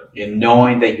 Yeah. And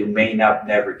knowing that you may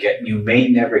never get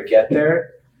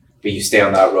there, but you stay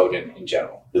on that road in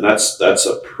general. And that's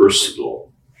a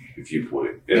personal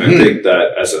viewpoint. And I think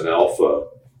that as an alpha,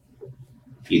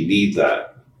 you need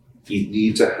that. You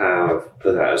need to have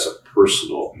that as a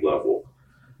personal level.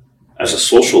 As a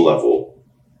social level,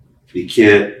 you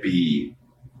can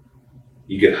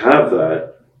have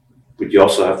that, but you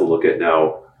also have to look at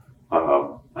now,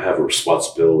 I have a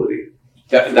responsibility.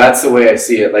 That's the way I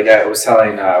see it. Like I was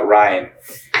telling Ryan,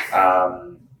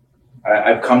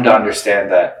 I've come to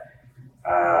understand that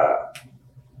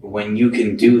when you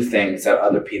can do things that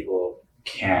other people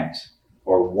can't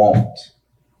or won't,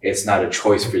 it's not a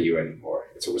choice for you anymore.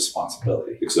 It's a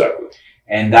responsibility. Exactly.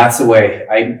 And that's the way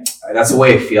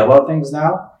I feel about things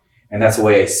now, and that's the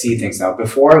way I see things now.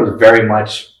 Before, it was very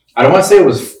much, I don't want to say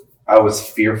I was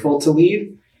fearful to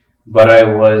lead, but I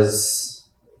was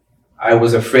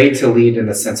afraid to lead in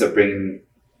the sense of being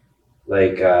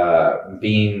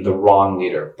the wrong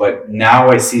leader. But now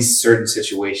I see certain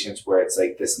situations where it's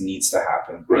like, this needs to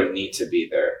happen. Right. You need to be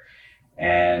there.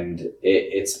 And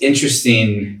it's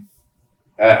interesting.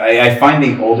 I find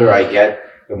the older I get,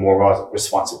 the more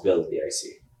responsibility I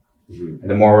see. Mm-hmm. And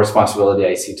the more responsibility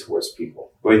I see towards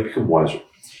people. Well, you become wiser.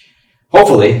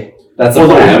 Hopefully. That's well, a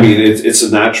no, plan. I mean,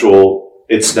 it's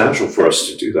natural for us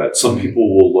to do that. Some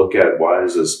people will look at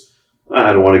wise as,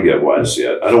 I don't want to get wise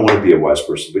yet. I don't want to be a wise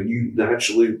person, but you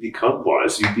naturally become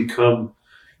wise.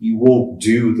 You won't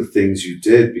do the things you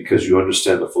did because you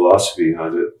understand the philosophy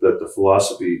behind it, that the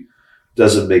philosophy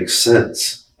doesn't make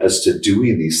sense as to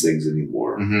doing these things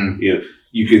anymore. Mm-hmm. You know,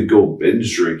 you could go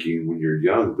binge drinking when you're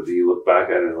young, but then you look back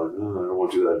at it and like, no, I don't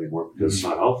want to do that anymore because it's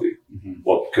not healthy. Mm-hmm.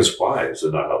 Well, because why is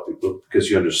it not healthy? But because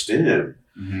you understand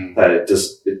Mm-hmm. that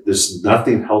there's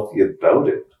nothing healthy about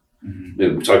it. Mm-hmm.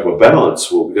 And we talk about balance.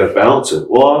 Well, we got to balance it.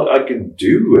 Well, I can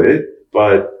do it,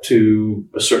 but to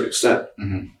a certain extent.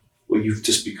 Mm-hmm. Well, you've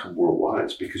just become more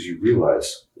wise because you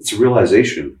realize it's a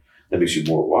realization that makes you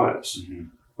more wise, Mm-hmm.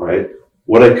 right?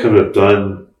 What I could have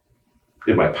done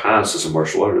in my past as a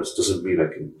martial artist doesn't mean I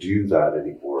can do that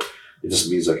anymore. It just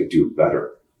means I can do it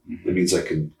better. Mm-hmm. It means I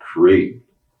can create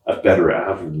a better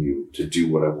avenue to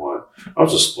do what I want. I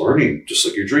was just learning, just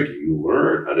like you're drinking. You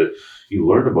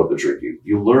learn about the drinking.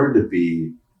 You learn to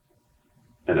be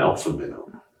an alpha male.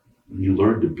 You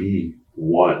learn to be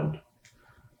one.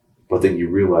 But then you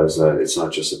realize that it's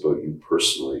not just about you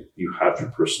personally. You have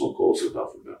your personal goals as an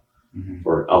alpha male Mm-hmm.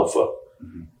 or an alpha.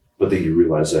 Mm-hmm. But then you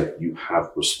realize that you have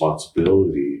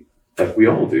responsibility, like we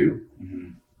all do, Mm-hmm.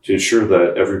 to ensure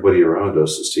that everybody around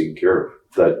us is taken care of,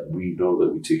 that we know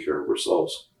that we take care of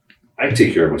ourselves. I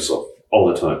take care of myself all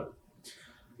the time.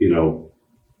 You know,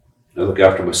 I look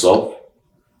after myself,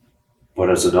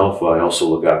 but as an alpha, I also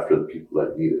look after the people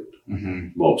that need it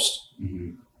Mm-hmm. most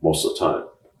of the time.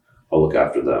 I'll look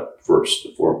after them first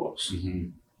and foremost. Mm-hmm.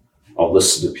 I'll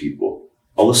listen to people.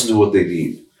 I'll listen to what they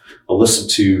need. I'll listen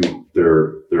to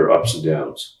their ups and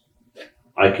downs.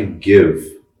 I can give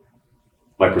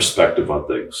my perspective on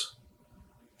things,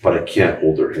 but I can't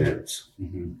hold their hands.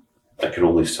 Mm-hmm. I can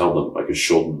only tell them, I can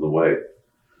show them the way.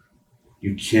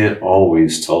 You can't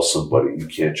always tell somebody you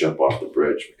can't jump off the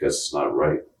bridge because it's not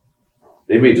right.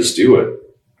 They may just do it.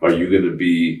 Are you going to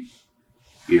be,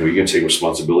 you're going to take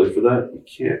responsibility for that? You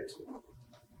can't.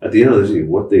 At the end of the day,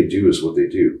 what they do is what they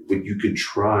do. But you can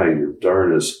try your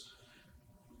darnest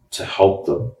to help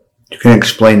them. You can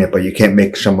explain it, but you can't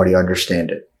make somebody understand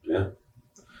it. Yeah.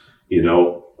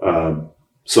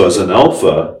 So as an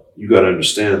alpha, you got to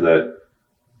understand that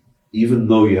even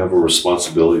though you have a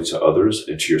responsibility to others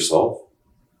and to yourself,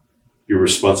 your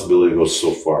responsibility goes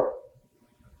so far.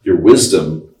 Your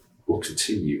wisdom will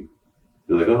continue.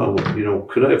 You're like, oh, well,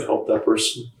 could I have helped that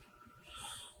person?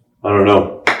 I don't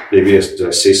know. Maybe did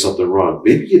I say something wrong?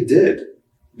 Maybe you did.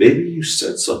 Maybe you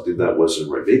said something that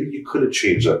wasn't right. Maybe you could have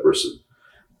changed that person.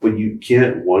 But you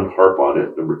can't, one, harp on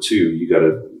it. Number two, you got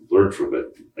to learn from it.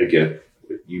 Again,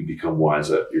 you become wise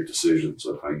at your decisions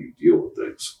on how you deal with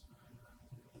things.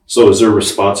 So is there a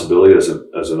responsibility as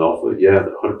an alpha? Yeah,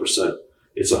 100%.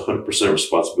 It's 100%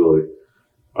 responsibility.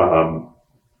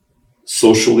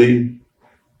 Socially,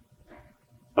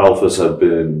 alphas have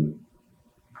been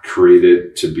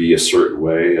created to be a certain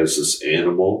way as this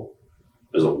animal,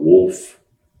 as a wolf,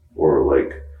 or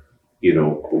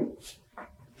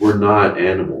we're not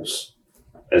animals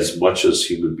as much as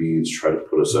human beings try to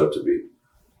put us out to be.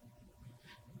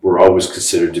 We're always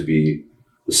considered to be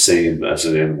the same as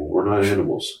an animal. We're not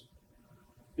animals.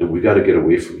 And we got to get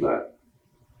away from that.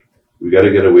 We got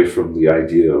to get away from the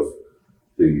idea of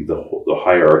the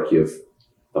hierarchy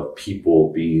of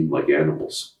people being like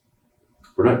animals.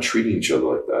 We're not treating each other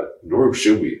like that, nor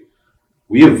should we.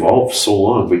 We evolved so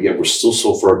long, but yet we're still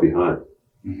so far behind.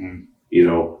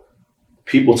 Mm-hmm.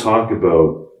 People talk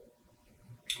about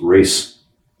race,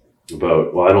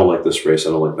 about, well, I don't like this race,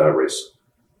 I don't like that race.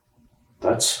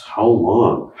 That's how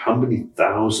long, how many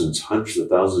thousands, hundreds of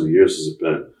thousands of years has it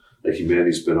been that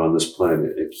humanity's been on this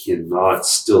planet and cannot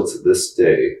still to this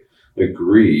day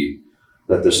agree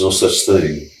that there's no such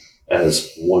thing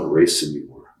as one race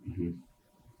anymore. Mm-hmm.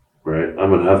 Right?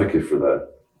 I'm an advocate for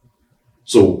that.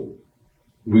 So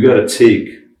we got to take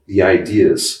the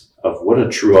ideas of what a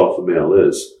true alpha male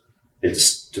is and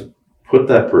just to put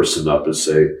that person up and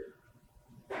say,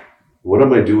 what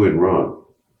am I doing wrong?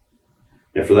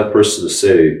 And for that person to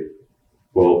say,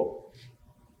 well,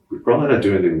 we're probably not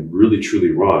doing anything really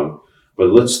truly wrong, but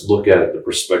let's look at the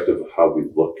perspective of how we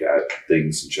look at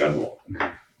things in general.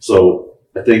 Mm-hmm. So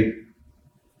I think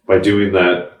by doing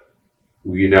that,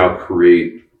 we now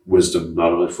create wisdom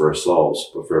not only for ourselves,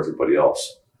 but for everybody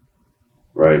else,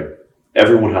 right?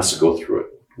 Everyone has to go through it.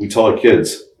 We tell our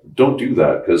kids, don't do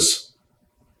that because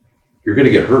you're going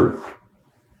to get hurt.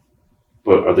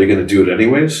 But are they going to do it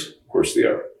anyways? Of course they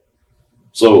are.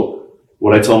 So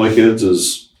what I tell my kids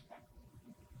is,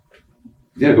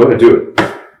 yeah, go ahead, do it.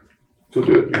 Go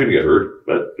do it. You're going to get hurt,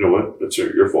 but you know what? That's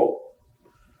your fault.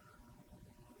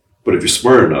 But if you're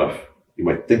smart enough, you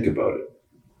might think about it.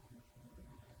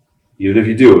 Even if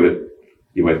you do it,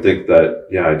 you might think that,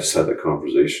 yeah, I just had that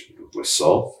conversation with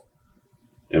myself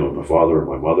and with my father and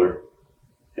my mother,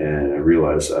 and I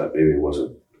realized that maybe it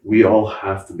wasn't. We all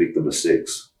have to make the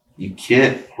mistakes. You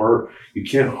can't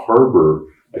harbor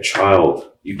a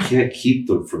child. You can't keep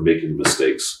them from making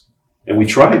mistakes. And we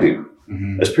try to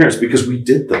as parents because we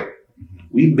did them.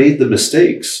 We made the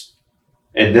mistakes.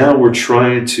 And now we're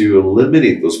trying to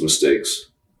eliminate those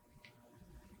mistakes.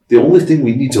 The only thing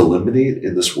we need to eliminate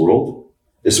in this world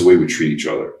is the way we treat each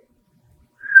other.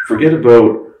 Forget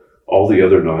about all the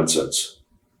other nonsense.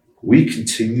 We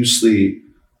continuously,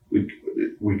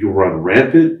 we run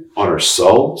rampant on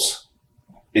ourselves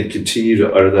and continue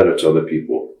to utter that to other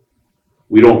people.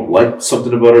 We don't like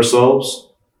something about ourselves.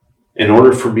 In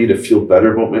order for me to feel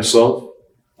better about myself,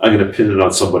 I'm going to pin it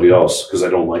on somebody else because I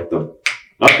don't like them.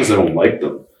 Not because I don't like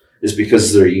them, it's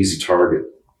because they're an easy target.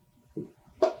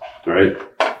 All right?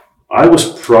 I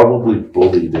was probably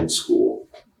bullied in school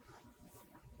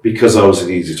because I was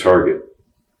an easy target.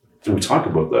 And we talk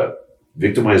about that.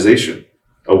 Victimization,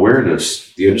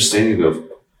 awareness, the understanding of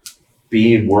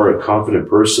being more a confident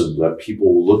person that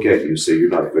people will look at you and say, you're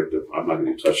not a victim. I'm not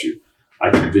going to touch you.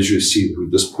 I can visually see who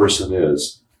this person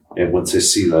is. And once they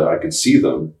see that I can see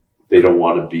them, they don't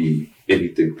want to be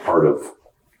anything part of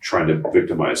trying to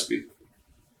victimize me.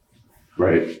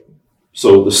 Right?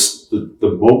 So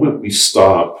the moment we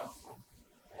stop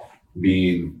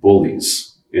being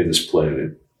bullies in this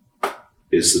planet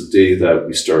is the day that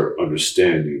we start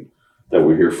understanding that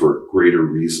we're here for greater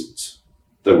reasons,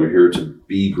 that we're here to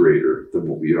be greater than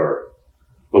what we are.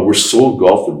 But we're so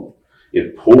engulfed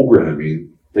in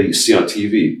programming that you see on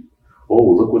TV. Oh,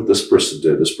 look what this person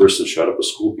did. This person shut up a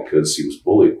school because he was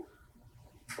bullied.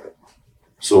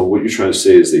 So what you're trying to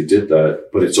say is they did that,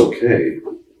 but it's okay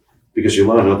because you're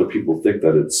allowing other people to think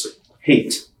that it's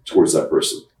hate towards that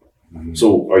person.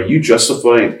 So are you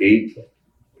justifying hate,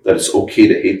 that it's okay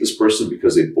to hate this person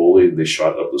because they bullied and they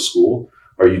shot up the school?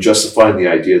 Are you justifying the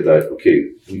idea that, okay,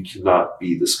 we cannot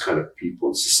be this kind of people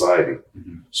in society?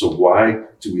 So why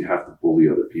do we have to bully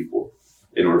other people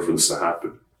in order for this to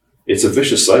happen? It's a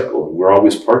vicious cycle, and we're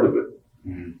always part of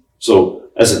it. So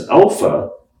as an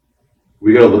alpha,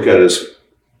 we got to look at it as,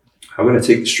 I'm going to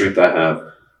take the strength I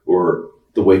have or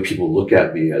the way people look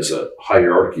at me as a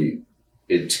hierarchy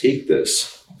and take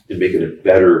this and make it a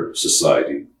better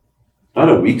society. Not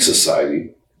a weak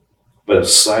society, but a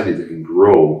society that can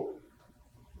grow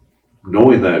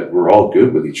knowing that we're all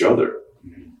good with each other.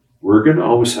 We're going to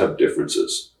always have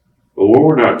differences. But what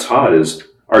we're not taught is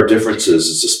our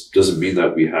differences just doesn't mean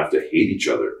that we have to hate each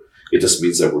other. It just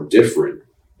means that we're different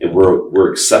and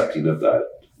we're accepting of that.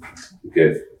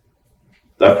 Okay?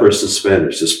 That person's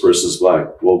Spanish, this person's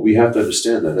black. Well, we have to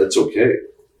understand that that's okay.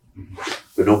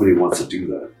 But nobody wants to do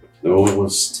that. No one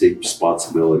wants to take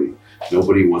responsibility.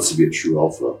 Nobody wants to be a true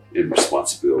alpha in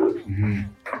responsibility. And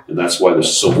that's why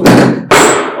there's so many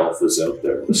alphas out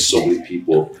there. There's so many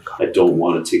people that don't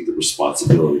want to take the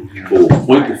responsibility, but will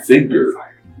point the finger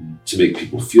to make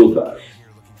people feel bad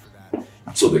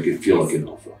so they can feel like an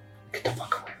alpha. Get the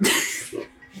fuck away.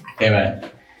 Amen.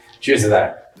 Cheers to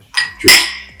that. Cheers.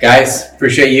 Guys,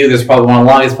 appreciate you. This is probably one of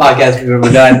the longest podcasts we've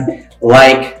ever done.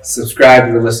 Like, subscribe.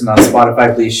 If you're listening on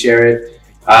Spotify, please share it.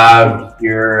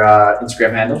 Your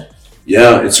Instagram handle?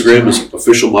 Yeah, Instagram is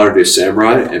Official Modern Day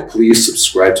Samurai, and please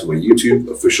subscribe to my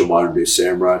YouTube, Official Modern Day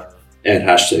Samurai, and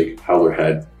hashtag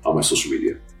HowlerHead on my social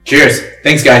media. Cheers.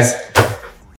 Thanks, guys.